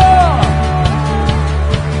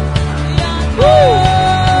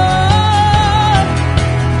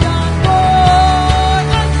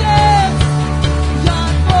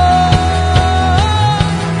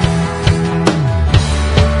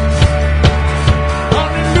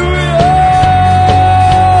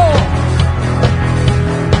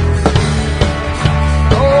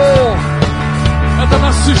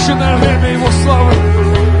 Воздай Его славу.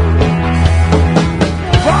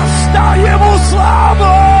 Воздай Ему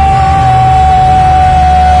славу!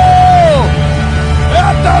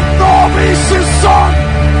 Это новый сезон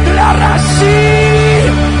для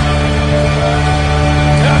России!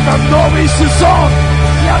 Это новый сезон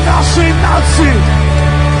для нашей нации!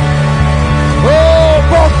 О,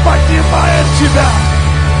 Бог поднимает тебя!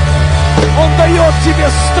 Он дает тебе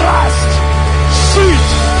страсть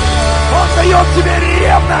жить! Он дает тебе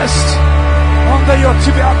ревность! Он дает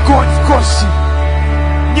тебе огонь в кости!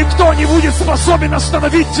 Никто не будет способен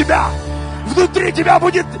остановить тебя! Внутри тебя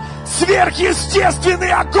будет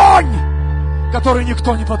сверхъестественный огонь, который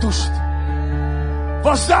никто не потушит.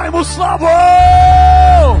 Воздай Ему славу!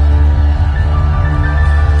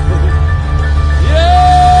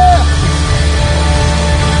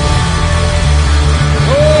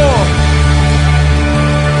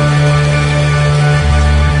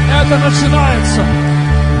 Это начинается.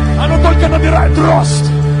 Оно только набирает рост.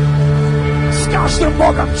 С каждым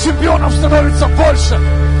Богом чемпионов становится больше.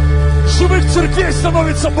 Живых церквей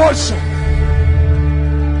становится больше.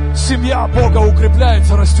 Семья Бога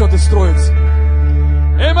укрепляется, растет и строится.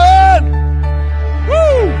 Аминь!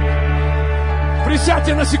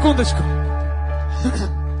 Присядьте на секундочку.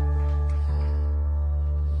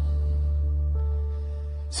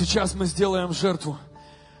 Сейчас мы сделаем жертву.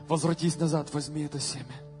 Возвратись назад, возьми это семя.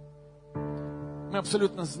 Мы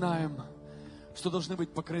абсолютно знаем, что должны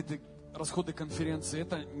быть покрыты расходы конференции.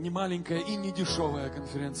 Это не маленькая и не дешевая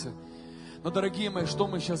конференция. Но, дорогие мои, что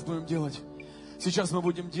мы сейчас будем делать? Сейчас мы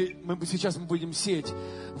будем сеять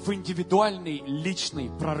в индивидуальный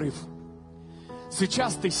личный прорыв.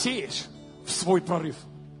 Сейчас ты сеешь в свой прорыв.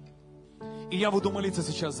 И я буду молиться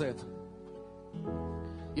сейчас за это.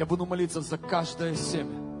 Я буду молиться за каждое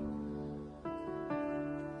семя.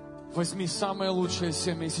 Возьми самое лучшее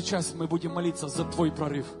семя, и сейчас мы будем молиться за твой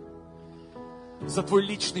прорыв. За твой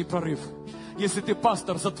личный прорыв. Если ты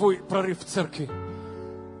пастор, за твой прорыв в церкви.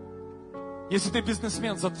 Если ты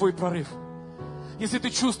бизнесмен, за твой прорыв. Если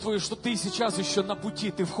ты чувствуешь, что ты сейчас еще на пути,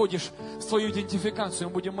 ты входишь в свою идентификацию,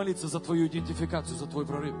 мы будем молиться за твою идентификацию, за твой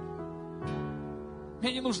прорыв.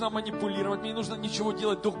 Мне не нужно манипулировать, мне не нужно ничего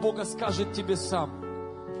делать, Дух Бога скажет тебе сам.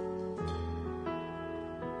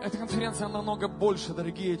 Эта конференция намного больше,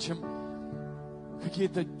 дорогие, чем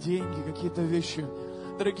какие-то деньги, какие-то вещи.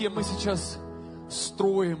 Дорогие, мы сейчас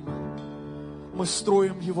строим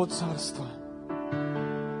Его Царство.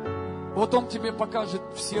 Вот Он тебе покажет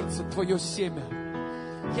в сердце твое семя.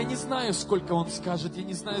 Я не знаю, сколько Он скажет, я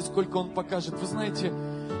не знаю, сколько Он покажет. Вы знаете,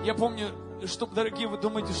 я помню, что, дорогие, вы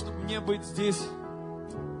думаете, что мне быть здесь,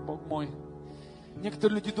 Бог мой.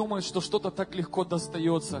 Некоторые люди думают, что что-то так легко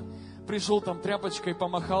достается. Пришел там тряпочкой,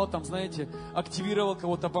 помахал там, знаете, активировал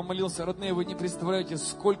кого-то, помолился. Родные, вы не представляете,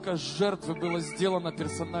 сколько жертвы было сделано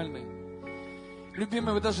персональной.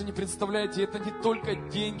 Любимые, вы даже не представляете, это не только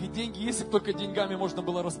деньги. Деньги, если бы только деньгами можно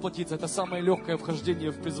было расплатиться, это самое легкое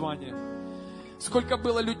вхождение в призвание. Сколько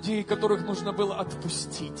было людей, которых нужно было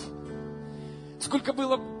отпустить. Сколько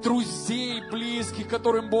было друзей, близких,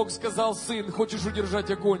 которым Бог сказал: сын, хочешь удержать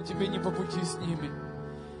огонь, тебе не по пути с ними.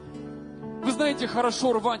 Вы знаете,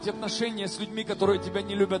 хорошо рвать отношения с людьми, которые тебя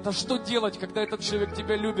не любят. А что делать, когда этот человек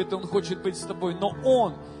тебя любит, и он хочет быть с тобой? Но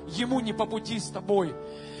ему не по пути с тобой.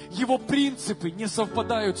 Его принципы не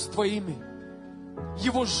совпадают с твоими.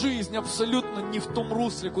 Его жизнь абсолютно не в том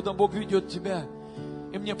русле, куда Бог ведет тебя.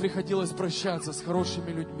 И мне приходилось прощаться с хорошими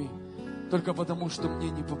людьми, только потому, что мне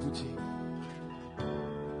не по пути.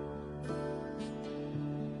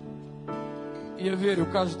 Я верю,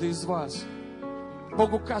 каждый из вас,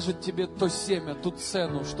 Бог укажет тебе то семя, ту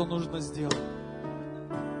цену, что нужно сделать.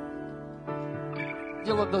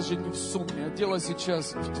 Дело даже не в сумме, а дело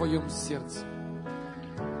сейчас в твоем сердце.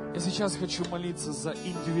 Я сейчас хочу молиться за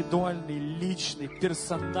индивидуальный, личный,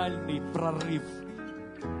 персональный прорыв.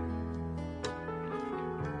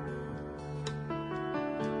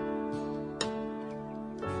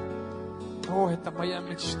 О, это моя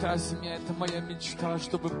мечта, семья, это моя мечта,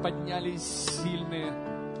 чтобы поднялись сильные.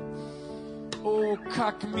 О,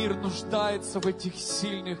 как мир нуждается в этих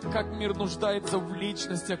сильных, как мир нуждается в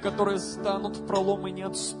личностях, которые станут в пролом и не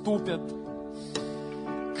отступят.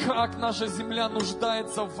 Как наша земля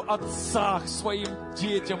нуждается в отцах своим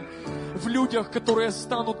детям, в людях, которые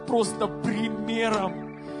станут просто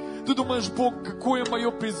примером. Ты думаешь, Бог, какое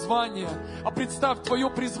мое призвание? А представь, твое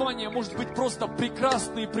призвание может быть просто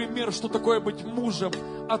прекрасный пример, что такое быть мужем,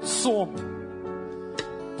 отцом.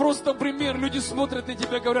 Просто пример. Люди смотрят на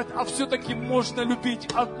тебя и говорят: а все-таки можно любить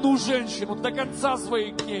одну женщину до конца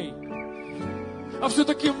своих дней. А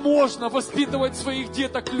все-таки можно воспитывать своих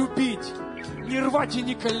деток, любить, не рвать и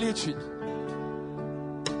не калечить.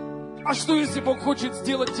 А что, если Бог хочет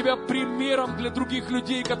сделать тебя примером для других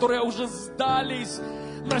людей, которые уже сдались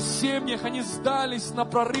на семьях, они сдались на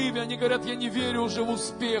прорыве, они говорят, я не верю уже в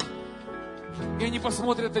успех. И они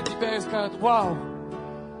посмотрят на тебя и скажут, вау,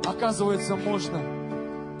 оказывается, можно.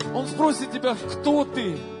 Он спросит тебя, кто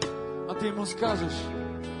ты, а ты ему скажешь,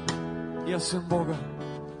 я сын Бога,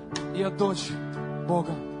 я дочь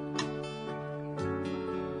Бога.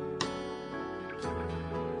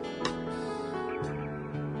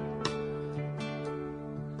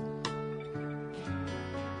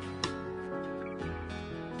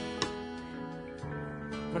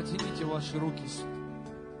 Протяните ваши руки.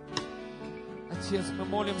 Отец, мы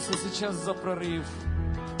молимся сейчас за прорыв.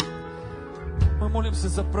 Мы молимся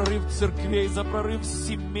за прорыв церквей, за прорыв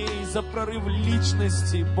семей, за прорыв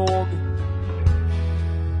личностей, Бог.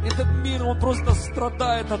 Этот мир, он просто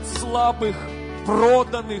страдает от слабых,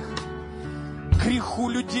 проданных, греху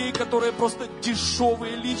людей, которые просто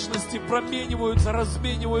дешевые личности, промениваются,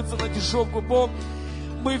 размениваются на дешевку, Бог.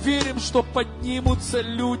 Мы верим, что поднимутся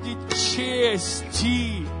люди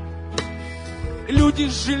чести, люди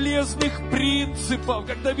железных принципов.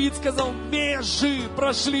 Как Давид сказал, межи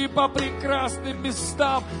прошли по прекрасным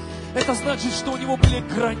местам. Это значит, что у него были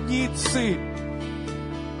границы,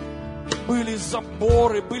 были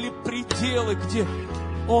заборы, были пределы, где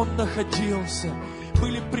он находился.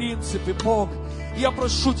 Были принципы, Бог. Я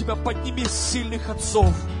прошу Тебя, подними сильных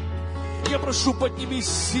отцов. Я прошу, подними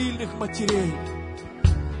сильных матерей.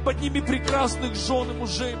 Подними прекрасных жен и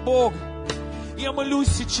мужей, Бог. Я молюсь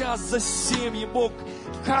сейчас за семьи, Бог.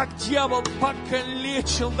 Как дьявол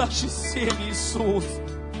покалечил наши семьи, Иисус.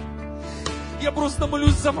 Я просто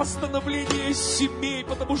молюсь за восстановление семей,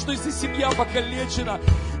 потому что если семья покалечена,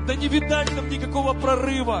 да не видать нам никакого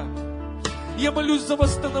прорыва. Я молюсь за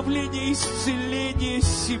восстановление, исцеление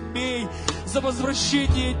семей, за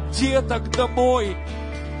возвращение деток домой.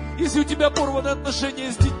 Если у тебя порваны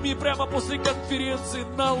отношения с детьми прямо после конференции,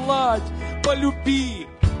 наладь, полюби.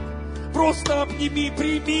 Просто обними,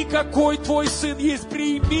 прими, какой твой сын есть,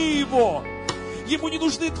 прими его. Ему не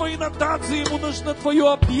нужны твои нотации, ему нужно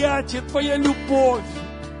твое объятие, твоя любовь.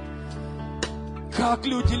 Как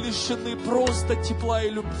люди лишены просто тепла и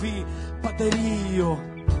любви, подари ее.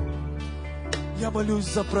 Я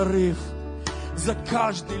молюсь за прорыв, за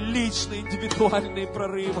каждый личный, индивидуальный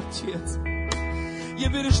прорыв, Отец. Я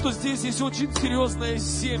верю, что здесь есть очень серьезное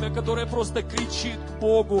семя, которое просто кричит к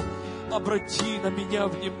Богу, обрати на меня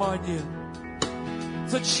внимание.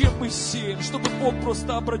 Зачем мы сеем? Чтобы Бог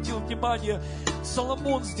просто обратил внимание.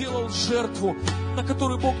 Соломон сделал жертву, на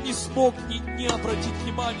которую Бог не смог не обратить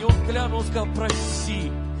внимание. Он глянул, он сказал,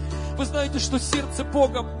 проси. Вы знаете, что сердце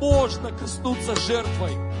Бога можно коснуться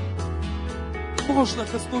жертвой. Можно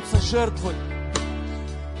коснуться жертвой.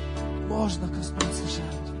 Можно коснуться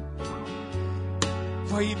жертвой.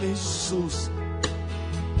 Во имя Иисуса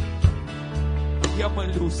я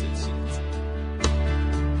молюсь, Отец.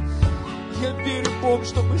 Я верю, Бог,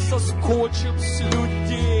 что мы соскочим с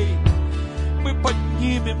людей. Мы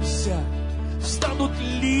поднимемся. Встанут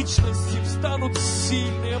личности, встанут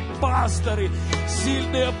сильные пасторы,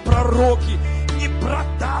 сильные пророки, не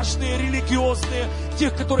продажные, религиозные,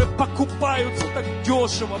 тех, которые покупаются так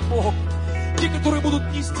дешево, Бог. Те, которые будут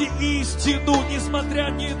нести истину, несмотря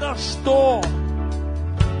ни на что.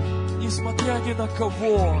 Несмотря ни на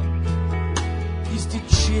кого, нести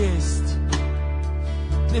честь.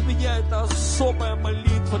 Для меня это особая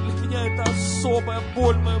молитва, для меня это особая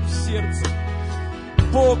боль в моем сердце.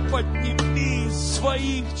 Бог, подними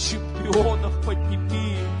своих чемпионов,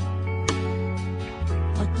 подними.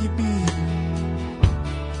 Подними.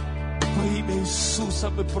 Во имя Иисуса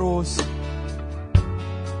мы просим.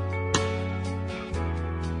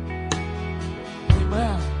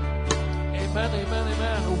 Amen. Amen, amen,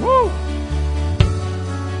 amen. Woo!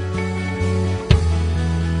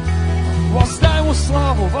 Воздай ему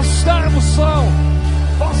славу, воздай ему славу,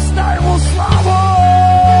 воздай ему славу!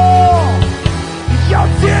 Я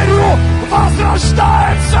верю,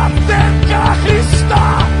 возрождается ДНК Христа.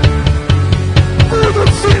 Будут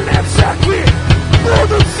сильные церкви,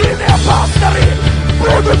 будут сильные пасторы,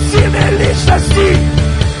 будут сильные личности.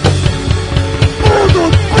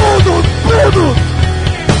 Будут.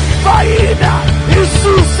 Во имя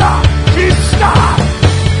Иисуса Христа.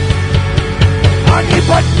 Они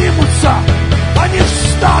поднимутся, они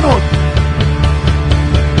встанут.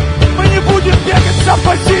 Мы не будем бегать за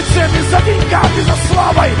позициями, за деньгами, за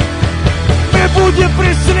славой. Мы будем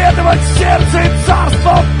преследовать сердце и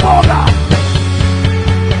царство Бога.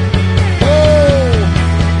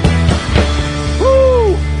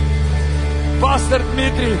 Пастор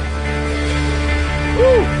Дмитрий.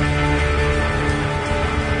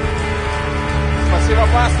 Спасибо.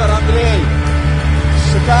 Спасибо, пастор Андрей.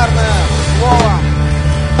 Шикарное слово.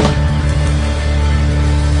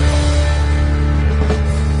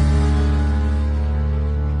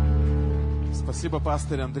 Спасибо,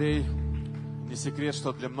 пастор Андрей. Не секрет,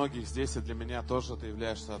 что для многих здесь и для меня тоже ты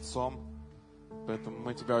являешься отцом. Поэтому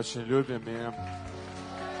мы тебя очень любим и